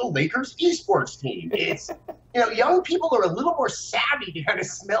for the Lakers esports team. It's, young people are a little more savvy to kind of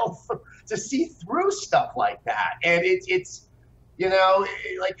to see through stuff like that. And it's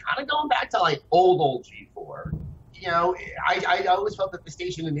like kind of going back to like old G4. I always felt that the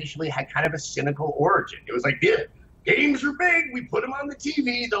station initially had kind of a cynical origin. It was like, yeah, games are big. We put them on the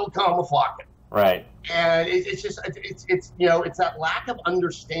TV. They'll come a flocking. Right. And it's that lack of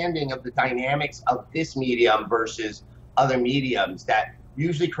understanding of the dynamics of this medium versus other mediums that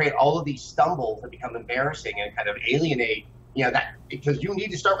usually create all of these stumbles that become embarrassing and kind of alienate, that, because you need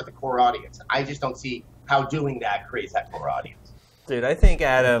to start with the core audience. I just don't see how doing that creates that core audience. Dude, I think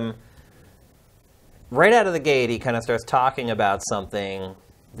Adam, right out of the gate, he kind of starts talking about something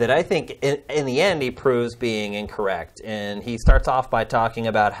that I think in the end he proves being incorrect. And he starts off by talking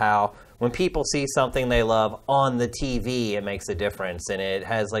about how when people see something they love on the TV, it makes a difference and it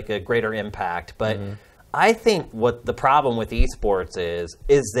has like a greater impact. But I think what the problem with esports is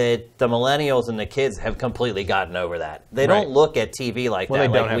that the millennials and the kids have completely gotten over that. They don't look at TV like that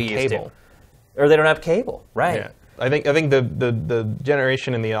like we used to. Or they don't have cable, right? Yeah. I think the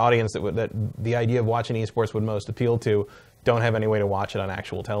generation in the audience that the idea of watching esports would most appeal to don't have any way to watch it on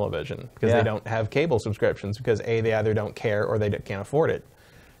actual television because they don't have cable subscriptions because they either don't care or they can't afford it.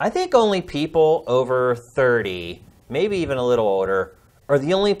 I think only people over 30, maybe even a little older, are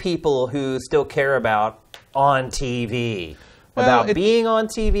the only people who still care about on TV, about being on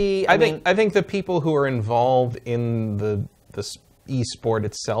TV. I think the people who are involved in the esport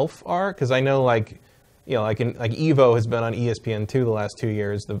itself are, because I know like Evo has been on ESPN2 the last 2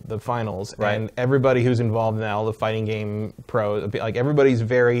 years, the finals, and everybody who's involved now, the fighting game pros, like everybody's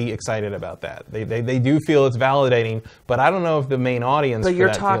very excited about that. They do feel it's validating, but I don't know if the main audience. But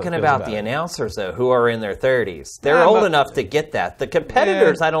you're talking about the announcers though, who are in their 30s. They're old enough to get that. The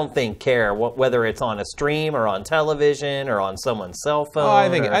competitors, I don't think care whether it's on a stream or on television or on someone's cell phone. I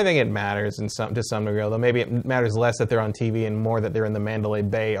think it matters to some degree, although maybe it matters less that they're on TV and more that they're in the Mandalay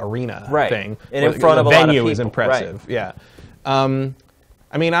Bay Arena thing, and in front of a venue is impressive. Yeah.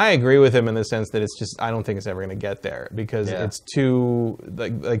 I mean, I agree with him in the sense that it's just, I don't think it's ever going to get there because it's too,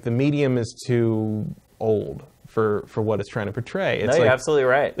 like the medium is too old for what it's trying to portray. It's you're absolutely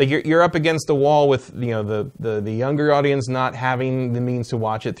right. Like you're up against the wall with, the younger audience not having the means to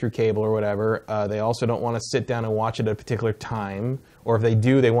watch it through cable or whatever. They also don't want to sit down and watch it at a particular time. Or if they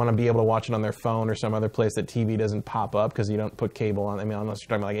do, they want to be able to watch it on their phone or some other place that TV doesn't pop up because you don't put cable on. I mean, unless you're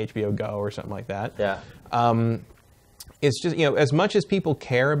talking about like HBO Go or something like that. Yeah. It's just, as much as people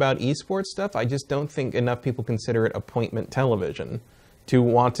care about esports stuff, I just don't think enough people consider it appointment television to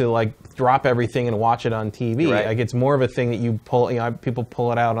want to like drop everything and watch it on TV. Right. Like it's more of a thing that you pull, people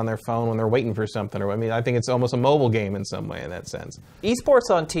pull it out on their phone when they're waiting for something. Or I mean, I think it's almost a mobile game in some way in that sense.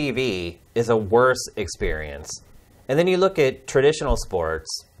 Esports on TV is a worse experience. And then you look at traditional sports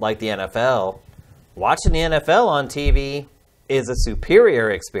like the NFL. Watching the NFL on TV is a superior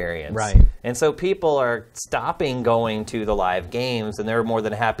experience. Right. And so people are stopping going to the live games, and they're more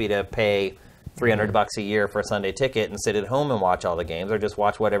than happy to pay $300 a year for a Sunday ticket and sit at home and watch all the games, or just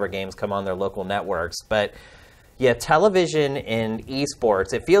watch whatever games come on their local networks. But yeah, television and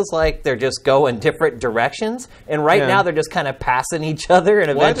esports, it feels like they're just going different directions. And right now they're just kind of passing each other,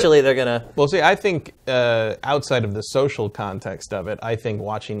 and eventually they're going to... Well, see, I think outside of the social context of it, I think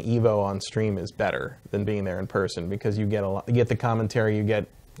watching Evo on stream is better than being there in person because you get the commentary, you get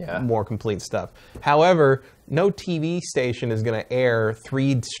more complete stuff. However, no TV station is going to air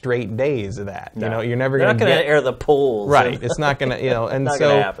 3 straight days of that. No. You're never going to air the polls. Right. It's not going to, and not so...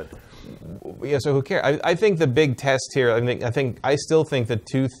 going to happen. Yeah, so who cares? I think the big test here. I still think the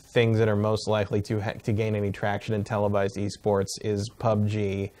two things that are most likely to gain any traction in televised esports is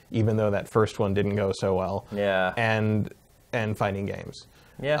PUBG, even though that first one didn't go so well. Yeah. And fighting games.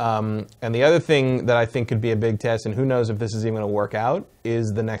 Yeah. And the other thing that I think could be a big test, and who knows if this is even going to work out,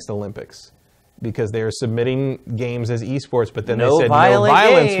 is the next Olympics. Because they're submitting games as esports, but then they said no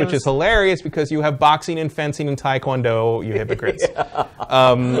violence, which is hilarious because you have boxing and fencing and taekwondo, you hypocrites.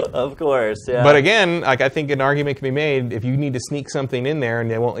 Of course, yeah. But again, like I think an argument can be made if you need to sneak something in there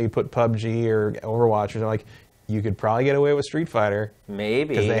and they won't let you put PUBG or Overwatch or something, like you could probably get away with Street Fighter. Maybe.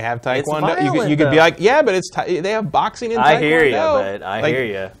 Because they have taekwondo. It's violent, you could be like, yeah, but they have boxing and taekwondo. I hear you, but I hear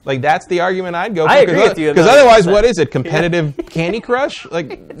you. Like that's the argument I'd go for. I agree with you. Because otherwise, what is it? Competitive Candy Crush? Like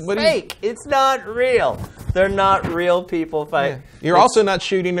it's what fake. It's not real. They're not real people fighting. Yeah. You're also not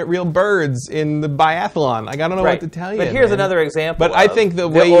shooting at real birds in the biathlon. Like I don't know what to tell you. But here's another example. But I think the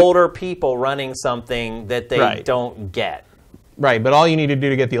way older people running something that they don't get. Right, but all you need to do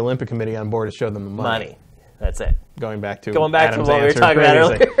to get the Olympic Committee on board is show them the money. That's it. Going back to what Adam's we were talking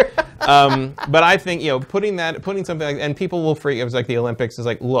previously. about earlier. But I think putting something like, and people will freak. It was like the Olympics is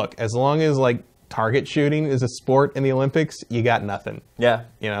like, look, as long as like target shooting is a sport in the Olympics, you got nothing. Yeah.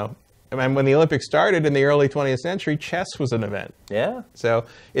 I mean, when the Olympics started in the early 20th century, chess was an event. Yeah. So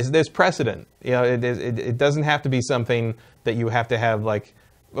there's precedent. It doesn't have to be something that you have to have like.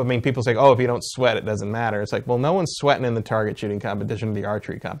 I mean, people say, oh, if you don't sweat, it doesn't matter. It's like, well, no one's sweating in the target shooting competition or the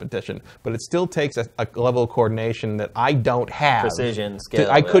archery competition. But it still takes a level of coordination that I don't have. Precision, skill.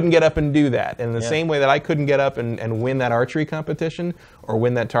 I couldn't get up and do that. And in the same way that I couldn't get up and win that archery competition or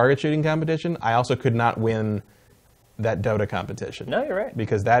win that target shooting competition, I also could not win that Dota competition. No, you're right.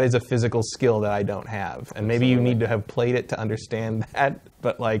 Because that is a physical skill that I don't have. And maybe you need to have played it to understand that.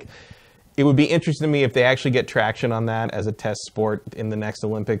 But like... It would be interesting to me if they actually get traction on that as a test sport in the next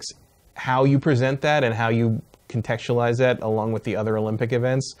Olympics, how you present that and how you contextualize that along with the other Olympic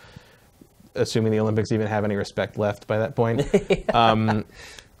events, assuming the Olympics even have any respect left by that point.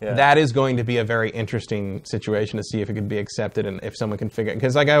 That is going to be a very interesting situation to see if it could be accepted and if someone can figure it.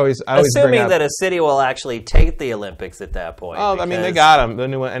 Because like I always assuming bring up, that a city will actually take the Olympics at that point. Oh, I mean, they got them. The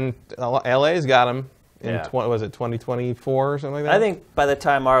new one, and LA's got them. Was it 2024 or something like that? I think by the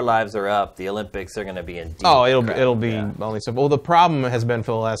time our lives are up, the Olympics are going to be in deep. Oh, it'll be only so. Well, the problem has been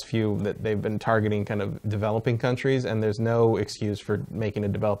for the last few that they've been targeting kind of developing countries, and there's no excuse for making a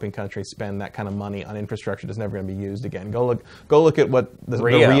developing country spend that kind of money on infrastructure that's never going to be used again. Go look at what the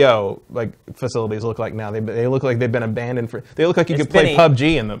Rio like facilities look like now. They look like they've been abandoned for. They look like you could play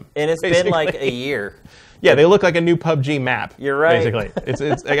PUBG in them. And it's been like a year. Yeah, they look like a new PUBG map. You're right. Basically, it's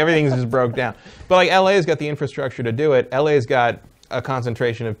like everything's just broke down. But like LA's got the infrastructure to do it. LA's got a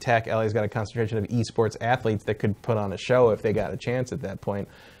concentration of tech. LA's got a concentration of esports athletes that could put on a show if they got a chance at that point.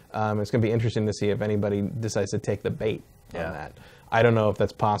 It's going to be interesting to see if anybody decides to take the bait on that. I don't know if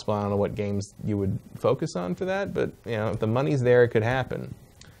that's possible. I don't know what games you would focus on for that. But if the money's there, it could happen.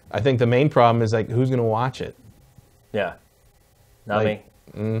 I think the main problem is like who's going to watch it. Yeah, not me.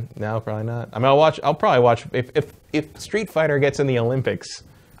 No, probably not. I mean, I'll probably watch if Street Fighter gets in the Olympics.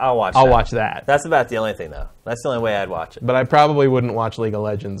 I'll watch that. That's about the only thing, though. That's the only way I'd watch it. But I probably wouldn't watch League of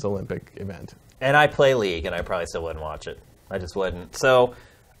Legends Olympic event. And I play League, and I probably still wouldn't watch it. I just wouldn't. So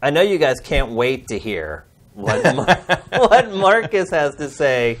I know you guys can't wait to hear what Marcus has to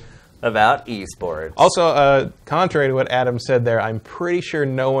say about esports. Also, contrary to what Adam said there, I'm pretty sure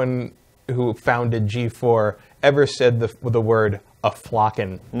no one who founded G4 ever said the word a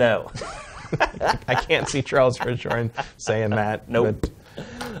flockin'. No. I can't see Charles Hirschhorn saying that. Nope.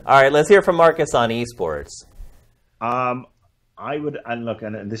 All right, let's hear from Marcus on esports. I would, and look,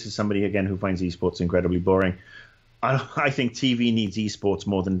 and this is somebody, again, who finds esports incredibly boring. I think TV needs esports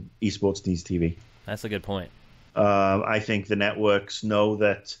more than esports needs TV. That's a good point. I think the networks know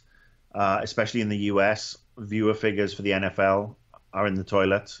that, especially in the US, viewer figures for the NFL are in the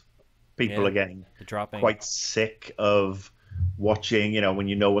toilet. People are getting quite sick of watching, when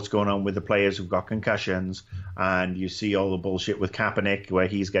you know what's going on with the players who've got concussions, and you see all the bullshit with Kaepernick where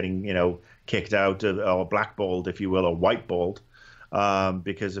he's getting, kicked out or blackballed, if you will, or whiteballed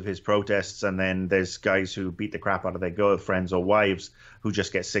because of his protests. And then there's guys who beat the crap out of their girlfriends or wives who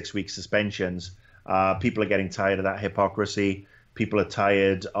just get 6-week suspensions. People are getting tired of that hypocrisy. People are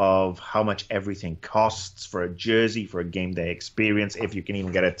tired of how much everything costs for a jersey, for a game day experience, if you can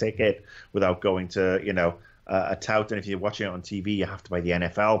even get a ticket without going to, a tout. And if you're watching it on TV, you have to buy the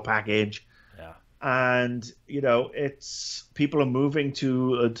NFL package. Yeah. And, it's people are moving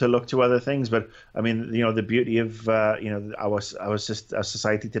to look to other things. But, I mean, the beauty of, our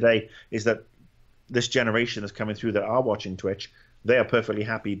society today is that this generation that's coming through that are watching Twitch they are perfectly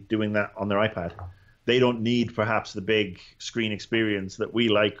happy doing that on their iPad. They don't need perhaps the big screen experience that we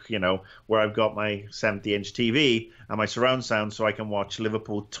like, where I've got my 70-inch TV and my surround sound so I can watch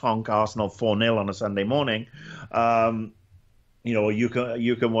Liverpool tonk Arsenal 4-0 on a Sunday morning. You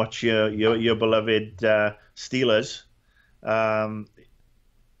can watch your beloved Steelers.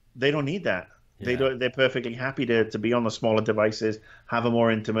 They don't need that. Yeah. They're perfectly happy to be on the smaller devices, have a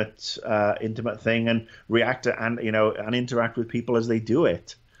more intimate thing, and react to, and interact with people as they do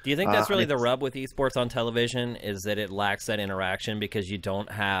it. Do you think that's really the rub with esports on television, is that it lacks that interaction because you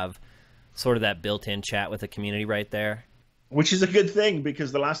don't have sort of that built-in chat with the community right there? Which is a good thing,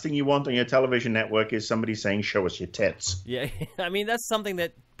 because the last thing you want on your television network is somebody saying, "Show us your tits." Yeah, I mean, that's something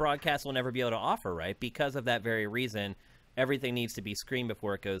that broadcast will never be able to offer, right? Because of that very reason, everything needs to be screened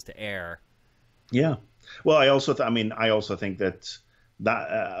before it goes to air. Yeah. Well, I also think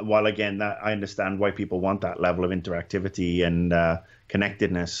that while again that I understand why people want that level of interactivity and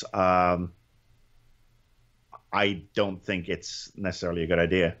connectedness, I don't think it's necessarily a good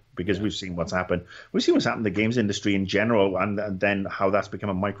idea, because we've seen what's happened. We've seen what's happened in the games industry in general, and then how that's become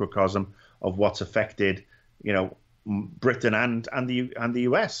a microcosm of what's affected, Britain and the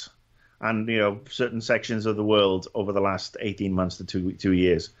US, and certain sections of the world over the last 18 months to 2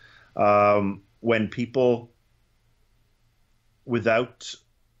 years. When people without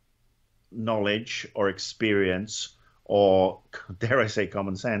knowledge or experience, or dare I say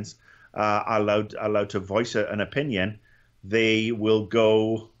common sense, are allowed to voice an opinion, they will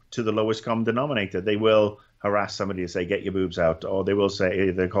go to the lowest common denominator. They will harass somebody to say, "Get your boobs out," or they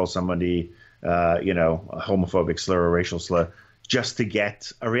call somebody a homophobic slur or racial slur just to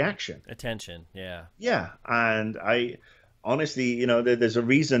get a reaction, attention. Yeah. And honestly, there's a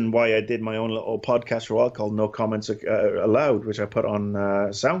reason why I did my own little podcast for a while called No Comments Allowed, which I put on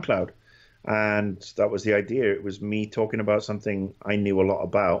SoundCloud. And that was the idea. It was me talking about something I knew a lot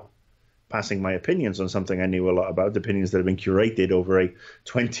about, passing my opinions on something I knew a lot about, opinions that have been curated over a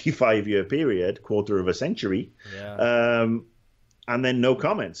 25-year period, quarter of a century. Yeah. And then no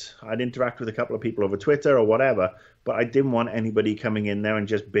comments. I'd interact with a couple of people over Twitter or whatever, but I didn't want anybody coming in there and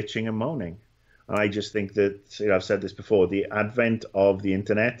just bitching and moaning. I just think that, I've said this before, the advent of the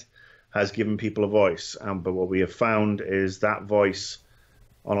internet has given people a voice. But what we have found is that voice,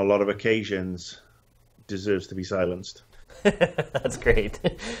 on a lot of occasions, deserves to be silenced. That's great.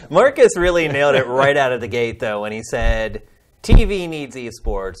 Marcus really nailed it right out of the gate, though, when he said, TV needs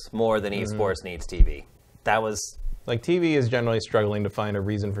esports more than esports needs TV. That was... Like, TV is generally struggling to find a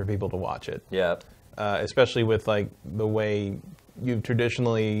reason for people to watch it. Yeah. Especially with, the way you've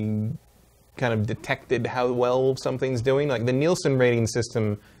traditionally kind of detected how well something's doing. Like, the Nielsen rating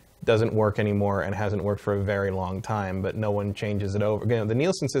system doesn't work anymore and hasn't worked for a very long time, but no one changes it over. The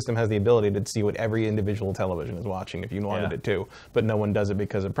Nielsen system has the ability to see what every individual television is watching if you wanted it to, but no one does it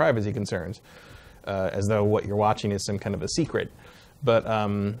because of privacy concerns, as though what you're watching is some kind of a secret. But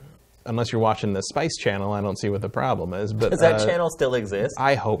unless you're watching the Spice Channel, I don't see what the problem is. But does that channel still exist?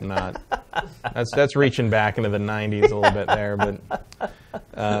 I hope not. That's reaching back into the 90s a little bit there, but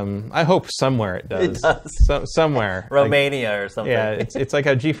I hope somewhere it does. It does. Somewhere. Romania or something. Yeah, it's like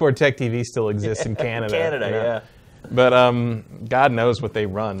how G4 Tech TV still exists in Canada. Yeah. But God knows what they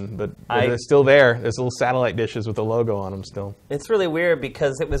run. But they're still there. There's little satellite dishes with the logo on them still. It's really weird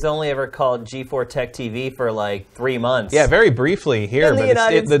because it was only ever called G4 Tech TV for like 3 months. Yeah, very briefly here,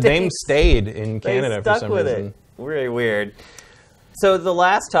 but the name stayed in Canada for some reason. It. Very weird. So the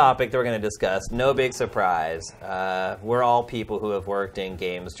last topic that we're going to discuss, no big surprise. We're all people who have worked in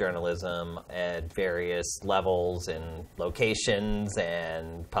games journalism at various levels and locations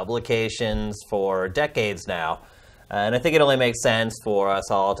and publications for decades now. And I think it only makes sense for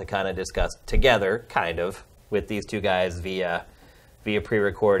us all to kind of discuss together, with these two guys via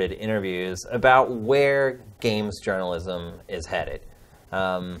pre-recorded interviews about where games journalism is headed.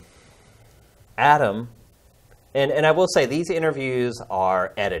 Adam, and I will say these interviews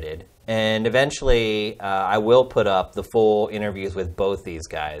are edited, and eventually I will put up the full interviews with both these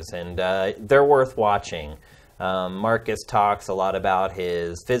guys, and they're worth watching. Marcus talks a lot about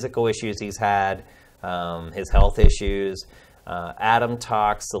his physical issues he's had, his health issues. Adam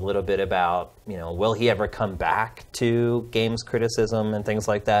talks a little bit about, will he ever come back to games criticism and things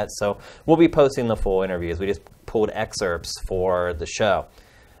like that. So we'll be posting the full interviews. We just pulled excerpts for the show.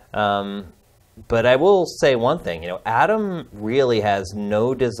 But I will say one thing, Adam really has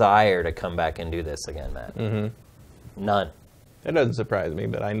no desire to come back and do this again, Matt. Mm-hmm. None. It doesn't surprise me,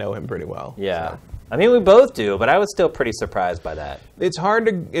 but I know him pretty well. Yeah. So. I mean, we both do, but I was still pretty surprised by that. It's hard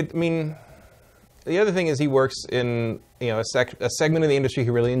to, the other thing is he works in a segment of the industry he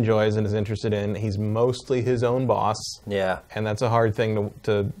really enjoys and is interested in. He's mostly his own boss. Yeah. And that's a hard thing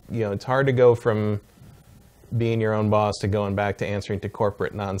to it's hard to go from being your own boss to going back to answering to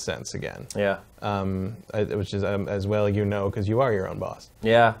corporate nonsense again. Yeah. Which is, as well because you are your own boss.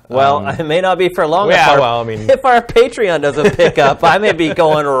 Yeah. Well, it may not be for long. Yeah, if our Patreon doesn't pick up, I may be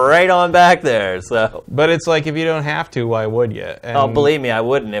going right on back there. So. But it's like, if you don't have to, why would you? And, believe me, I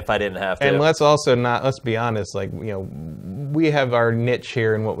wouldn't if I didn't have to. And let's be honest, we have our niche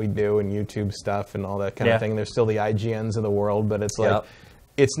here in what we do and YouTube stuff and all that kind of thing. There's still the IGNs of the world, but it's like,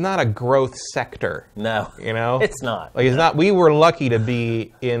 it's not a growth sector. No. It's not. It's not. We were lucky to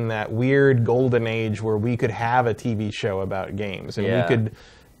be in that weird golden age where we could have a TV show about games. And we could,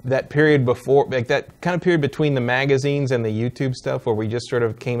 that period before, that kind of period between the magazines and the YouTube stuff where we just sort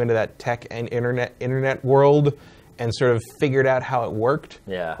of came into that tech and internet world and sort of figured out how it worked.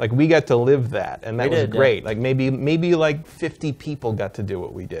 Yeah. We got to live that, and that was great. Yeah. Maybe 50 people got to do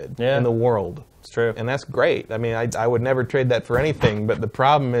what we did in the world. It's true. And that's great. I mean, I would never trade that for anything, but the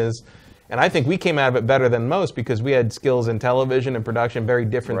problem is, and I think we came out of it better than most because we had skills in television and production, very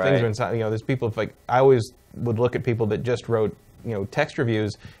different things. There's people, I always would look at people that just wrote, text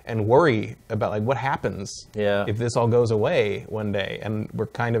reviews and worry about what happens if this all goes away one day, and we're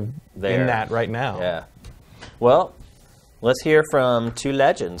kind of in that right now. Yeah. Well, let's hear from two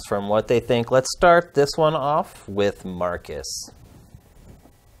legends from what they think. Let's start this one off with Marcus.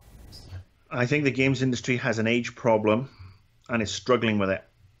 I think the games industry has an age problem and is struggling with it.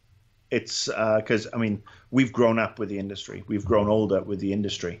 It's because, we've grown up with the industry. We've grown older with the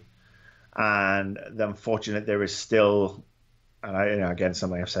industry. And the unfortunate, there is still, and again,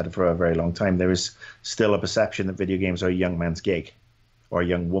 something I've said for a very long time, there is still a perception that video games are a young man's gig or a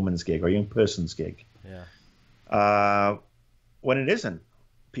young woman's gig or a young person's gig. Yeah. When it isn't.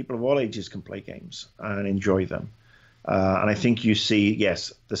 People of all ages can play games and enjoy them. And I think you see,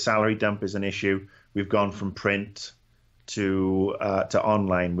 yes, the salary dump is an issue. We've gone from print to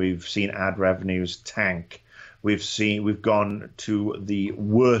online. We've seen ad revenues tank. We've gone to the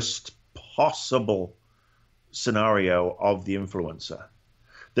worst possible scenario of the influencer.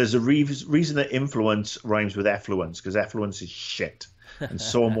 There's a reason that influence rhymes with effluence, because effluence is shit, and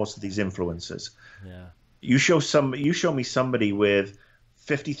so are most of these influencers. Yeah. You show me somebody with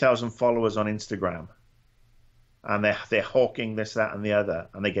 50,000 followers on Instagram, and they're hawking this, that, and the other,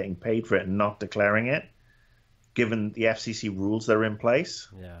 and they're getting paid for it and not declaring it, given the FCC rules that are in place.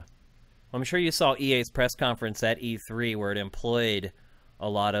 Yeah. Well, I'm sure you saw EA's press conference at E3 where it employed a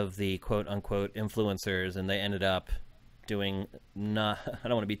lot of the quote-unquote influencers, and they ended up doing not, I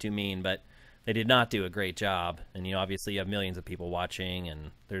don't want to be too mean, but they did not do a great job. And obviously you have millions of people watching, and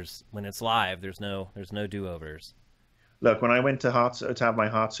when it's live, there's no do-overs. Look, when I went to have my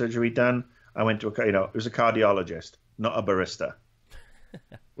heart surgery done, I went to it was a cardiologist, not a barista.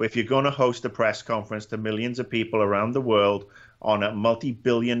 If you're going to host a press conference to millions of people around the world on a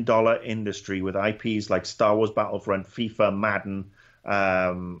multi-billion-dollar industry with IPs like Star Wars Battlefront, FIFA, Madden,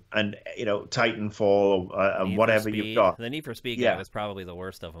 and Titanfall, and whatever you've got, the Need for Speed game is probably the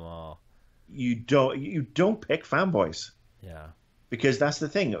worst of them all. You don't pick fanboys. Yeah. Because that's the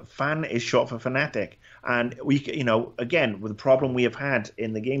thing. Fan is short for fanatic. And we, again, the problem we have had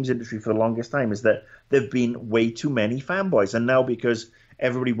in the games industry for the longest time is that there have been way too many fanboys. And now because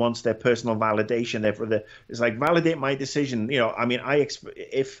everybody wants their personal validation, it's like, validate my decision. If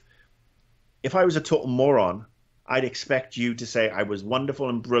I was a total moron, I'd expect you to say I was wonderful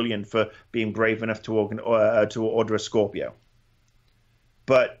and brilliant for being brave enough to order a Scorpio.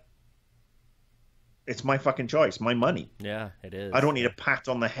 But it's my fucking choice, my money. Yeah, it is. I don't need a pat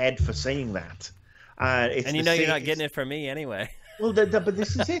on the head for saying that. And you're not getting it from me anyway. Well, but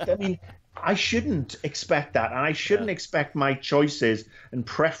this is it. I mean, I shouldn't expect that, and I shouldn't expect my choices and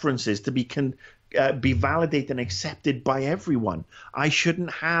preferences to be validated and accepted by everyone. I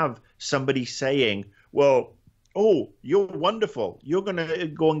shouldn't have somebody saying, "Well, you're wonderful. You're gonna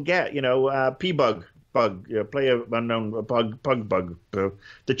go and get, P-Bug." Play a unknown bug,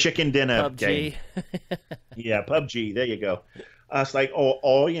 the chicken dinner PUBG. game. Yeah, PUBG. There you go. It's like,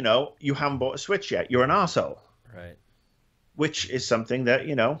 or you haven't bought a Switch yet. You're an arsehole. Right. Which is something that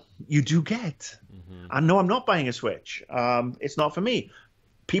you do get. Mm-hmm. And no, I'm not buying a Switch. It's not for me.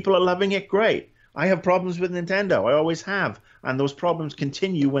 People are loving it. Great. I have problems with Nintendo. I always have. And those problems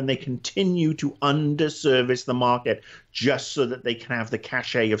continue when they continue to underservice the market just so that they can have the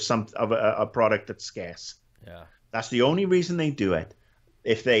cachet of a product that's scarce. Yeah. That's the only reason they do it.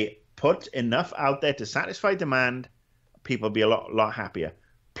 If they put enough out there to satisfy demand, people will be a lot happier.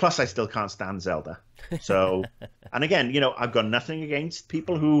 Plus, I still can't stand Zelda. So, and again, I've got nothing against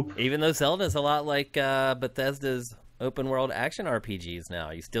people who... Even though Zelda's a lot like Bethesda's open world action RPGs now,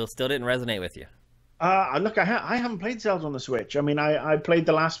 you still didn't resonate with you. Look, I haven't played Zelda on the Switch. I mean, I played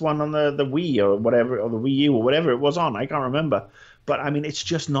the last one on the Wii or whatever, or the Wii U or whatever it was on. I can't remember. But I mean, it's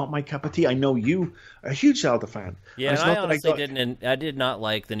just not my cup of tea. I know you are a huge Zelda fan. Yeah, and I honestly didn't. I did not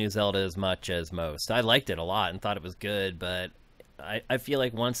like the new Zelda as much as most. I liked it a lot and thought it was good, but I feel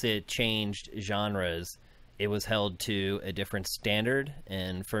like once it changed genres, it was held to a different standard.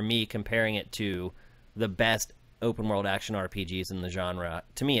 And for me, comparing it to the best open world action RPGs in the genre,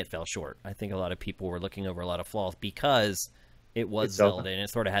 to me, it fell short. I think a lot of people were looking over a lot of flaws because it was Zelda and it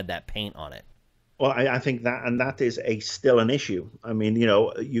sort of had that paint on it. Well, I think that is still an issue. I mean,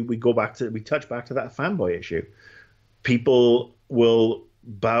 we touch back to that fanboy issue. People will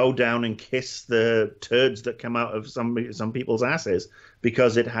bow down and kiss the turds that come out of some people's asses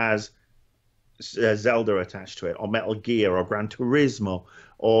because it has Zelda attached to it, or Metal Gear, or Gran Turismo,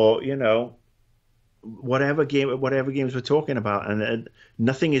 or whatever games we're talking about, and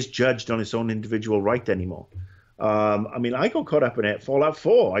nothing is judged on its own individual right anymore. I mean, I got caught up in it. Fallout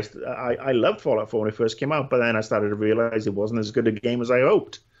 4. I loved Fallout 4 when it first came out, but then I started to realize it wasn't as good a game as I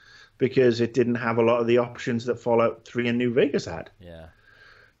hoped because it didn't have a lot of the options that Fallout 3 and New Vegas had. Yeah.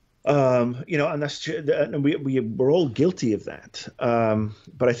 And that's we're all guilty of that.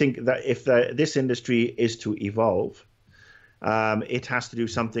 But I think that if this industry is to evolve, it has to do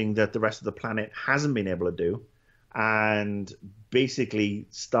something that the rest of the planet hasn't been able to do, and basically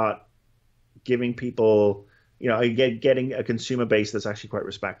start giving people, getting a consumer base that's actually quite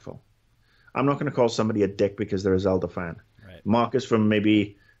respectful. I'm not going to call somebody a dick because they're a Zelda fan. Right. Marcus from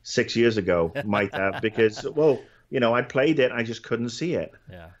maybe 6 years ago might have, because, I played it, I just couldn't see it.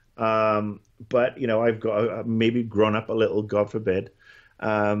 Yeah. But I've got maybe grown up a little, God forbid.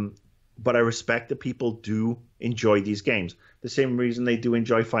 But I respect that people do enjoy these games. The same reason they do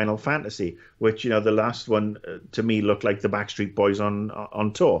enjoy Final Fantasy, which, the last one to me looked like the Backstreet Boys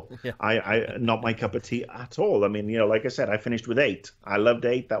on tour. Yeah. I not my cup of tea at all. I mean, like I said, I finished with 8. I loved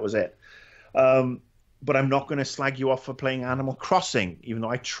 8. That was it. But I'm not going to slag you off for playing Animal Crossing, even though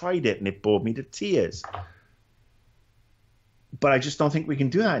I tried it and it bored me to tears. But I just don't think we can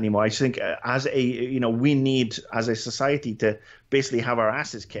do that anymore. I think we need, as a society, to basically have our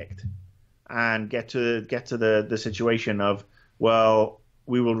asses kicked and get to the situation of, well,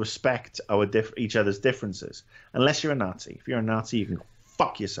 we will respect each other's differences. Unless you're a Nazi. If you're a Nazi, you can go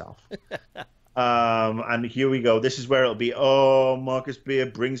fuck yourself. And here we go. This is where it'll be, Marcus Beer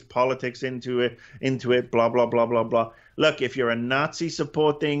brings politics into it, blah, blah, blah, blah, blah. Look, if you're a Nazi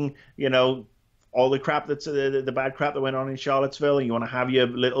supporting, all the crap the bad crap that went on in Charlottesville, and you want to have your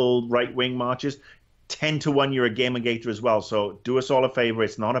little right-wing marches, 10-1 you're a Gamergator as well. So do us all a favor.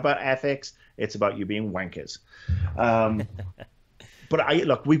 It's not about ethics. It's about you being wankers. But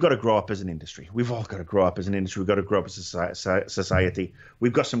look, we've got to grow up as an industry. We've all got to grow up as an industry. We've got to grow up as a society.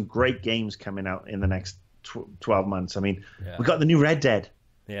 We've got some great games coming out in the next 12 months. I mean, we got the new Red Dead.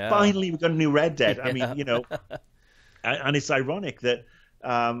 Yeah. Finally, we got a new Red Dead. Yeah. I mean, and it's ironic that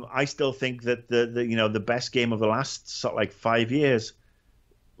I still think that the best game of the last 5 years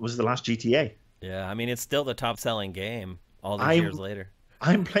was the last GTA. Yeah, I mean, it's still the top-selling game all these years later.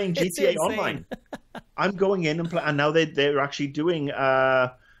 I'm playing GTA Online. I'm going in and now they're actually doing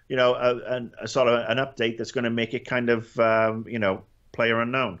a sort of an update that's going to make it kind of player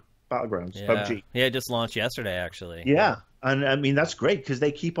unknown, Battlegrounds, PUBG. Yeah, it just launched yesterday actually. Yeah. And I mean, that's great because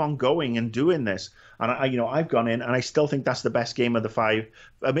they keep on going and doing this. And I've gone in and I still think that's the best game of the 5,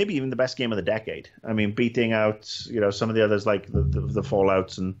 maybe even the best game of the decade. I mean, beating out, some of the others like the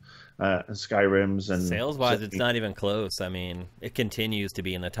Fallouts and Skyrims and sales-wise, it's not even close. I mean, it continues to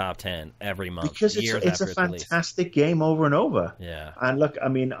be in the top 10 every month because it's a fantastic game over and over. Yeah. And look, I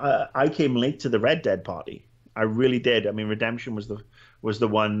mean, I came late to the Red Dead party. I really did. I mean, Redemption was the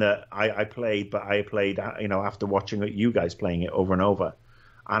one that I played, but I played after watching you guys playing it over and over,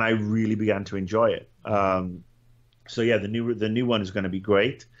 and I really began to enjoy it. So yeah, the new one is going to be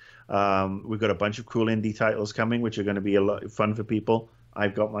great. We've got a bunch of cool indie titles coming, which are going to be a lot of fun for people.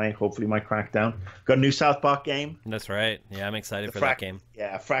 I've got hopefully my Crackdown. Got a new South Park game. That's right. Yeah, I'm excited for that game.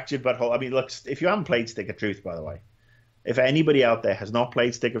 Yeah, Fractured Butthole. I mean, look, if you haven't played Stick of Truth, by the way, if anybody out there has not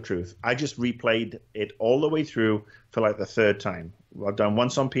played Stick of Truth, I just replayed it all the way through for like the 3rd time. I've done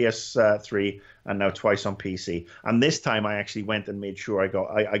once on PS3 and now twice on PC. And this time I actually went and made sure I got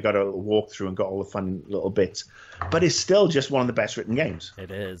a walkthrough and got all the fun little bits. But it's still just one of the best written games.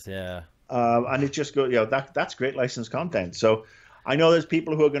 It is, yeah. And it just goes, that's great licensed content. So I know there's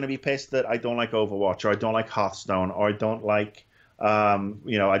people who are going to be pissed that I don't like Overwatch or I don't like Hearthstone or I don't like I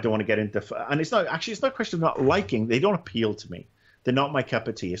don't want to get into, and it's not a question of not liking. They don't appeal to me. They're not my cup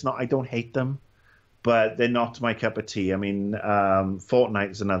of tea. It's not, I don't hate them, but they're not my cup of tea. I mean,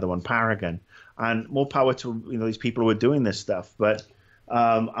 Fortnite is another one, Paragon, and more power to these people who are doing this stuff. But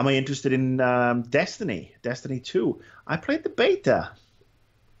am I interested in Destiny 2? I played the beta.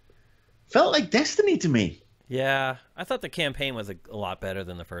 Felt like Destiny to me. Yeah, I thought the campaign was a lot better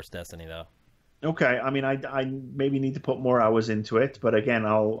than the first Destiny, though. Okay, I mean, I maybe need to put more hours into it, but again,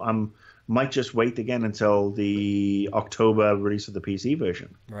 might just wait again until the October release of the PC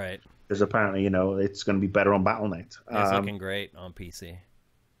version. Right. Because apparently, it's going to be better on Battle.net. It's looking great on PC.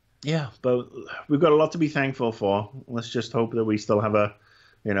 Yeah, but we've got a lot to be thankful for. Let's just hope that we still have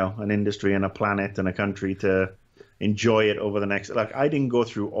an industry and a planet and a country to enjoy it over the next. Like, I didn't go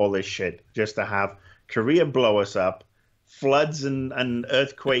through all this shit just to have Korea blow us up, floods and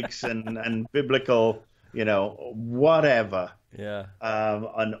earthquakes and biblical, whatever. Yeah.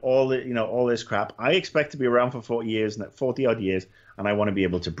 And all this crap. I expect to be around for 40 odd years, and I want to be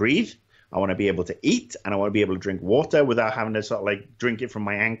able to breathe. I want to be able to eat, and I want to be able to drink water without having to sort of like drink it from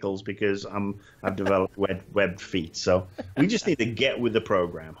my ankles because I've developed webbed feet. So we just need to get with the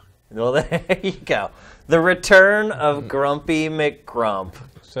program. Well, there you go. The return of Grumpy McGrump.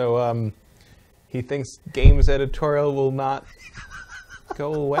 So he thinks games editorial will not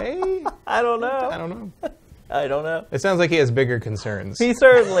go away? I don't know. I don't know. It sounds like he has bigger concerns. He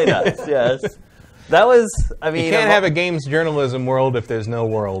certainly does, yes. That was, I mean... You can't have a games journalism world if there's no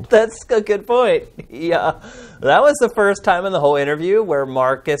world. That's a good point. Yeah. That was the first time in the whole interview where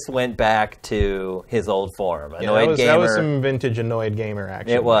Marcus went back to his old form. Annoyed Gamer. That was some vintage Annoyed Gamer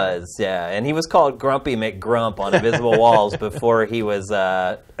action. It was, yeah. And he was called Grumpy McGrump on Invisible Walls before he was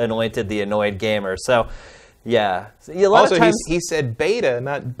anointed the Annoyed Gamer. So... yeah. A lot also, of times he said beta,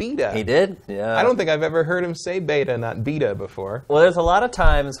 not beta. He did? Yeah. I don't think I've ever heard him say beta, not beta before. Well, there's a lot of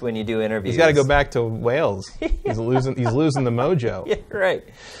times when you do interviews... He's got to go back to Wales. He's losing the mojo. Yeah, right.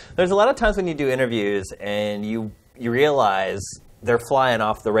 There's a lot of times when you do interviews and you realize they're flying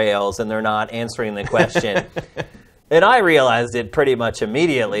off the rails and they're not answering the question. And I realized it pretty much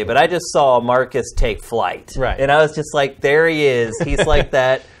immediately, but I just saw Marcus take flight. Right. And I was just like, there he is. He's like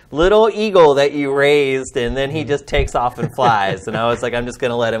that... little eagle that you raised, and then he just takes off and flies. And I was like, I'm just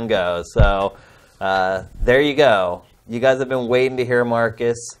going to let him go. So there you go. You guys have been waiting to hear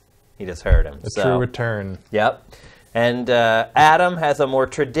Marcus. He just heard him. A true return. Yep. And Adam has a more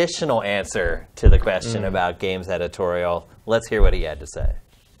traditional answer to the question about games editorial. Let's hear what he had to say.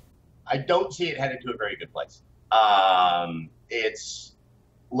 I don't see it headed to a very good place. It's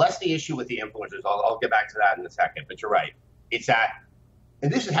less the issue with the influencers. I'll get back to that in a second, but you're right. It's that...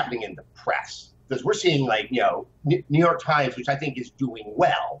 and this is happening in the press, because we're seeing, like, New York Times, which I think is doing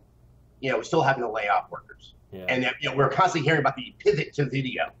well, still having to lay off workers. Yeah. And we're constantly hearing about the pivot to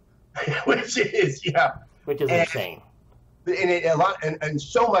video, which is insane. And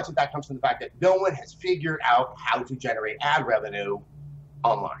so much of that comes from the fact that no one has figured out how to generate ad revenue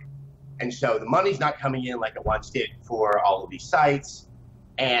online. And so the money's not coming in like it once did for all of these sites.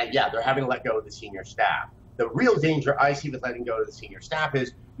 And yeah, they're having to let go of the senior staff. The real danger I see with letting go of the senior staff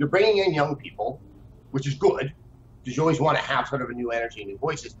is you're bringing in young people, which is good, because you always want to have sort of a new energy and new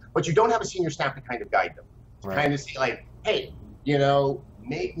voices, but you don't have a senior staff to kind of guide them. To kind of say, like, hey,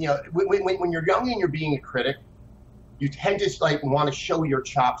 when you're young and you're being a critic, you tend to want to show your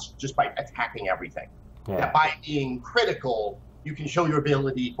chops just by attacking everything. Yeah. That by being critical, you can show your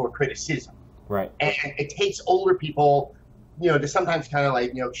ability for criticism. Right. And it takes older people, to sometimes kind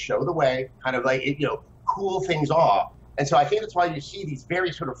of show the way, kind of cool things off. And so I think that's why you see these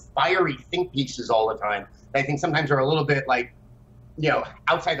very sort of fiery think pieces all the time. I think sometimes are a little bit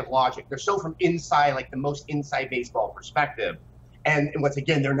outside of logic. They're so from inside, like the most inside baseball perspective. And once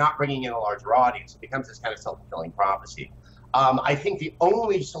again, they're not bringing in a larger audience. It becomes this kind of self-fulfilling prophecy. I think the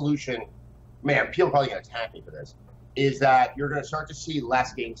only solution, man, people are probably going to attack me for this, is that you're going to start to see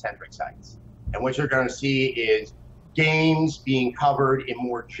less game-centric sites. And what you're going to see is games being covered in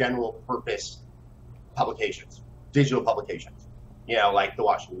more general purpose publications, digital publications, like the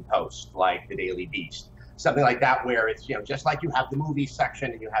Washington Post, like the Daily Beast, something like that, where it's, just like you have the movie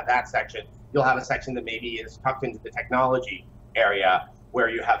section and you have that section, you'll have a section that maybe is tucked into the technology area where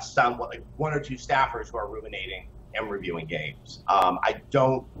you have some, like one or two staffers who are ruminating and reviewing games. I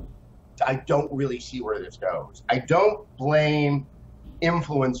don't really see where this goes. I don't blame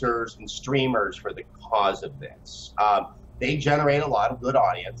influencers and streamers for the cause of this. They generate a lot of good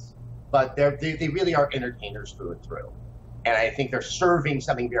audience, but they really are entertainers through and through. And I think they're serving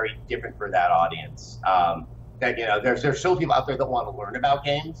something very different for that audience. There's still people out there that want to learn about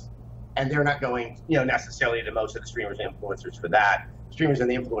games, and they're not going, necessarily to most of the streamers and influencers for that. Streamers and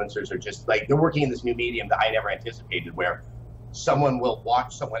the influencers are just like, they're working in this new medium that I never anticipated, where someone will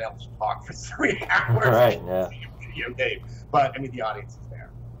watch someone else talk for 3 hours. Right, yeah. Video game. But, I mean, the audience is there.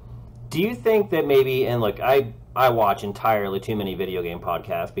 Do you think that maybe, and look, I watch entirely too many video game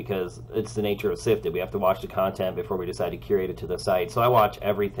podcasts because it's the nature of Sifted. We have to watch the content before we decide to curate it to the site. So I watch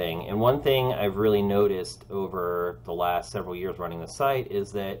everything. And one thing I've really noticed over the last several years running the site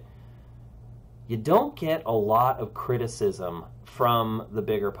is that you don't get a lot of criticism from the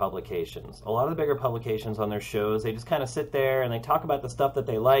bigger publications. A lot of the bigger publications on their shows, they just kind of sit there and they talk about the stuff that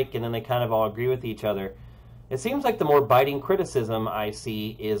they like, and then they kind of all agree with each other. It seems like the more biting criticism I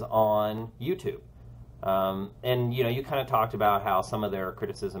see is on YouTube. And, you kind of talked about how some of their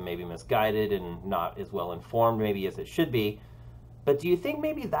criticism may be misguided and not as well informed maybe as it should be. But do you think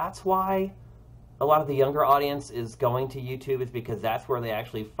maybe that's why a lot of the younger audience is going to YouTube, is because that's where they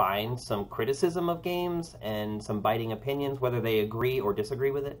actually find some criticism of games and some biting opinions, whether they agree or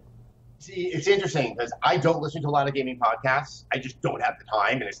disagree with it? See, it's interesting because I don't listen to a lot of gaming podcasts. I just don't have the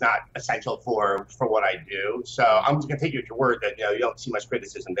time, and it's not essential for what I do. So I'm just going to take you at your word that you don't see much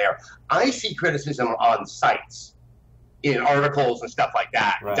criticism there. I see criticism on sites, in articles and stuff like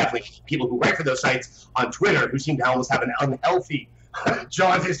that. Right. Definitely people who write for those sites on Twitter who seem to almost have an unhealthy,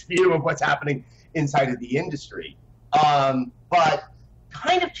 jaundiced view of what's happening inside of the industry. But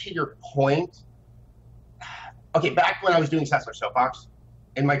kind of to your point, okay, back when I was doing Sessler Soapbox,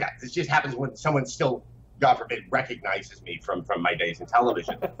 and my God, this just happens when someone still, God forbid, recognizes me from my days in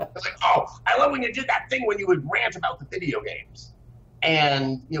television. It's like, oh, I love when you did that thing when you would rant about the video games.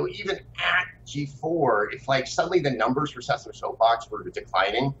 And, even at G4, if like suddenly the numbers for Sessler Soapbox were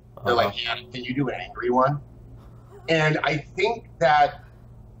declining, they're like, yeah, can you do an angry one? And I think that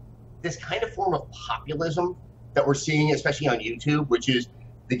this kind of form of populism that we're seeing, especially on YouTube, which is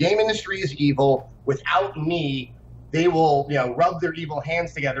the game industry is evil. Without me, they will, rub their evil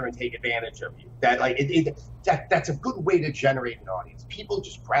hands together and take advantage of you. That like that's a good way to generate an audience. People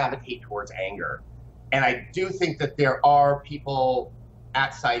just gravitate towards anger, and I do think that there are people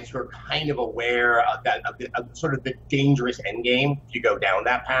at sites who are kind of aware of that, of sort of the dangerous end game if you go down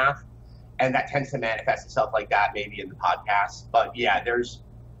that path, and that tends to manifest itself like that maybe in the podcast. But yeah, there's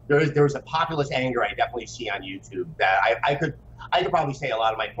a populist anger I definitely see on YouTube that I could probably say a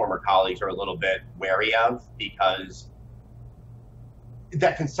lot of my former colleagues are a little bit wary of, because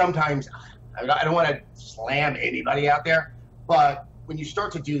that can sometimes, I don't want to slam anybody out there, but when you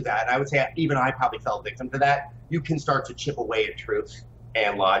start to do that, I would say even I probably fell victim to that, you can start to chip away at truth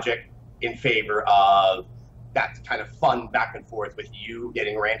and logic in favor of that kind of fun back and forth with you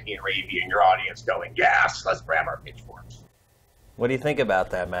getting ranty and ravey and your audience going, yes, let's grab our pitchforks. What do you think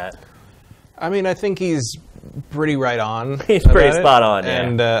about that, Matt? I mean, I think he's pretty right on. He's pretty spot on, yeah.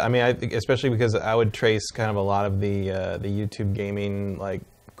 And I mean, I think especially because I would trace kind of a lot of the YouTube gaming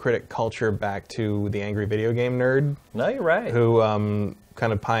critic culture back to the angry video game nerd. No, you're right. Who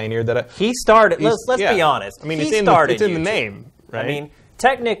kind of pioneered that. He started. Let's be honest. I mean, it's in the name, right? I mean,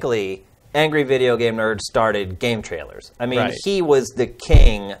 technically, Angry Video Game Nerd started game trailers. I mean, right. He was the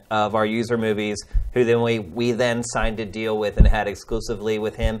king of our user movies, who then we then signed a deal with and had exclusively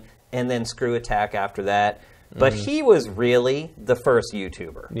with him, and then Screw Attack after that. But he was really the first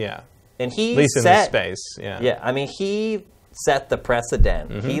YouTuber. Yeah. And he at least in this space, yeah. Yeah, I mean, he set the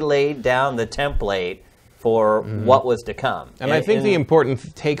precedent. He laid down the template for what was to come. And I think the important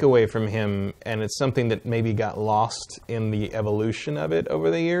takeaway from him, and it's something that maybe got lost in the evolution of it over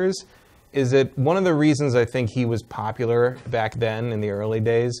the years, is that one of the reasons I think he was popular back then in the early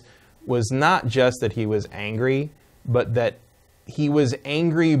days was not just that he was angry, but that he was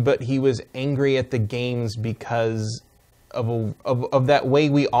angry, but he was angry at the games because of that way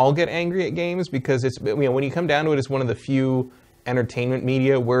we all get angry at games, because it's, when you come down to it, it's one of the few entertainment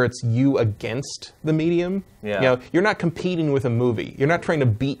media where it's you against the medium. Yeah. You're not competing with a movie. You're not trying to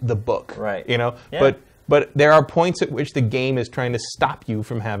beat the book. Right. Yeah. But there are points at which the game is trying to stop you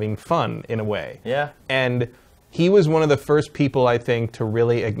from having fun in a way. Yeah. And he was one of the first people, I think, to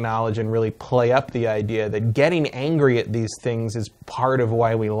really acknowledge and really play up the idea that getting angry at these things is part of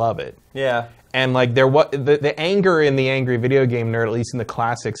why we love it. Yeah. And the anger in the angry video game nerd, at least in the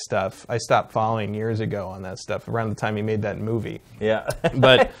classic stuff, I stopped following years ago on that stuff around the time he made that movie. Yeah,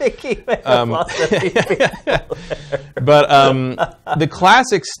 but I think he may have lost a few people. But the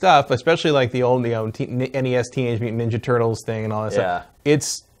classic stuff, especially like the old NES Teenage Mutant Ninja Turtles thing and all that stuff,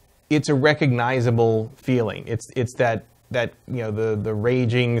 it's a recognizable feeling. It's that the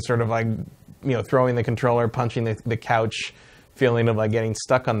raging sort of throwing the controller, punching the couch feeling of like getting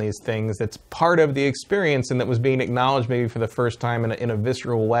stuck on these things that's part of the experience and that was being acknowledged maybe for the first time in a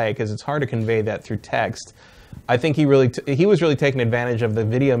visceral way, because it's hard to convey that through text. I think he was really taking advantage of the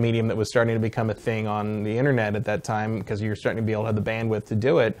video medium that was starting to become a thing on the internet at that time, because you were starting to be able to have the bandwidth to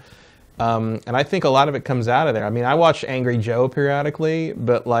do it. And I think a lot of it comes out of there. I mean, I watch Angry Joe periodically,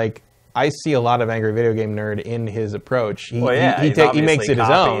 but like I see a lot of Angry Video Game Nerd in his approach. He makes it his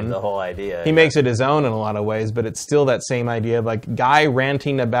own. The whole idea. He makes it his own in a lot of ways, but it's still that same idea of like guy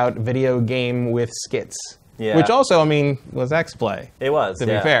ranting about video game with skits. Yeah. Which also, I mean, was X-Play. It was, to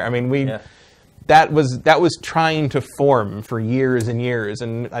be fair. I mean, that was trying to form for years and years,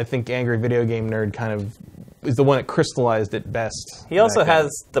 and I think Angry Video Game Nerd kind of is the one that crystallized it best. He also has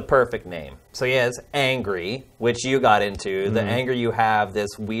the perfect name. So he has Angry, which you got into. The anger you have, this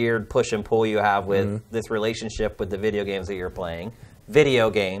weird push and pull you have with this relationship with the video games that you're playing. Video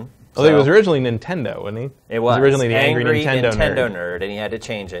game. Oh, he was originally Nintendo, wasn't he? It was. Originally the Angry Nintendo Nerd, and he had to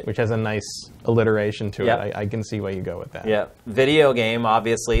change it. Which has a nice alliteration to it. I can see why you go with that. Yeah. Video game,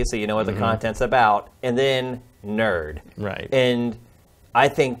 obviously, so you know what the content's about. And then nerd. Right. And I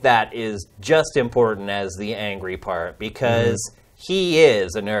think that is just important as the angry part, because he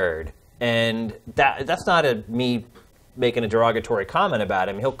is a nerd. And that's not me making a derogatory comment about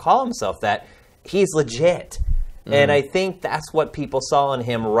him. He'll call himself that. He's legit. And I think that's what people saw in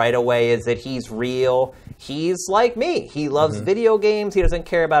him right away, is that he's real. He's like me. He loves video games. He doesn't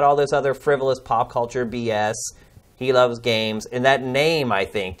care about all this other frivolous pop culture BS. He loves games. And that name, I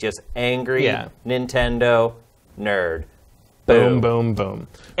think, just Angry Nintendo Nerd. Boom, boom, boom.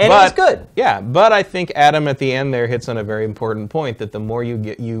 And it's good. Yeah, but I think Adam at the end there hits on a very important point, that the more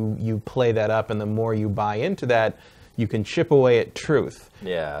you play that up and the more you buy into that, you can chip away at truth.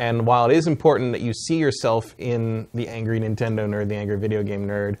 Yeah. And while it is important that you see yourself in the Angry Nintendo Nerd, the Angry Video Game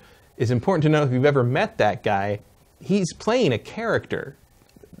Nerd, it's important to know if you've ever met that guy, he's playing a character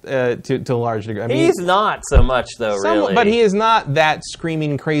to a large degree. I mean, he's not so much, though, really. But he is not that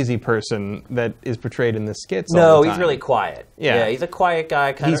screaming crazy person that is portrayed in the skits all No, the time. he's really quiet. Yeah. He's a quiet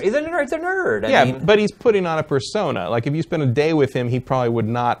guy. He's a nerd. I mean, but he's putting on a persona. Like, if you spend a day with him, he probably would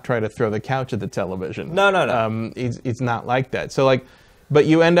not try to throw the couch at the television. No. It's not like that. So, like, but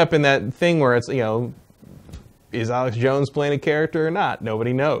you end up in that thing where it's, is Alex Jones playing a character or not?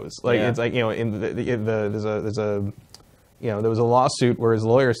 Nobody knows. Like, it's like, there was a lawsuit where his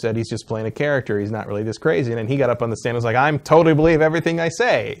lawyer said he's just playing a character. He's not really this crazy. And then he got up on the stand and was like, I totally believe everything I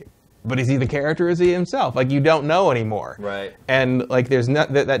say. But is he the character or is he himself? Like, you don't know anymore. Right. And, like, there's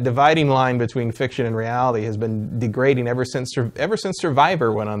not that dividing line between fiction and reality has been degrading ever since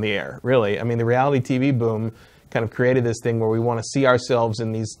Survivor went on the air, really. I mean, the reality TV boom kind of created this thing where we want to see ourselves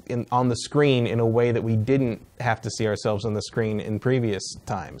on the screen in a way that we didn't have to see ourselves on the screen in previous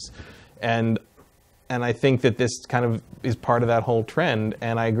times. And I think that this kind of is part of that whole trend.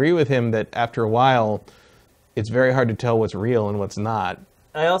 And I agree with him that after a while, it's very hard to tell what's real and what's not.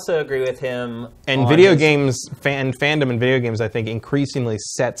 I also agree with him. And video games, fandom in video games, I think, increasingly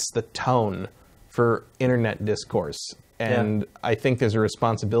sets the tone for internet discourse. And I think there's a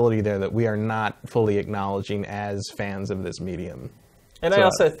responsibility there that we are not fully acknowledging as fans of this medium. And I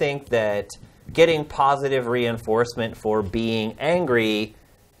also think that getting positive reinforcement for being angry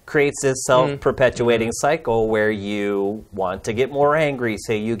creates this self-perpetuating cycle where you want to get more angry,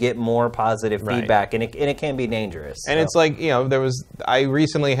 so you get more positive feedback, and it can be dangerous. And it's like, I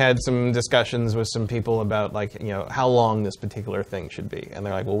recently had some discussions with some people about, like, how long this particular thing should be. And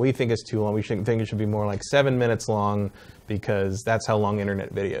they're like, well, we think it's too long. We think it should be more like 7 minutes long, because that's how long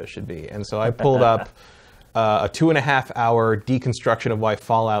internet videos should be. And so I pulled up a 2.5-hour deconstruction of why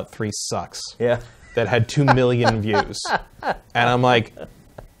Fallout 3 sucks. Yeah. That had 2 million views. And I'm like,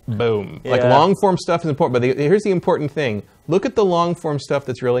 boom. Like, long-form stuff is important, but here's the important thing. Look at the long-form stuff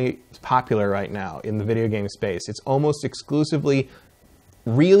that's really popular right now in the video game space. It's almost exclusively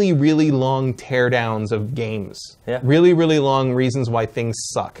really, really long teardowns of games. Yeah. Really, really long reasons why things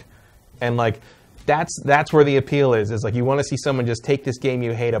suck. And, like, that's where the appeal is. Is like, you want to see someone just take this game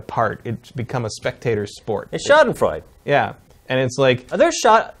you hate apart. It's become a spectator sport. It's Schadenfreude. Yeah. And it's like...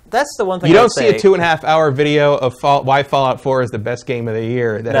 That's the one thing you don't see a 2.5-hour video of why Fallout 4 is the best game of the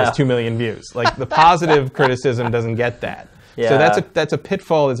year that has 2 million views. Like, the positive criticism doesn't get that. Yeah. So that's a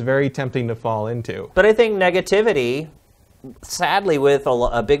pitfall that's very tempting to fall into. But I think negativity, sadly, with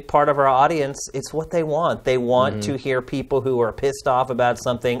a big part of our audience, it's what they want. They want to hear people who are pissed off about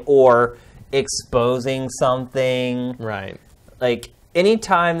something or exposing something. Right. Like,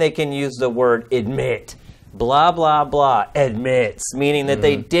 anytime they can use the word admit, blah, blah, blah, admits, meaning that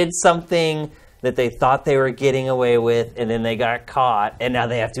they did something that they thought they were getting away with, and then they got caught, and now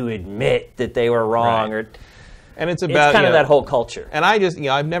they have to admit that they were wrong. Right. And it's about kind of that whole culture. And I just,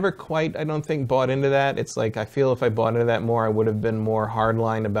 I've never quite, I don't think, bought into that. It's like, I feel if I bought into that more, I would have been more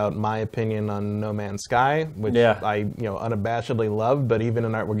hardline about my opinion on No Man's Sky, which I, unabashedly loved. But even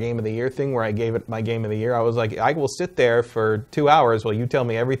in our Game of the Year thing, where I gave it my Game of the Year, I was like, I will sit there for 2 hours while you tell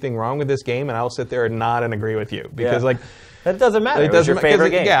me everything wrong with this game, and I'll sit there and nod and agree with you. Because, it doesn't matter. It was your favorite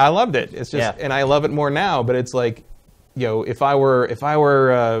game. Yeah, I loved it. It's just, and I love it more now. But it's like, if I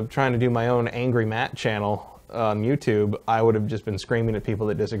were trying to do my own Angry Matt channel on YouTube, I would have just been screaming at people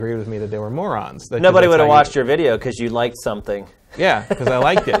that disagreed with me that they were morons. Nobody would have watched your video because you liked something. Yeah, because I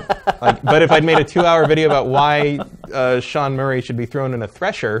liked it. But if I'd made a 2-hour video about why Sean Murray should be thrown in a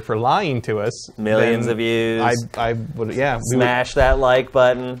thresher for lying to us, millions of views, I would, smash that like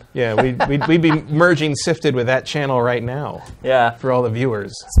button. Yeah, we'd be merging Sifted with that channel right now. Yeah, for all the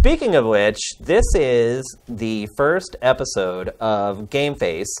viewers. Speaking of which, this is the first episode of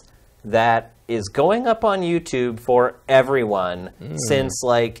GameFace that is going up on YouTube for everyone since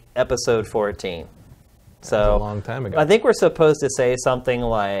episode 14. So that's a long time ago. I think we're supposed to say something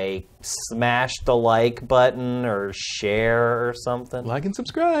like smash the like button or share or something. Like and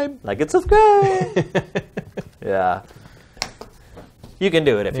subscribe. Like and subscribe. Yeah. You can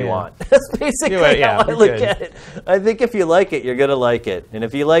do it if you want. That's basically how I look at it. I think if you like it, you're going to like it. And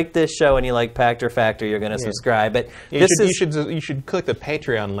if you like this show and you like Pactor Factor, you're going to subscribe. But you should click the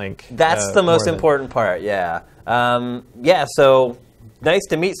Patreon link. That's the most important part, so nice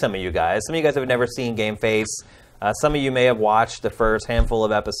to meet some of you guys. Some of you guys have never seen GameFace. Some of you may have watched the first handful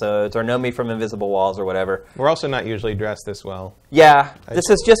of episodes or know me from Invisible Walls or whatever. We're also not usually dressed this well. Yeah, this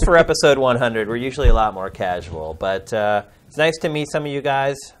is just for episode 100. We're usually a lot more casual. But it's nice to meet some of you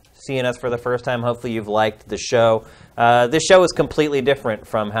guys, seeing us for the first time. Hopefully you've liked the show. This show is completely different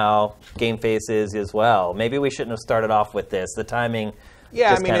from how GameFace is as well. Maybe we shouldn't have started off with this. The timing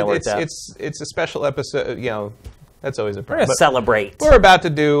just kind of worked out. It's a special episode, that's always a problem. We're going to celebrate. We're about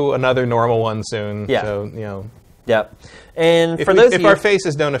to do another normal one soon. Yeah. So, Yep. And if our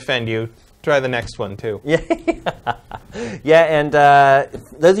faces don't offend you, try the next one too. Yeah. Yeah, and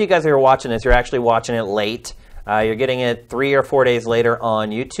those of you guys who are watching this, you're actually watching it late. You're getting it 3 or 4 days later on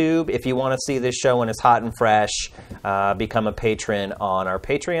YouTube. If you want to see this show when it's hot and fresh, become a patron on our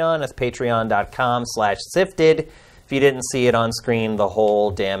Patreon. That's patreon.com/sifted. If you didn't see it on screen the whole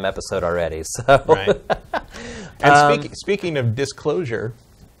damn episode already. So. Right. And speaking of disclosure,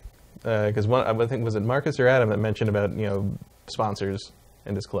 because I think, was it Marcus or Adam that mentioned about sponsors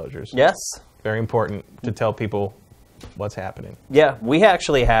and disclosures? Yes. Very important to tell people what's happening. Yeah, we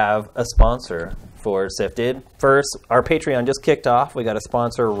actually have a sponsor for Sifted. First, our Patreon just kicked off. We got a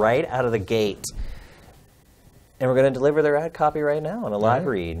sponsor right out of the gate. And we're going to deliver their ad copy right now on a live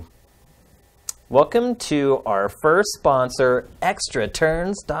read. Welcome to our first sponsor,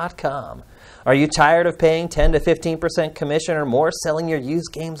 ExtraTurns.com. Are you tired of paying 10 to 15% commission or more selling your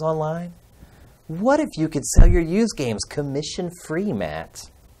used games online? What if you could sell your used games commission-free,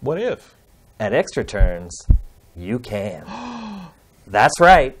 Matt? What if? At Extra Turns, you can. That's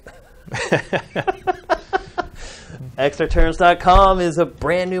right. ExtraTurns.com is a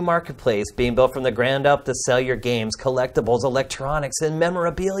brand new marketplace being built from the ground up to sell your games, collectibles, electronics, and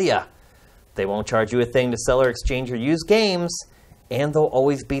memorabilia. They won't charge you a thing to sell or exchange your used games, and they'll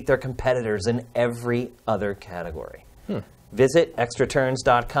always beat their competitors in every other category. Visit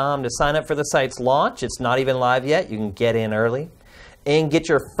extraturns.com to sign up for the site's launch. It's not even live yet. You can get in early and get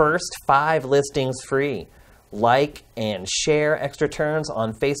your first 5 listings free. Like and share Extra Turns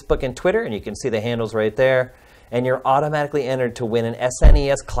on Facebook and Twitter, and you can see the handles right there. And you're automatically entered to win an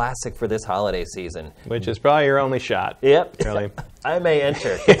SNES Classic for this holiday season. Which is probably your only shot. Yep. Really. I may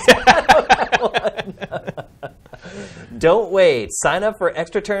enter. Don't wait. Sign up for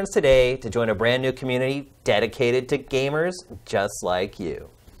Extra Turns today to join a brand new community dedicated to gamers just like you.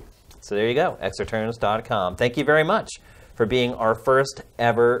 So there you go, extraturns.com. Thank you very much for being our first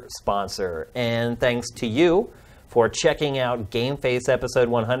ever sponsor. And thanks to you for checking out GameFace episode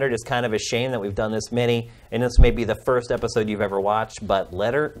 100. It's kind of a shame that we've done this many, and this may be the first episode you've ever watched, but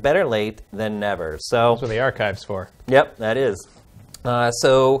better late than never. So that's what the archive's for. Yep, that is.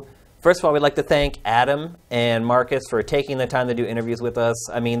 So first of all, we'd like to thank Adam and Marcus for taking the time to do interviews with us.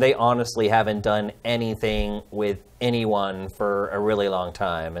 I mean, they honestly haven't done anything with anyone for a really long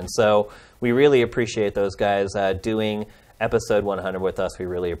time. And so we really appreciate those guys doing episode 100 with us. We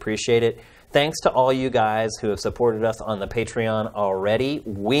really appreciate it. Thanks to all you guys who have supported us on the Patreon already.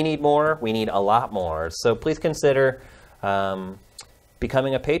 We need more. We need a lot more. So please consider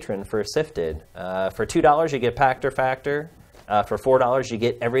becoming a patron for Sifted. For $2, you get Pactor Factor. For $4, you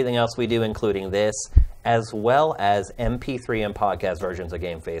get everything else we do, including this as well as MP3 and podcast versions of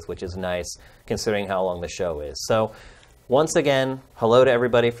GameFace, which is nice considering how long the show is. So once again, hello to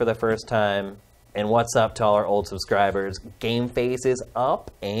everybody for the first time, and what's up to all our old subscribers. GameFace is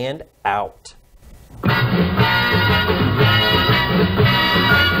up and out.